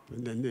come up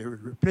and then they are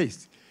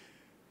replaced.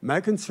 My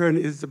concern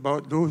is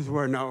about those who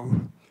are now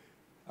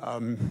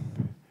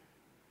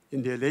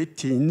in their late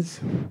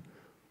teens,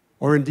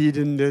 or indeed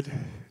in the,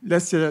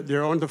 let's say that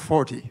they're under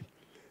 40,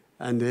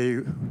 and they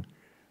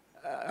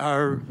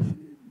are,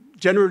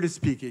 generally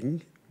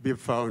speaking, we've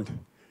found,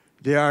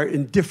 they are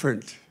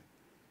indifferent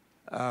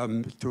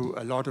to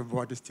a lot of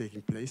what is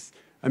taking place.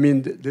 I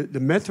mean, the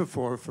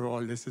metaphor for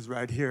all this is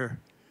right here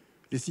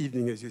this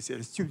evening, as you said.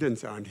 The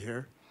students aren't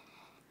here.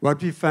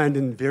 What we find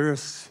in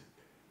various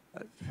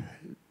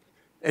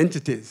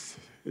entities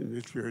in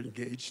which we are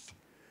engaged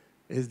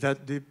is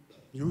that the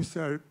youth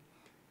are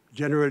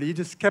generally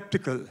either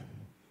skeptical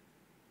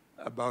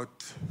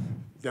about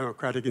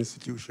democratic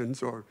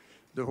institutions or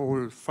the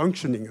whole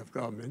functioning of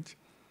government,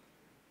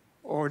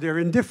 or they're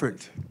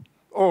indifferent,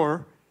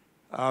 or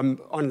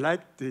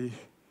unlike the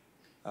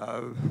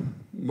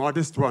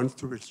modest ones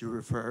to which you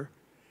refer,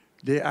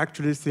 they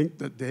actually think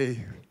that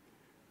they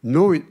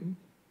know it,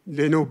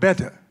 they know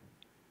better.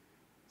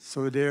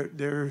 So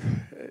there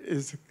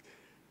is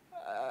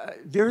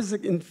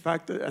in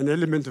fact an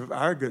element of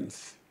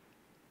arrogance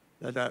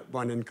that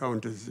one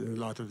encounters in a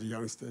lot of the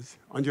youngsters.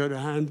 On the other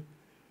hand,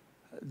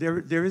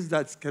 there is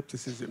that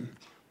skepticism,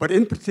 but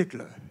in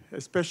particular,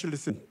 especially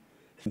since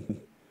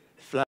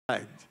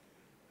flagged,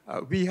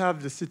 we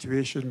have the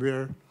situation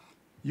where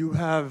you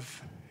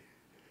have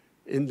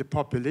in the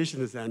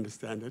population, as I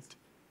understand it,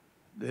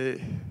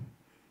 the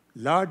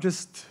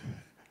largest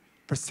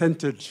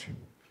percentage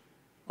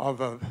of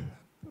a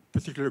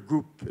particular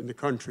group in the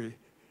country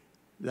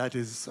that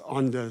is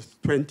under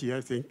 20,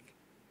 I think,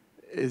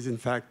 is in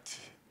fact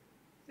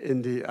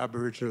in the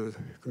Aboriginal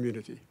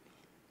community.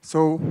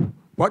 So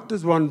what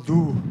does one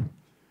do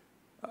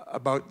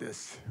about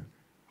this?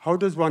 How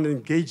does one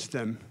engage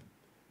them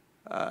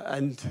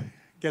and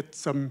get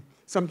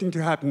something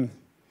to happen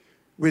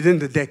within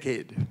the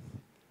decade?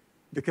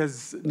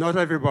 Because not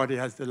everybody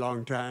has the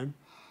long time.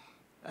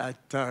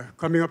 At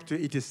coming up to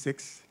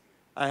 86,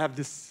 I have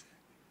this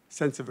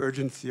sense of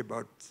urgency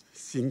about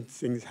seeing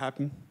things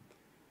happen.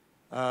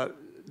 The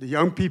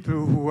young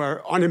people who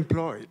are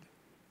unemployed,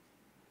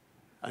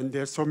 and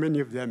there are so many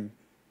of them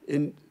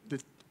in the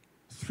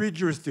 3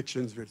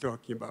 jurisdictions we're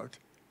talking about.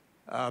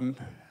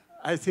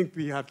 I think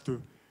we have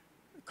to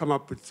come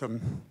up with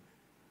some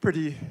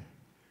pretty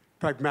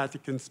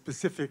pragmatic and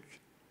specific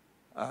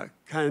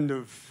kind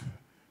of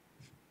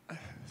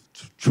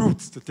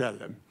truths to tell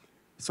them.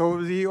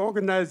 So the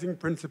organizing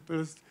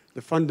principles,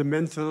 the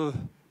fundamental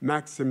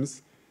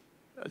maxims,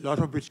 a lot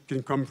of which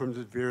can come from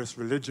the various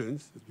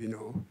religions, as we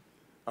know,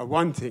 are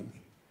one thing.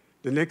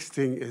 The next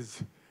thing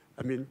is,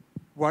 I mean,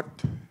 what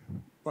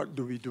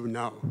do we do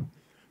now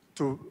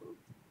to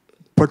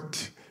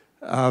put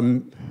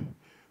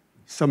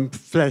some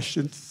flesh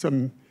and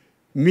some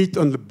meat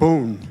on the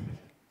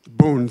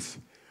bones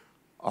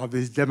of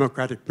these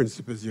democratic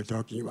principles you're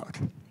talking about?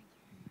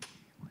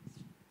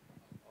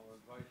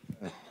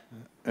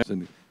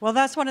 Well,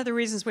 that's one of the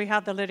reasons we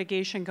have the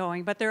litigation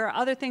going. But there are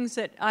other things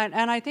that,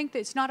 and I think that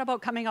it's not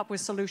about coming up with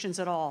solutions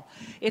at all.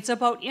 It's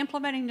about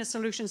implementing the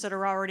solutions that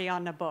are already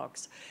on the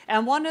books.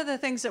 And one of the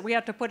things that we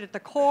have to put at the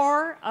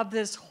core of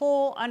this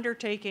whole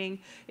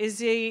undertaking is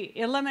the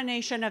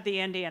elimination of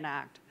the Indian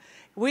Act.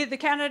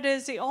 Canada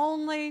is the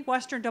only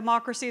Western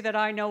democracy that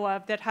I know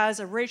of that has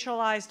a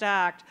racialized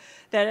act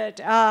that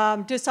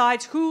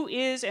decides who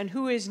is and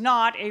who is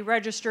not a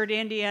registered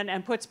Indian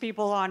and puts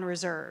people on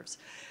reserves.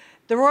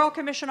 The Royal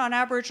Commission on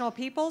Aboriginal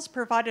Peoples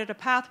provided a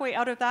pathway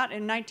out of that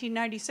in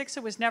 1996.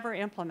 It was never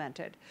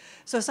implemented.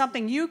 So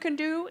something you can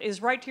do is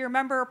write to your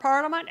member of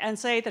parliament and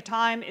say the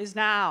time is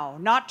now,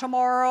 not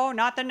tomorrow,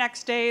 not the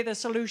next day, the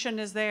solution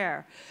is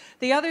there.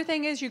 The other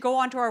thing is you go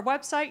onto our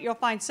website, you'll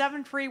find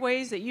 7 free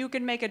ways that you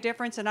can make a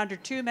difference in under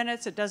 2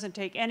 minutes. It doesn't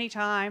take any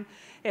time.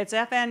 It's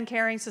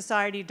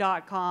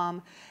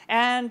fncaringsociety.com.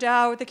 And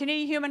the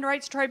Canadian Human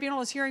Rights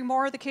Tribunal is hearing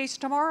more of the case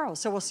tomorrow,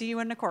 so we'll see you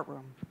in the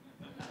courtroom.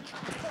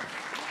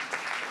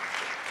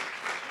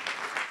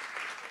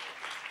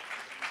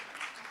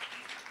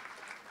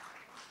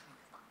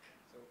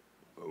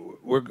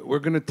 We're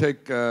going to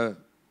take 2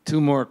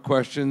 more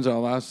questions.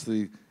 I'll ask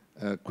the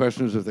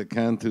questioners, if they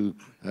can, to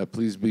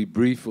please be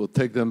brief. We'll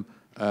take them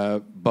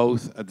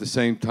both at the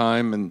same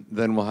time, and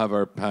then we'll have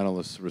our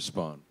panelists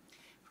respond.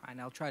 Fine,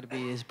 I'll try to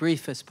be as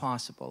brief as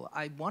possible.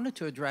 I wanted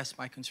to address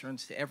my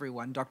concerns to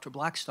everyone. Dr.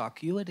 Blackstock,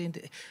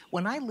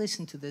 when I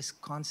listen to this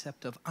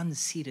concept of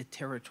unceded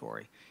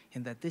territory,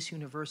 in that this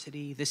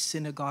university, this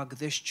synagogue,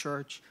 this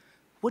church,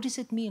 what does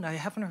it mean? I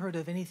haven't heard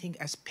of anything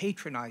as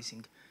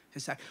patronizing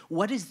as that.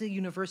 What is the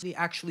university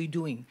actually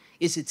doing?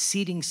 Is it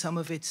ceding some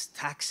of its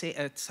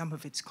some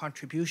of its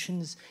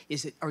contributions?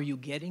 Are you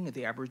getting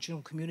the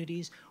Aboriginal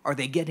communities? Are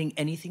they getting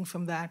anything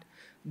from that?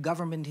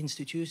 Government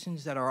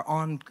institutions that are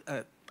on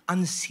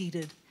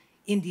unceded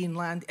Indian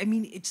land. I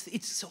mean,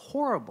 it's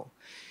horrible.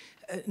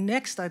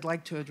 Next, I'd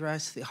like to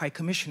address the High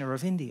Commissioner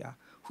of India,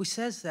 who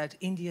says that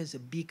India is a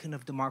beacon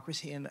of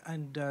democracy.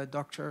 And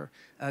Dr.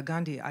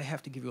 Gandhi, I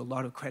have to give you a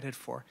lot of credit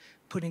for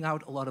putting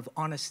out a lot of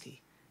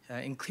honesty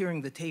in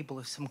clearing the table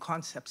of some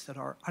concepts that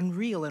are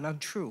unreal and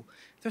untrue.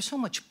 There's so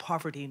much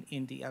poverty in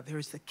India.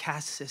 There's the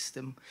caste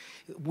system.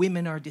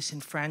 Women are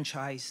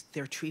disenfranchised.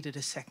 They're treated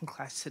as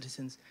second-class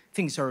citizens.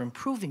 Things are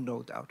improving,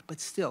 no doubt, but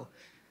still,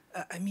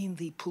 I mean,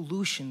 the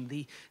pollution,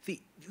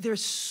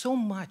 there's so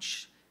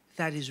much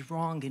that is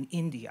wrong in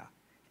India,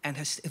 and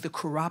the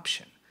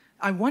corruption.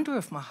 I wonder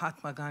if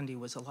Mahatma Gandhi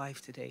was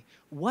alive today,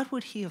 what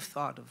would he have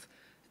thought of?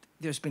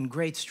 There's been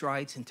great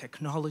strides in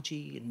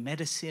technology, in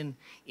medicine,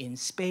 in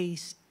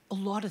space, a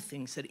lot of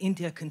things that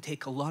India can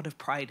take a lot of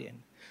pride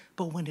in.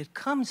 But when it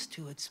comes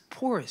to its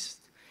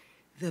poorest,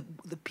 the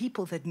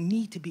people that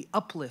need to be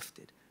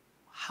uplifted,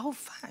 how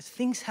fast?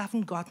 Things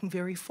haven't gotten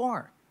very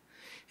far.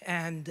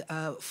 And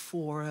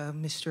for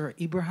Mr.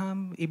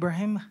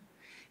 Ibrahim,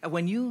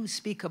 when you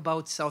speak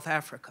about South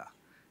Africa,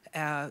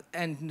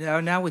 and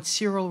now it's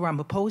Cyril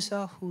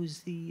Ramaphosa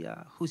who's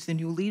the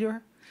new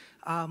leader,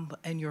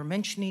 and you're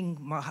mentioning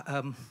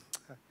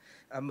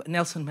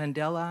Nelson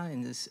Mandela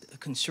and his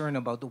concern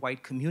about the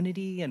white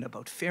community and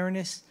about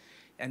fairness,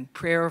 and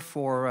prayer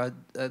for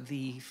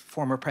the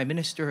former Prime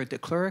Minister de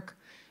Klerk,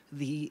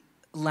 the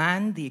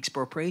land, the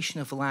expropriation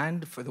of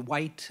land for the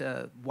white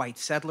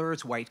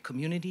settlers, white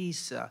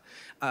communities.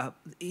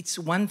 It's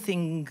one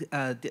thing,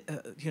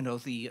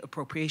 the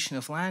appropriation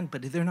of land,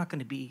 but they're not going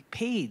to be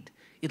paid.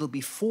 It'll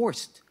be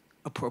forced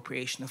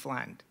appropriation of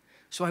land.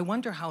 So I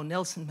wonder how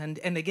Nelson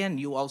Mandela, and again,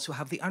 you also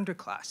have the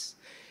underclass.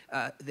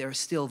 There are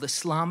still the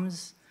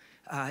slums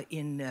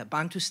in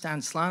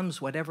Bantustan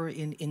slums, whatever,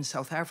 in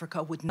South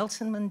Africa. With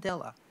Nelson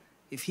Mandela,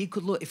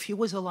 if he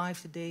was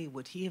alive today,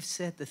 would he have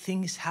said that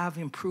things have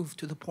improved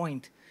to the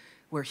point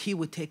where he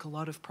would take a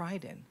lot of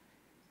pride in?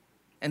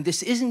 And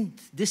this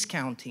isn't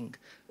discounting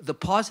the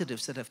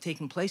positives that have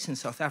taken place in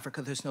South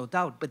Africa, there's no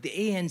doubt, but the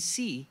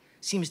ANC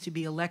seems to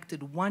be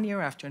elected one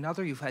year after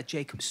another. You've had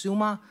Jacob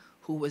Zuma,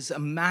 who was a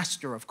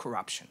master of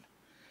corruption.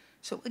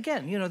 So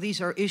again, you know, these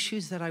are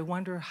issues that I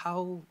wonder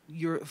how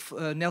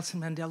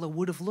Nelson Mandela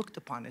would have looked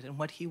upon it and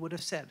what he would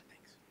have said.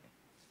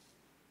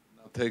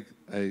 I'll take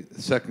a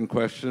second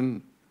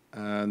question,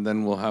 and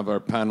then we'll have our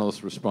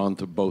panelists respond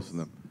to both of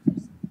them.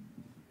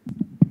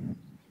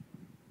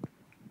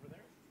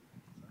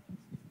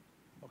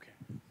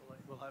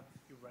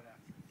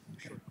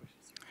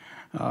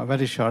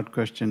 Very short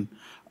question.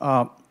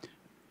 A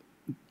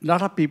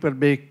lot of people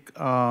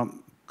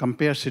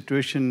compare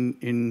situation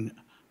in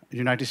the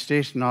United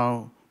States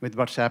now with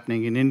what's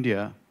happening in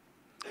India,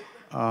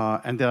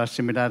 and there are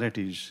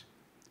similarities.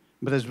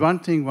 But there's one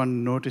thing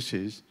one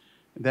notices,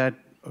 that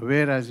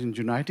whereas in the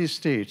United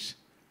States,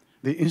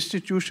 the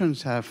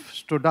institutions have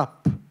stood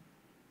up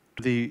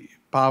to the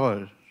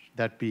power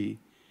that be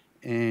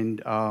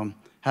and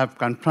have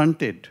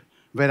confronted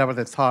wherever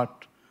they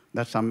thought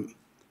that something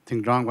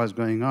wrong was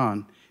going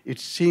on, it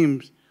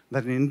seems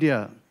that in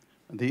India,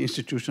 the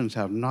institutions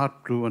have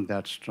not proven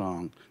that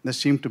strong. They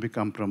seem to be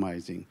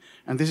compromising.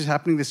 And this is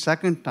happening the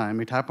second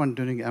time. It happened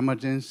during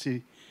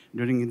emergency,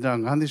 during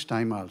Indira Gandhi's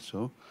time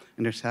also,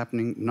 and it's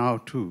happening now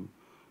too.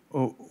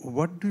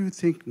 What do you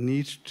think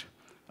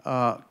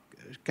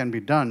can be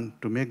done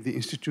to make the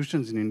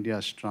institutions in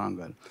India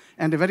stronger?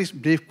 And a very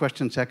brief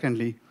question,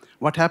 secondly,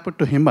 what happened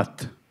to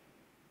Himmat?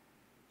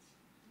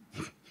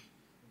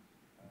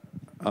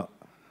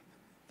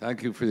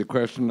 Thank you for your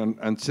question.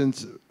 And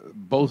since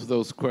both of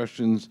those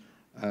questions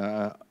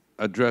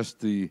address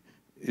the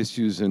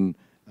issues in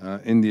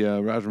India,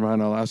 Rajmohan,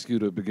 I'll ask you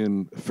to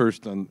begin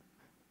first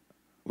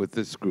with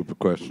this group of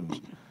questions.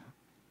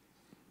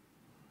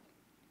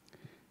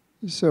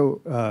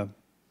 So,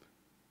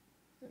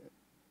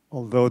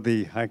 although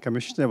the High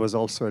Commissioner was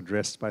also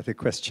addressed by the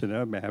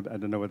questioner, I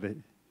don't know whether,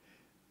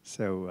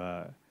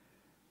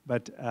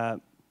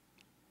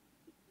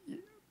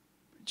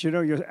 you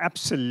know, you're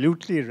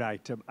absolutely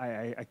right.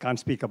 I can't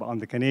speak on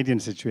the Canadian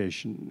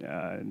situation,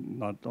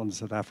 not on the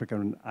South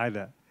African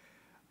either.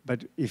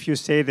 But if you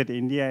say that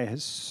India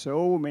has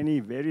so many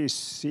very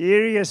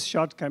serious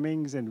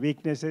shortcomings and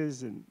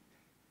weaknesses and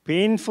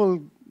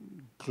painful,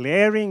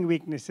 glaring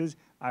weaknesses,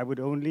 I would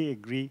only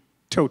agree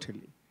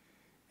totally.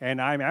 And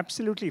I'm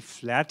absolutely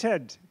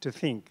flattered to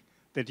think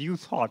that you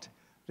thought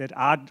that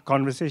our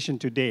conversation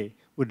today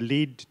would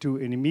lead to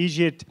an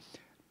immediate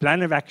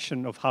plan of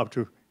action of how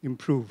to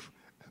improve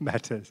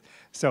matters.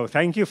 So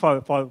thank you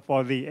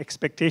for the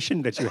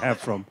expectation that you have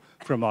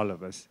from all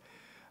of us.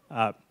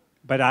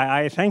 But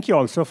I thank you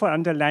also for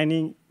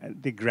underlining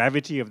the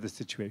gravity of the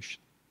situation.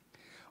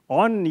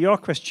 On your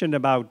question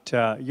about,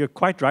 you're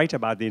quite right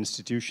about the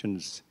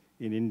institutions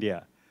in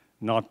India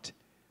not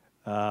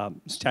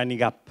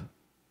standing up.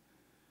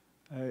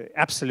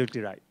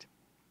 Absolutely right.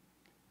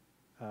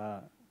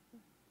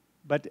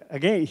 But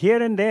again, here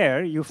and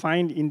there, you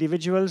find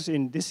individuals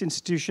in this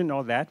institution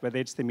or that, whether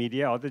it's the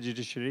media or the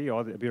judiciary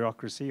or the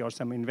bureaucracy or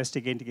some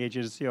investigating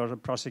agency or a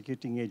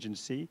prosecuting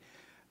agency,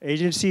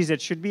 agencies that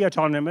should be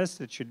autonomous,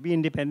 that should be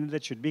independent,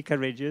 that should be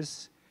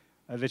courageous,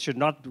 that should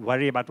not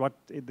worry about what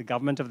the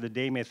government of the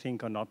day may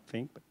think or not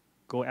think, but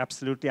go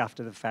absolutely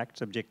after the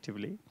facts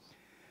objectively.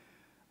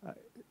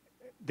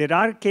 There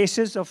are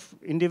cases of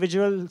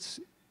individuals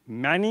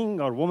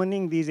manning or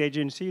womaning these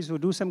agencies who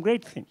do some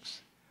great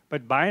things.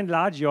 But by and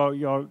large,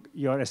 your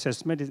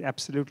assessment is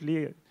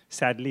absolutely,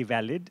 sadly,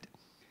 valid.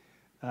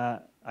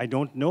 I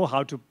don't know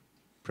how to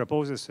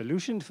propose a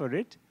solution for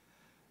it,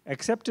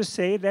 except to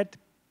say that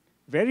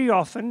very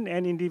often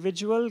an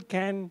individual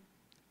can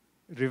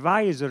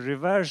revise or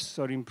reverse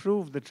or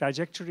improve the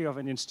trajectory of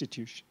an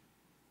institution.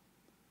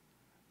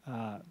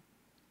 But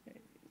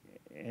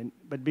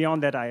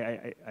beyond that,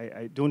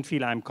 I don't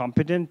feel I'm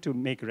competent to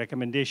make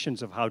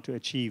recommendations of how to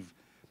achieve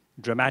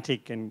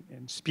dramatic and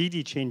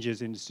speedy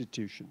changes in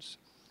institutions.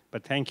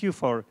 But thank you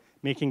for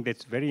making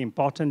this very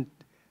important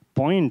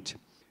point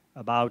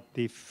about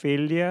the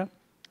failure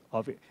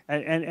of it.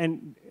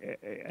 And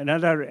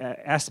another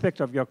aspect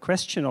of your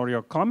question or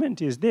your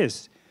comment is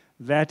this,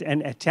 that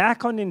an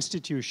attack on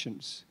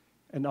institutions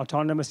and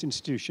autonomous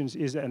institutions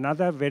is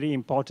another very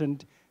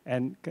important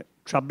and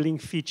troubling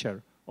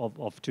feature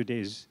of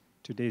today's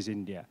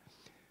India.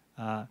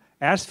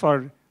 As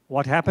for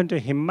what happened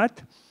to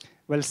Himmat,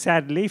 well,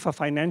 sadly, for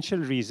financial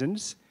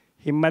reasons,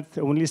 Himmat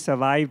only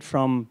survived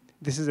from,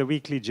 this is a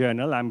weekly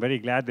journal, I'm very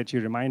glad that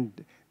you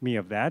remind me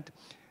of that.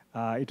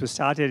 It was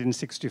started in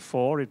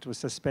 '64, it was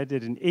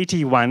suspended in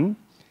 '81,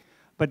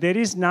 but there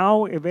is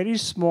now a very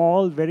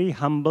small, very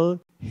humble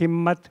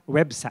Himmat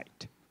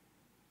website.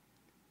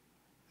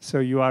 So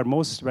you are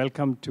most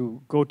welcome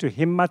to go to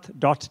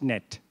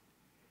himmat.net,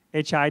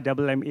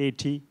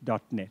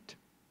 HIMMAT.net.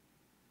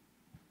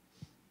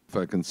 If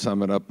I can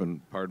sum it up,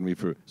 and pardon me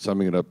for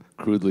summing it up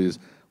crudely, is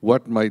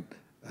what might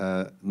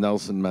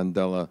Nelson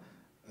Mandela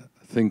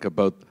think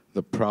about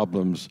the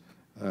problems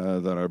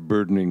that are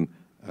burdening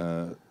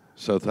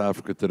South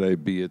Africa today,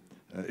 be it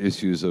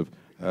issues of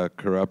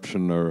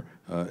corruption or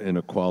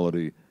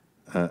inequality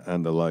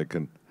and the like,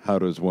 and how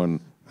does one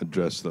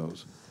address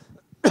those?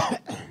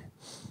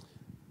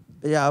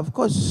 Yeah, of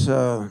course,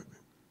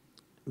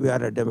 we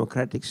are a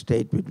democratic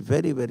state with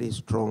very, very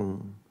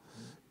strong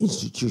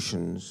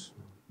institutions.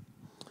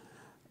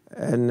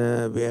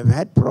 And we have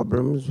had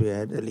problems, we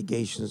had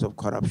allegations of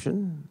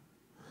corruption.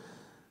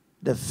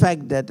 The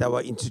fact that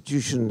our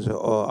institutions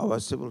or our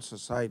civil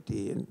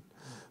society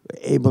were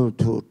able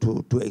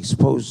to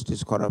expose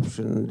this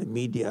corruption, the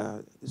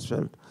media as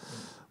well,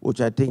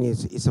 which I think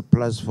is a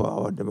plus for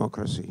our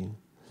democracy.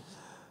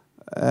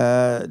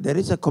 There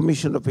is a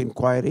commission of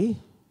inquiry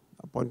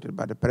appointed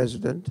by the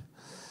president,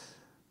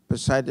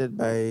 presided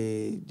by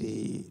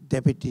the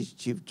Deputy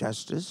Chief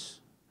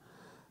Justice,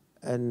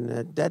 and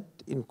that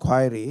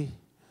inquiry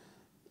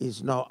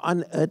is now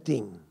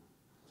unearthing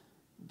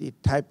the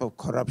type of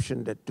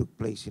corruption that took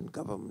place in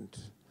government.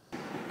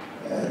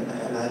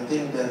 And I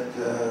think that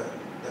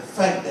the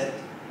fact that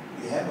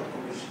we have a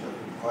commission of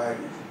inquiry,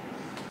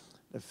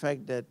 the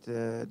fact that,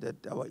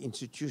 that our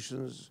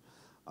institutions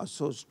are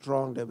so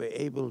strong that we're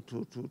able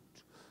to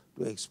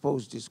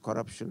expose this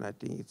corruption, I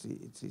think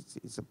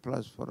it's a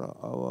plus for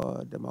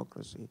our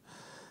democracy.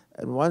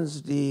 And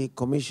once the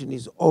commission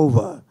is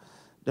over,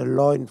 the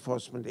law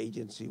enforcement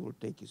agency will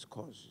take its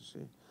course, you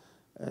see.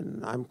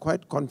 And I'm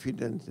quite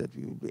confident that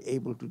we will be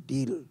able to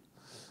deal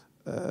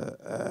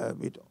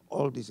with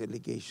all these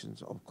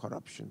allegations of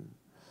corruption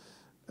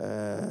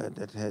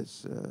that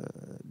has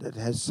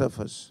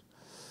surfaced.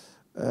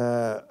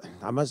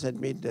 I must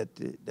admit that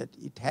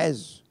it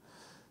has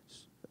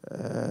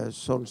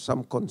shown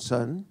some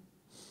concern,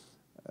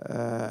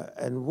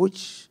 and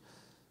which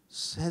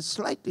has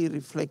slightly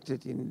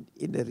reflected in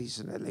the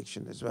recent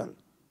election as well.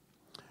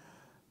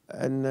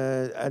 And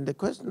the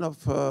question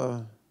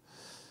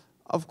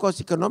of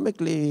course,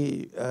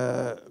 economically,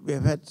 we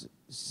have had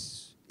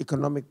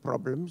economic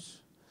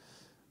problems.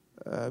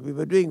 We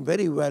were doing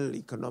very well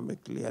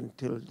economically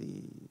until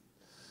the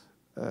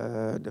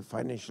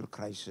financial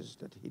crisis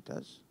that hit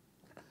us.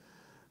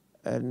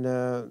 And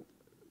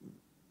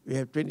we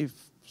have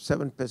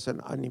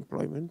 27%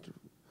 unemployment.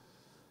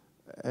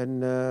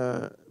 And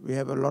we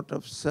have a lot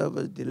of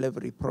service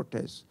delivery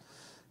protests.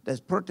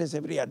 There's protests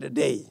every other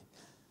day.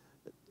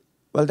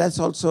 Well, that's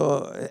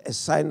also a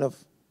sign of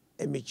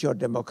a mature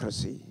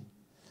democracy.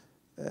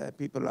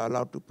 People are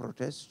allowed to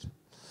protest.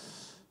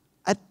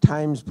 At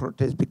times,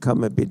 protests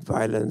become a bit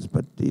violent,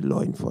 but the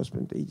law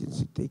enforcement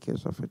agency takes care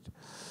of it.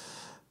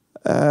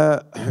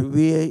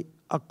 We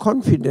are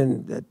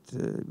confident that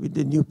with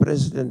the new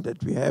president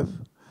that we have,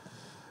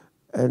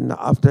 and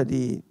after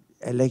the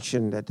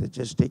election that has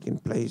just taken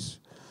place,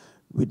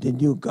 with the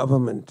new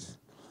government,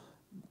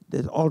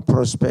 that all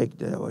prospect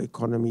that our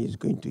economy is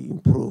going to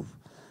improve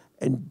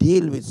and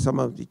deal with some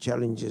of the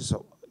challenges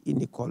of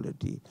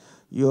inequality.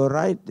 You're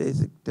right,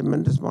 there's a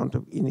tremendous amount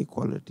of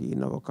inequality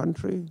in our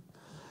country.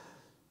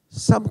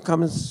 Some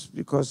comes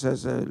because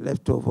as a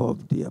leftover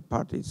of the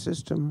apartheid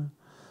system,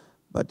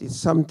 but it's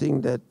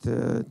something that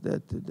the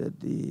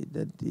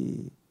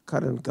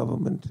current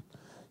government is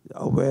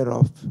aware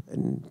of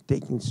and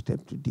taking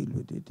steps to deal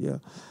with it. Yeah,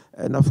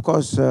 and of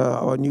course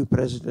our new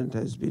president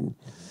has been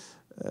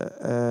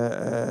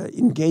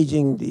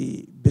engaging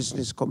the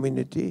business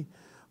community,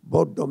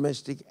 both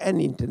domestic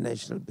and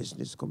international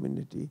business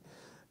community.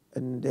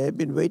 And they have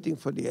been waiting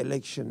for the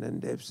election,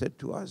 and they've said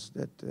to us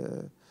that,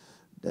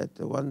 that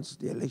once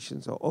the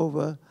elections are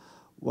over,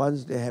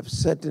 once they have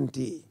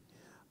certainty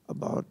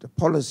about the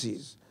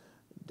policies,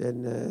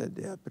 then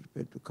they are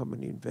prepared to come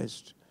and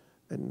invest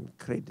and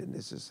create the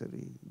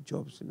necessary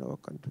jobs in our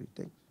country.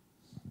 Thanks.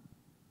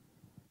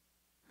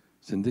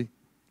 Cindy?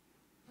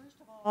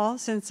 Well,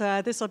 since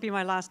this will be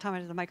my last time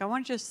at the mic, I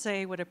want to just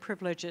say what a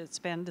privilege it's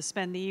been to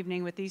spend the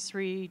evening with these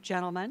three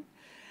gentlemen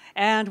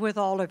and with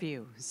all of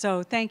you.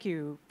 So thank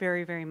you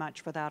very, very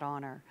much for that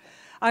honor.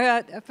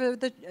 For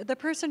the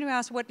person who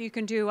asked what you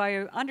can do,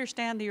 I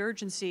understand the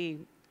urgency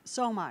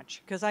so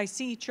much because I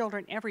see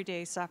children every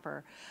day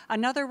suffer.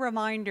 Another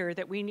reminder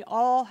that we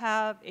all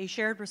have a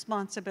shared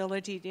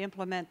responsibility to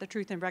implement the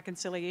Truth and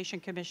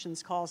Reconciliation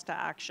Commission's calls to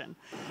action.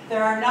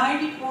 There are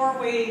 94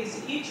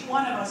 ways each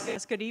one of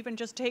us could even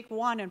just take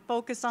one and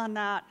focus on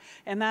that.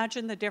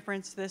 Imagine the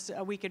difference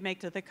we could make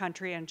to the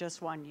country in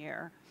just 1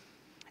 year.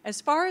 As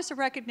far as the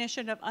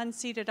recognition of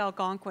unceded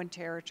Algonquin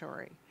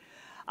territory,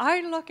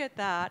 I look at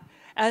that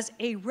as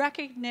a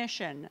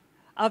recognition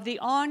of the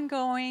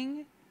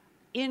ongoing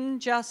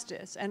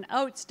injustice and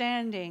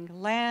outstanding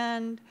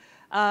land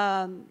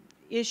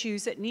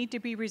issues that need to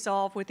be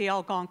resolved with the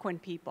Algonquin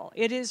people.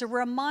 It is a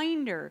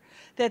reminder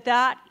that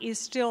that is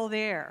still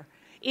there.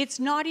 It's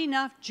not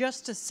enough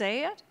just to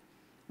say it.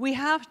 We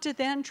have to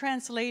then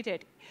translate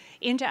it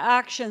into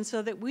action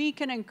so that we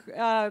can,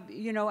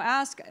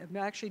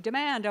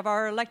 demand of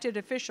our elected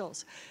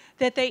officials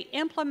that they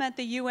implement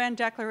the UN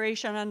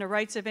Declaration on the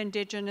Rights of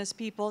Indigenous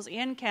Peoples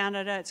in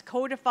Canada. It's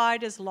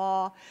codified as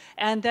law,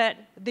 and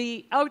that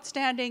the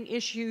outstanding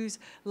issues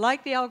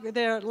like the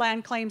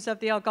land claims of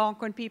the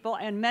Algonquin people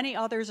and many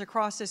others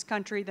across this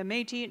country, the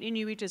Métis and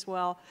Inuit as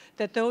well,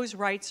 that those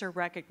rights are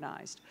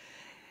recognized.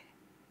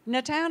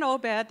 Natan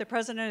Obed, the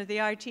president of the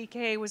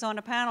ITK, was on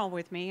a panel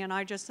with me, and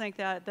I just think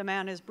that the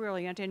man is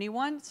brilliant. And he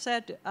once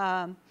said,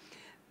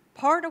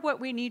 part of what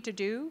we need to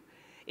do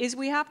is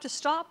we have to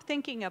stop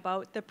thinking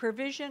about the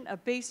provision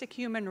of basic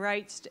human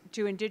rights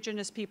to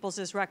Indigenous peoples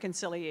as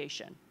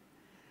reconciliation.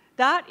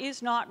 That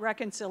is not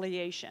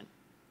reconciliation.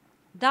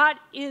 That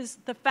is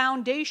the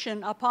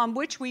foundation upon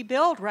which we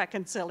build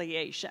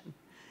reconciliation.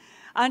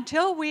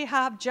 Until we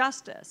have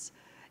justice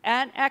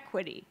and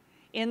equity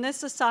in this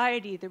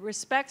society that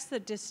respects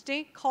the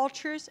distinct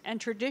cultures and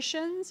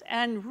traditions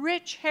and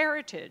rich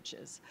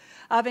heritages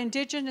of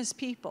Indigenous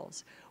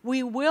peoples,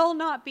 we will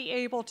not be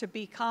able to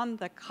become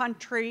the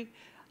country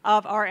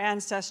of our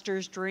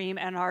ancestors' dream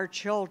and our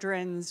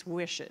children's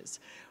wishes.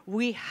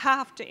 We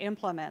have to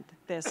implement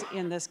this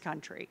in this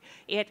country.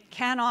 It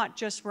cannot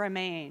just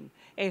remain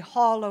a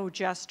hollow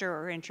gesture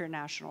or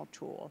international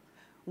tool.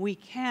 We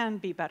can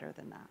be better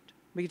than that.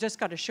 We just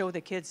got to show the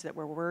kids that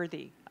we're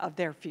worthy of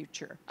their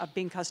future, of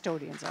being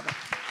custodians of it.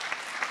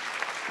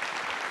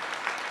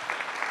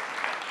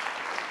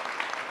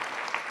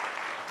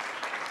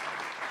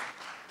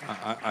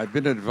 I've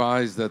been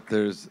advised that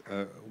there's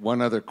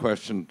one other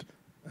question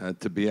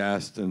to be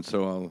asked, and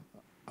so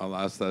I'll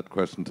ask that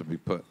question to be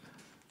put.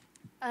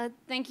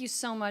 Thank you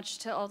so much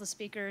to all the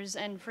speakers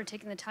and for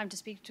taking the time to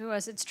speak to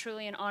us. It's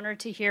truly an honor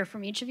to hear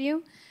from each of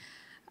you.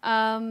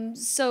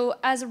 So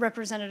as a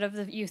representative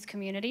of the youth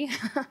community,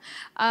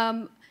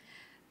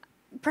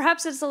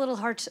 perhaps it's a little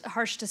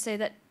harsh to say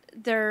that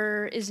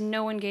there is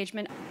no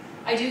engagement.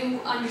 I do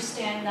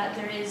understand that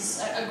there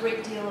is a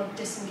great deal of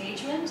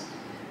disengagement,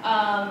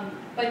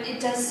 but it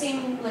does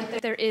seem like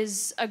there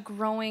is a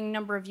growing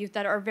number of youth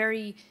that are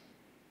very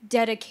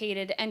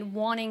dedicated and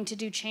wanting to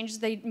do changes.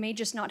 They may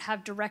just not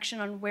have direction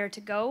on where to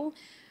go.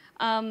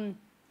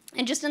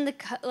 And just in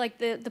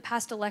the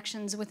past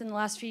elections within the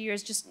last few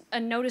years, just a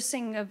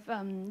noticing of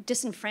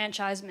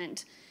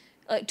disenfranchisement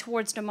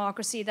towards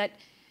democracy, that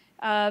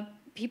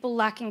people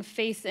lacking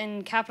faith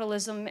in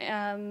capitalism,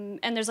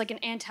 and there's like an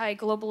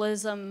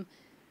anti-globalism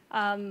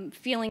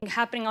feeling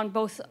happening on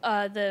both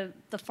the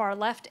far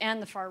left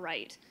and the far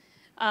right.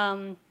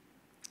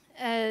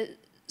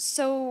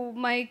 So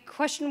my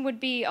question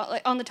would be,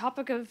 on the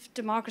topic of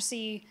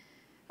democracy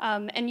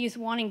and youth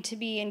wanting to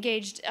be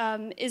engaged,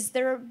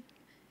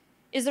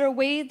 is there a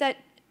way that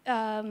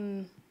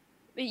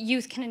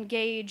youth can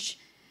engage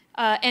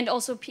and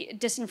also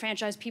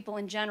disenfranchise people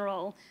in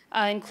general,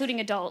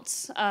 including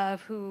adults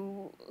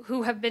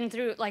who have been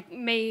through,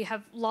 may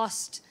have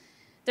lost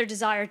their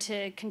desire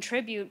to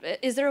contribute?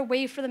 Is there a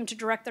way for them to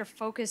direct their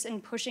focus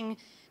in pushing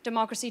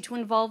democracy to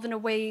involve in a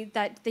way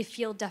that they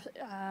feel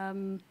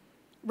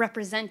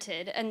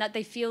represented and that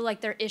they feel like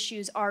their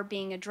issues are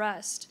being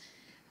addressed?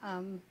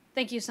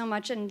 Thank you so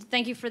much, and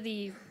thank you for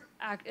the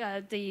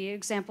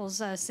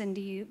examples,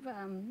 Cindy.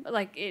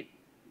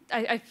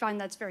 I find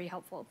that's very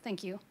helpful.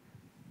 Thank you.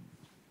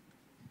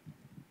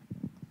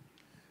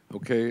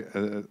 Okay,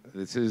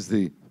 this is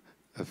the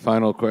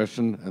final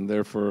question, and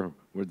therefore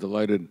we're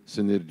delighted,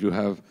 Cindy, that you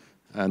have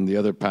and the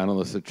other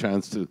panelists a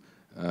chance to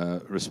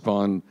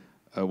respond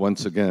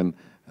once again.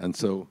 And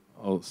so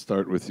I'll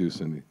start with you,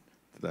 Cindy,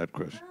 to that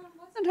question.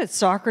 Wasn't it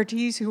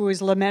Socrates who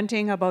was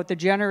lamenting about the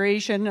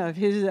generation of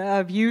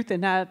youth,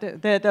 and that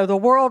the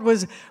world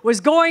was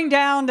going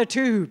down the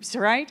tubes,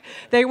 right?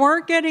 They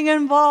weren't getting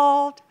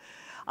involved.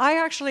 I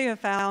actually have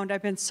found,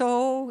 I've been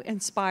so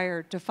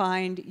inspired to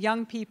find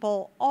young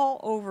people all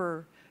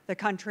over the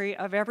country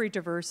of every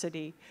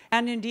diversity,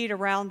 and indeed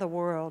around the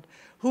world,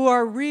 who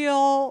are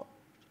real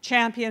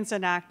champions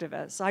and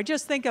activists. I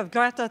just think of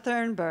Greta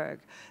Thunberg,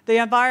 the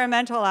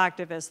environmental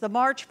activists, the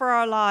March for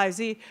Our Lives,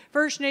 the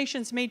First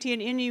Nations, Métis,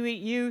 and Inuit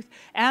youth,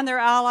 and their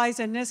allies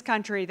in this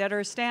country that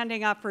are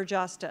standing up for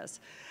justice.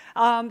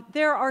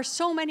 There are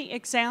so many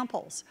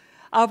examples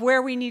of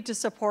where we need to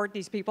support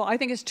these people. I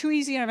think it's too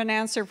easy of an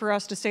answer for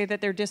us to say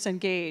that they're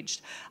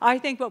disengaged. I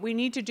think what we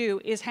need to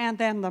do is hand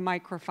them the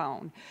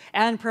microphone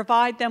and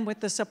provide them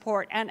with the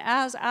support. And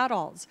as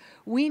adults,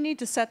 we need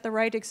to set the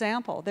right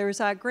example. There's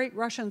that great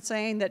Russian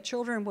saying that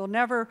children will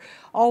never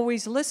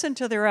always listen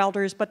to their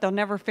elders, but they'll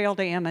never fail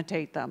to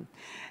imitate them.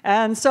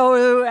 And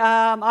so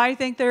I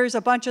think there's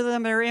a bunch of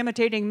them that are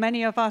imitating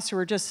many of us who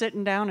are just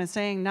sitting down and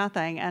saying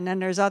nothing. And then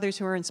there's others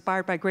who are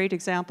inspired by great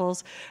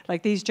examples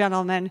like these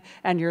gentlemen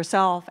and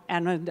yourself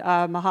and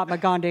Mahatma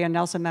Gandhi and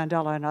Nelson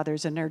Mandela and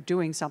others, and they're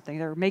doing something.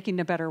 They're making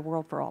a better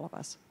world for all of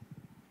us.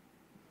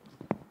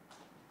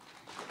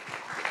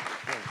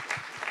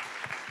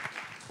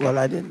 Well,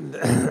 I didn't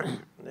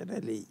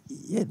really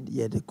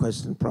hear the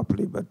question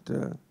properly, but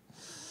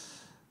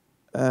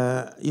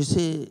you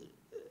see,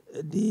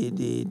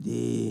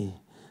 the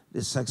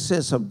the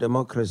success of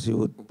democracy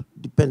would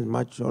depend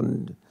much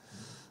on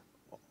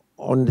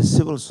the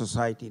civil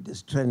society, the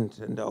strength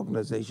and the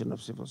organization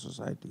of civil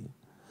society.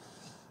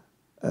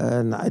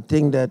 And I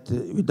think that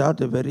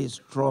without a very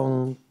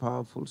strong,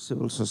 powerful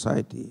civil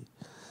society,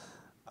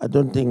 I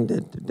don't think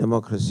that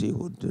democracy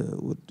would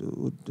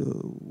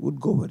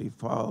go very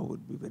far,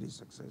 would be very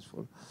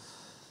successful.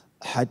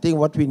 I think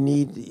what we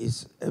need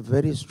is a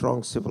very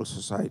strong civil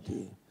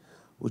society,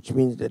 which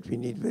means that we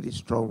need very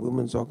strong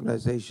women's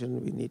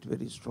organization, we need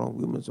very strong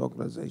women's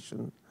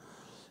organization,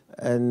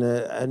 and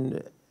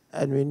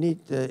we need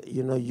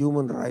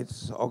human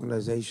rights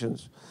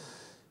organizations.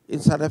 In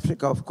South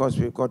Africa, of course,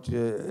 we've got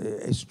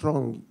a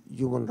strong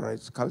human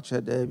rights culture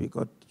there. We've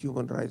got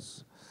human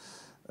rights.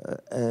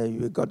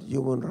 We've got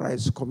human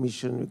rights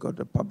commission. We've got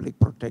a public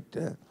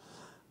protector.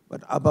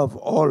 But above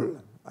all,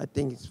 I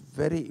think it's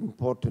very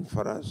important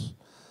for us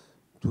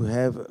to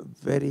have a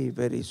very,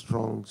 very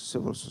strong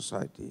civil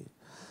society.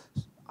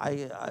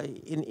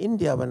 In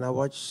India, when I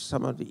watch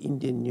some of the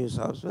Indian news,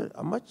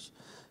 I'm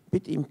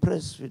bit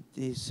impressed with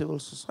the civil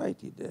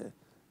society there.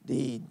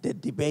 The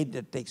debate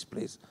that takes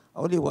place. I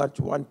only watch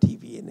one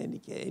TV in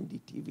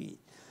NDTV,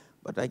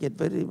 but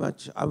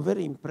I'm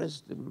very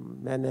impressed the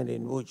manner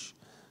in which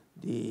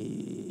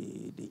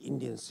the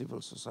Indian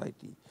civil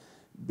society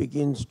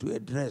begins to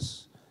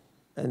address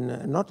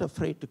and not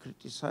afraid to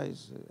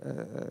criticize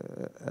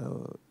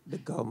the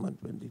government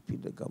when they feel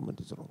the government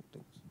is wrong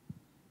things.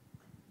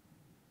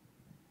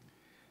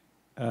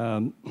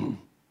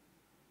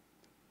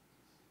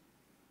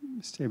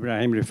 Mr.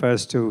 Ibrahim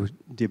refers to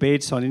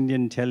debates on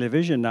Indian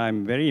television.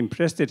 I'm very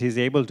impressed that he's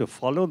able to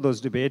follow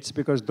those debates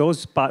because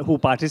those who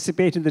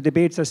participate in the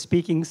debates are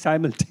speaking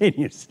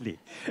simultaneously.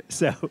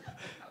 So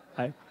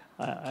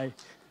I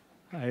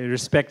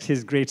respect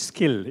his great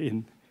skill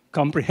in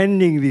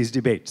comprehending these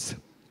debates.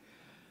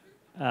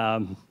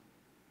 Well,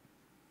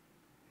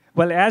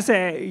 as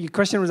a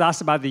question was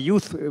asked about the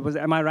youth,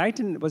 am I right?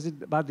 Was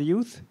it about the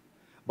youth?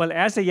 Well,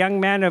 as a young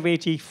man of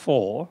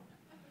 84,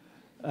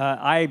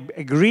 I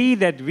agree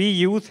that we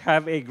youth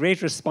have a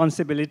great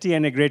responsibility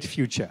and a great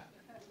future.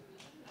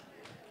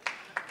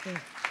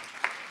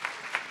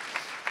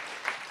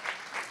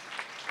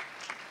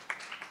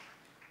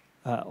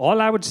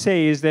 All I would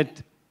say is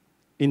that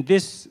in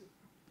this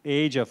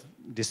age of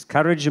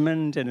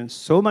discouragement and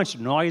so much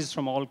noise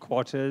from all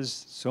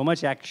quarters, so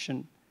much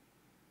action,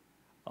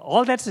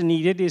 all that's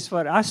needed is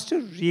for us to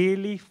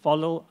really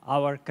follow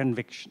our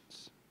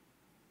convictions.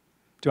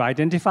 To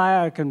identify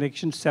our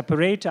convictions,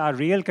 separate our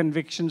real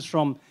convictions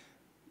from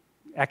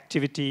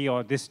activity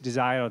or this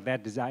desire or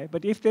that desire.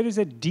 But if there is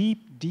a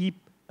deep,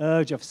 deep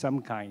urge of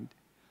some kind,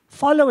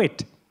 follow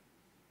it.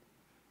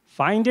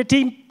 Find a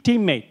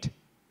teammate.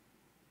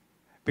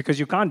 Because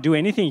you can't do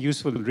anything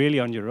useful really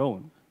on your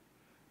own.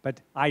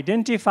 But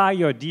identify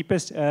your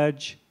deepest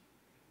urge,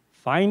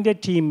 find a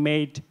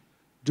teammate,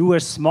 do a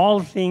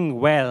small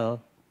thing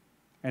well,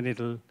 and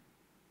it'll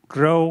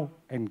grow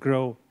and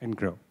grow and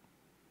grow.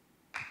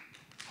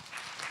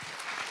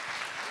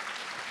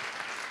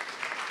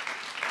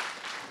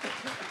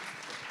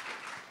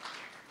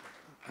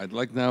 I'd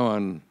like now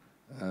on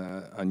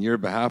your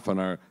behalf, on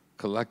our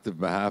collective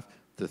behalf,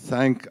 to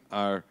thank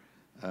our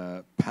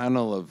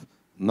panel of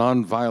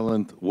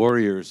nonviolent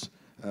warriors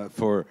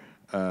for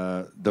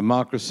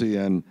democracy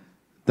and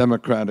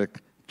democratic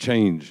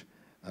change.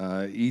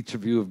 Each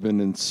of you have been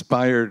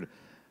inspired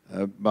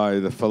by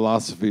the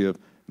philosophy of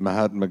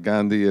Mahatma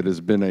Gandhi. It has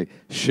been a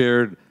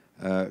shared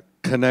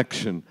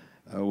connection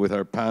with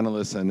our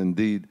panelists and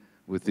indeed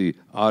with the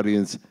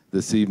audience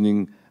this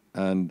evening.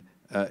 And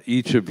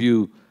each of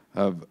you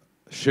have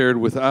shared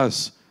with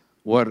us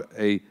what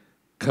a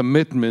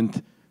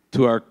commitment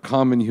to our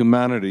common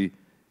humanity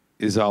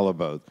is all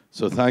about.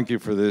 So thank you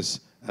for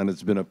this, and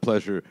it's been a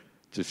pleasure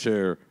to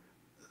share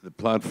the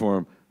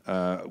platform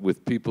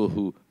with people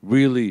who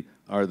really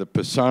are the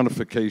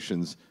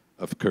personifications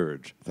of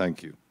courage.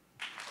 Thank you.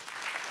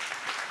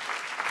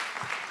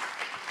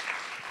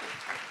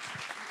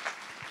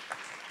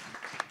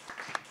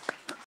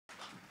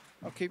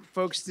 Okay,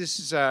 folks, this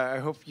is,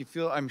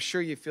 I'm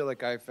sure you feel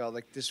like I felt,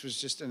 like this was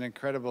just an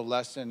incredible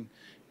lesson.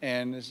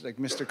 And it's like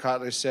Mr.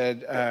 Cotler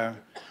said,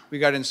 we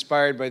got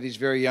inspired by these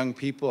very young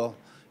people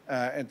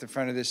at the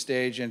front of this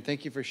stage. And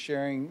thank you for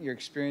sharing your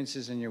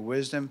experiences and your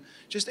wisdom.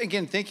 Just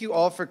again, thank you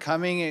all for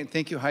coming. And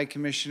thank you, High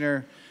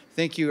Commissioner.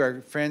 Thank you,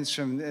 our friends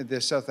from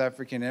the South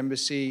African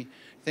Embassy.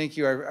 Thank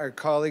you, our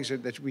colleagues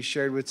that we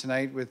shared with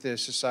tonight with the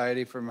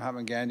Society for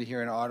Mahatma Gandhi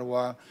here in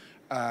Ottawa.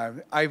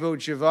 I Vote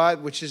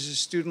Javad, which is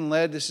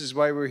student-led. This is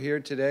why we're here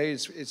today.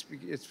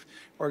 It's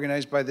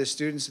organized by the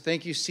students.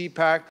 Thank you,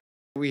 CPAC.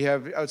 We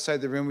have,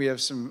 outside the room, we have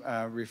some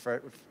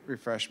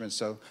refreshments.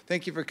 So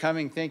thank you for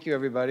coming. Thank you,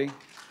 everybody.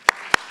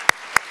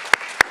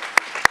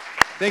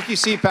 Thank you,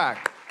 CPAC.